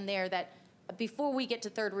plug in there that before we get to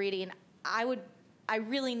third reading, I would I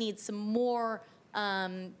really need some more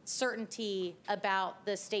certainty about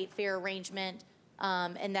the state fair arrangement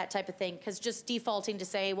and that type of thing. Because just defaulting to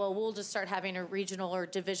say, well, we'll just start having a regional or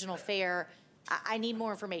divisional fair, I need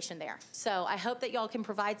more information there. So I hope that y'all can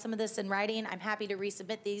provide some of this in writing. I'm happy to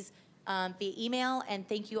resubmit these via email, and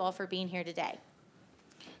thank you all for being here today.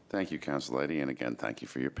 Thank you, Council Lady, and again, thank you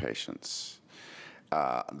for your patience.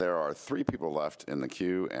 There are 3 people left in the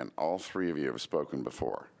queue, and all 3 of you have spoken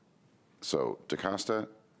before. So, DaCosta, do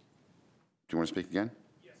you want to speak again?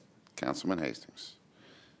 Yes. Councilman Hastings.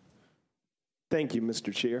 Thank you,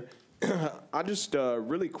 Mr. Chair. I just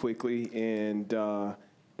really quickly, and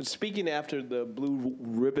speaking after the blue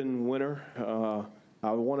ribbon winner,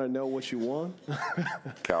 I want to know what you won.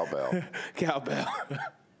 Cowbell. Cowbell.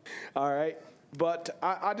 All right. But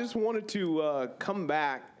I just wanted to come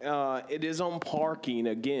back. It is on parking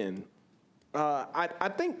again. I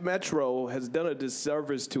think Metro has done a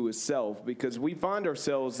disservice to itself because we find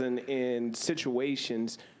ourselves in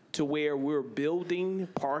situations to where we're building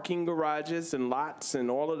parking garages and lots and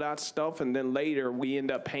all of that stuff, and then later we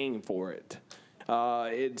end up paying for it.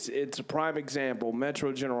 It's a prime example,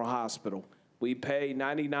 Metro General Hospital. We pay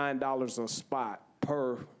 $99 a spot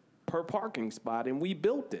per parking spot, and we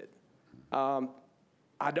built it.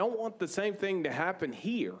 I don't want the same thing to happen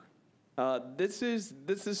here. This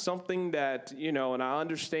is something that, you know, and I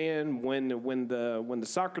understand when the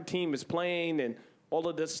soccer team is playing and all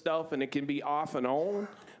of this stuff, and it can be off and on.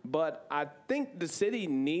 But I think the city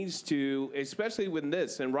needs to, especially with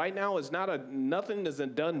this, and right now it's nothing is a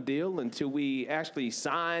done deal until we actually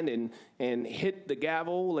sign and hit the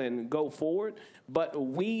gavel and go forward. But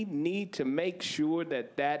we need to make sure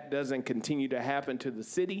that that doesn't continue to happen to the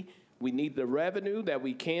city. We need the revenue that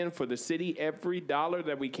we can for the city, every dollar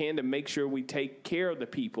that we can, to make sure we take care of the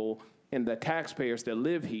people and the taxpayers that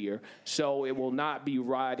live here, so it will not be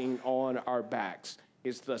riding on our backs.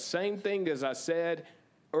 It's the same thing as I said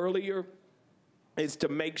earlier, is to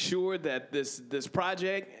make sure that this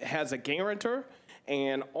project has a guarantor,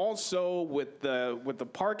 and also with the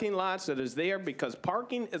parking lots that is there, because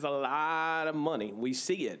parking is a lot of money. We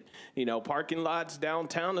see it. You know, parking lots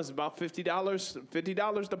downtown is about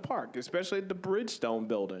 $50 to park, especially at the Bridgestone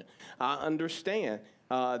building. I understand.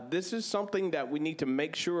 This is something that we need to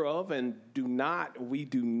make sure of, and we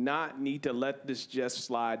do not need to let this just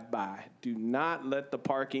slide by. Do not let the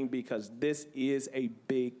parking, because this is a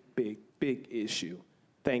big, big, big issue.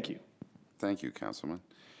 Thank you. Thank you, Councilman.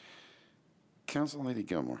 Council Lady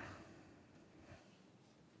Gilmore.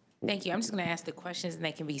 Thank you. I'm just going to ask the questions, and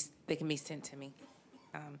they can be sent to me.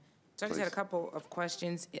 So I just had a couple of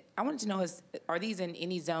questions. I wanted to know, are these in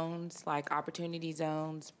any zones, like opportunity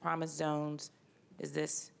zones, promise zones? Is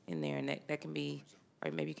this in there? And that can be,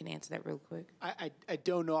 or maybe you can answer that real quick. I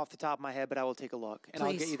don't know off the top of my head, but I will take a look, and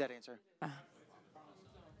I'll get you that answer.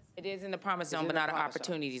 It is in the promise zone, but not an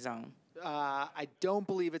opportunity zone. I don't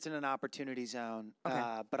believe it's in an opportunity zone,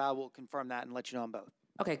 Okay. but I will confirm that and let you know on both.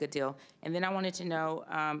 Okay, good deal. And then I wanted to know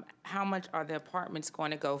how much are the apartments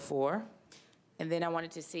going to go for? And then I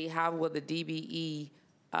wanted to see how will the DBE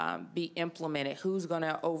be implemented? Who's going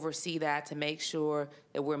to oversee that to make sure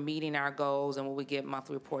that we're meeting our goals, and when we get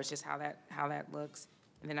monthly reports, just how that looks?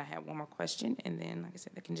 And then I have one more question, and then, like I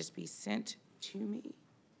said, that can just be sent to me.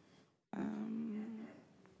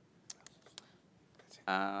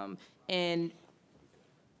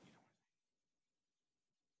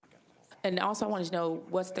 And also I wanted to know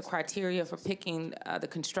what's the criteria for picking the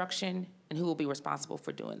construction, and who will be responsible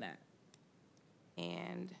for doing that?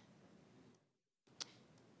 And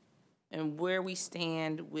where we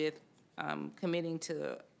stand with committing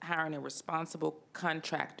to hiring a responsible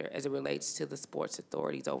contractor as it relates to the Sports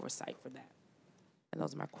Authority's oversight for that. And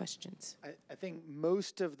those are my questions. I think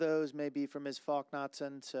most of those may be from Ms.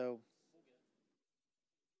 Falk-Knudsen, so.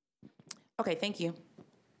 Okay, thank you.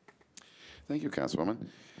 Thank you, Councilwoman.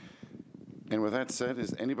 And with that said,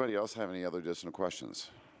 does anybody else have any other additional questions?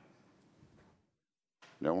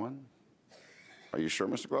 No one? Are you sure,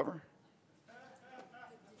 Mr. Glover?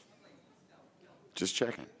 Just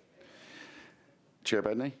checking. Chair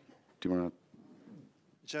Bedney, do you want to?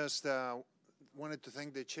 Just wanted to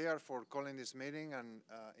thank the chair for calling this meeting and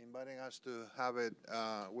inviting us to have it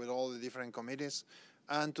with all the different committees,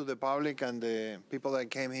 and to the public and the people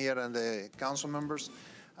that came here and the council members.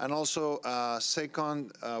 And also,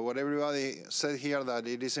 second, what everybody said here, that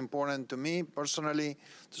it is important to me personally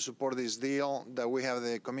to support this deal, that we have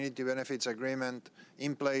the community benefits agreement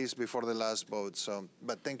in place before the last vote. So,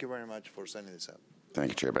 but thank you very much for sending this out. Thank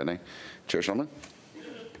you, Chair Bedney. Chair Schulman?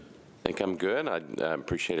 think I'm good. I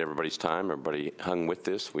appreciate everybody's time. Everybody hung with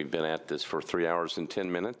this. We've been at this for 3 hours and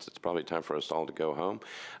 10 minutes. It's probably time for us all to go home.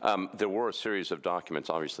 There were a series of documents,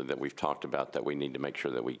 obviously, that we've talked about that we need to make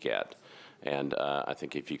sure that we get. And I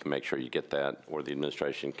think if you can make sure you get that, or the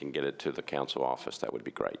administration can get it to the council office, that would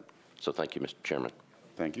be great. So thank you, Mr. Chairman.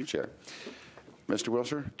 Thank you, Chair. Mr.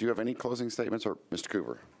 Wilshire, do you have any closing statements, or Mr.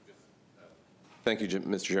 Cooper? Thank you,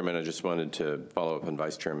 Mr. Chairman. I just wanted to follow up on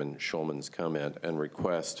Vice Chairman Schulman's comment and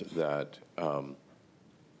request that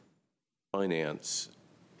Finance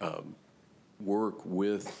work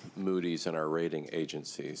with Moody's and our rating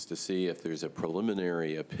agencies to see if there's a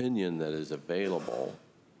preliminary opinion that is available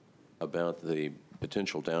about the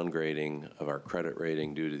potential downgrading of our credit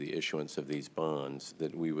rating due to the issuance of these bonds,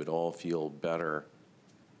 that we would all feel better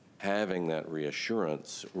having that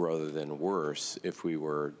reassurance rather than worse if we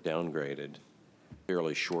were downgraded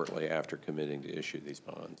fairly shortly after committing to issue these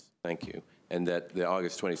bonds. Thank you. And that the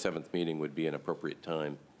August 27th meeting would be an appropriate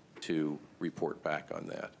time to report back on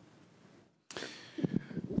that.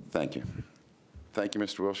 Thank you. Thank you,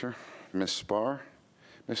 Mr. Wilshire. Ms. Spar,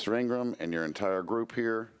 Mr. Ingram, and your entire group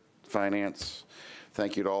here, Finance.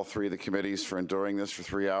 Thank you to all three of the committees for enduring this for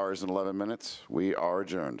 3 hours and 11 minutes. We are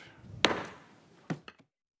adjourned.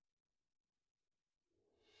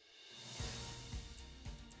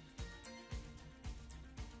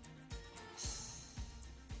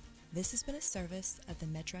 This has been a service of the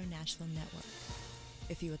Metro Nashville Network.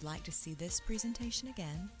 If you would like to see this presentation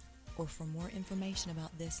again, or for more information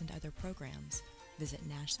about this and other programs, visit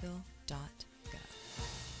nashville.gov.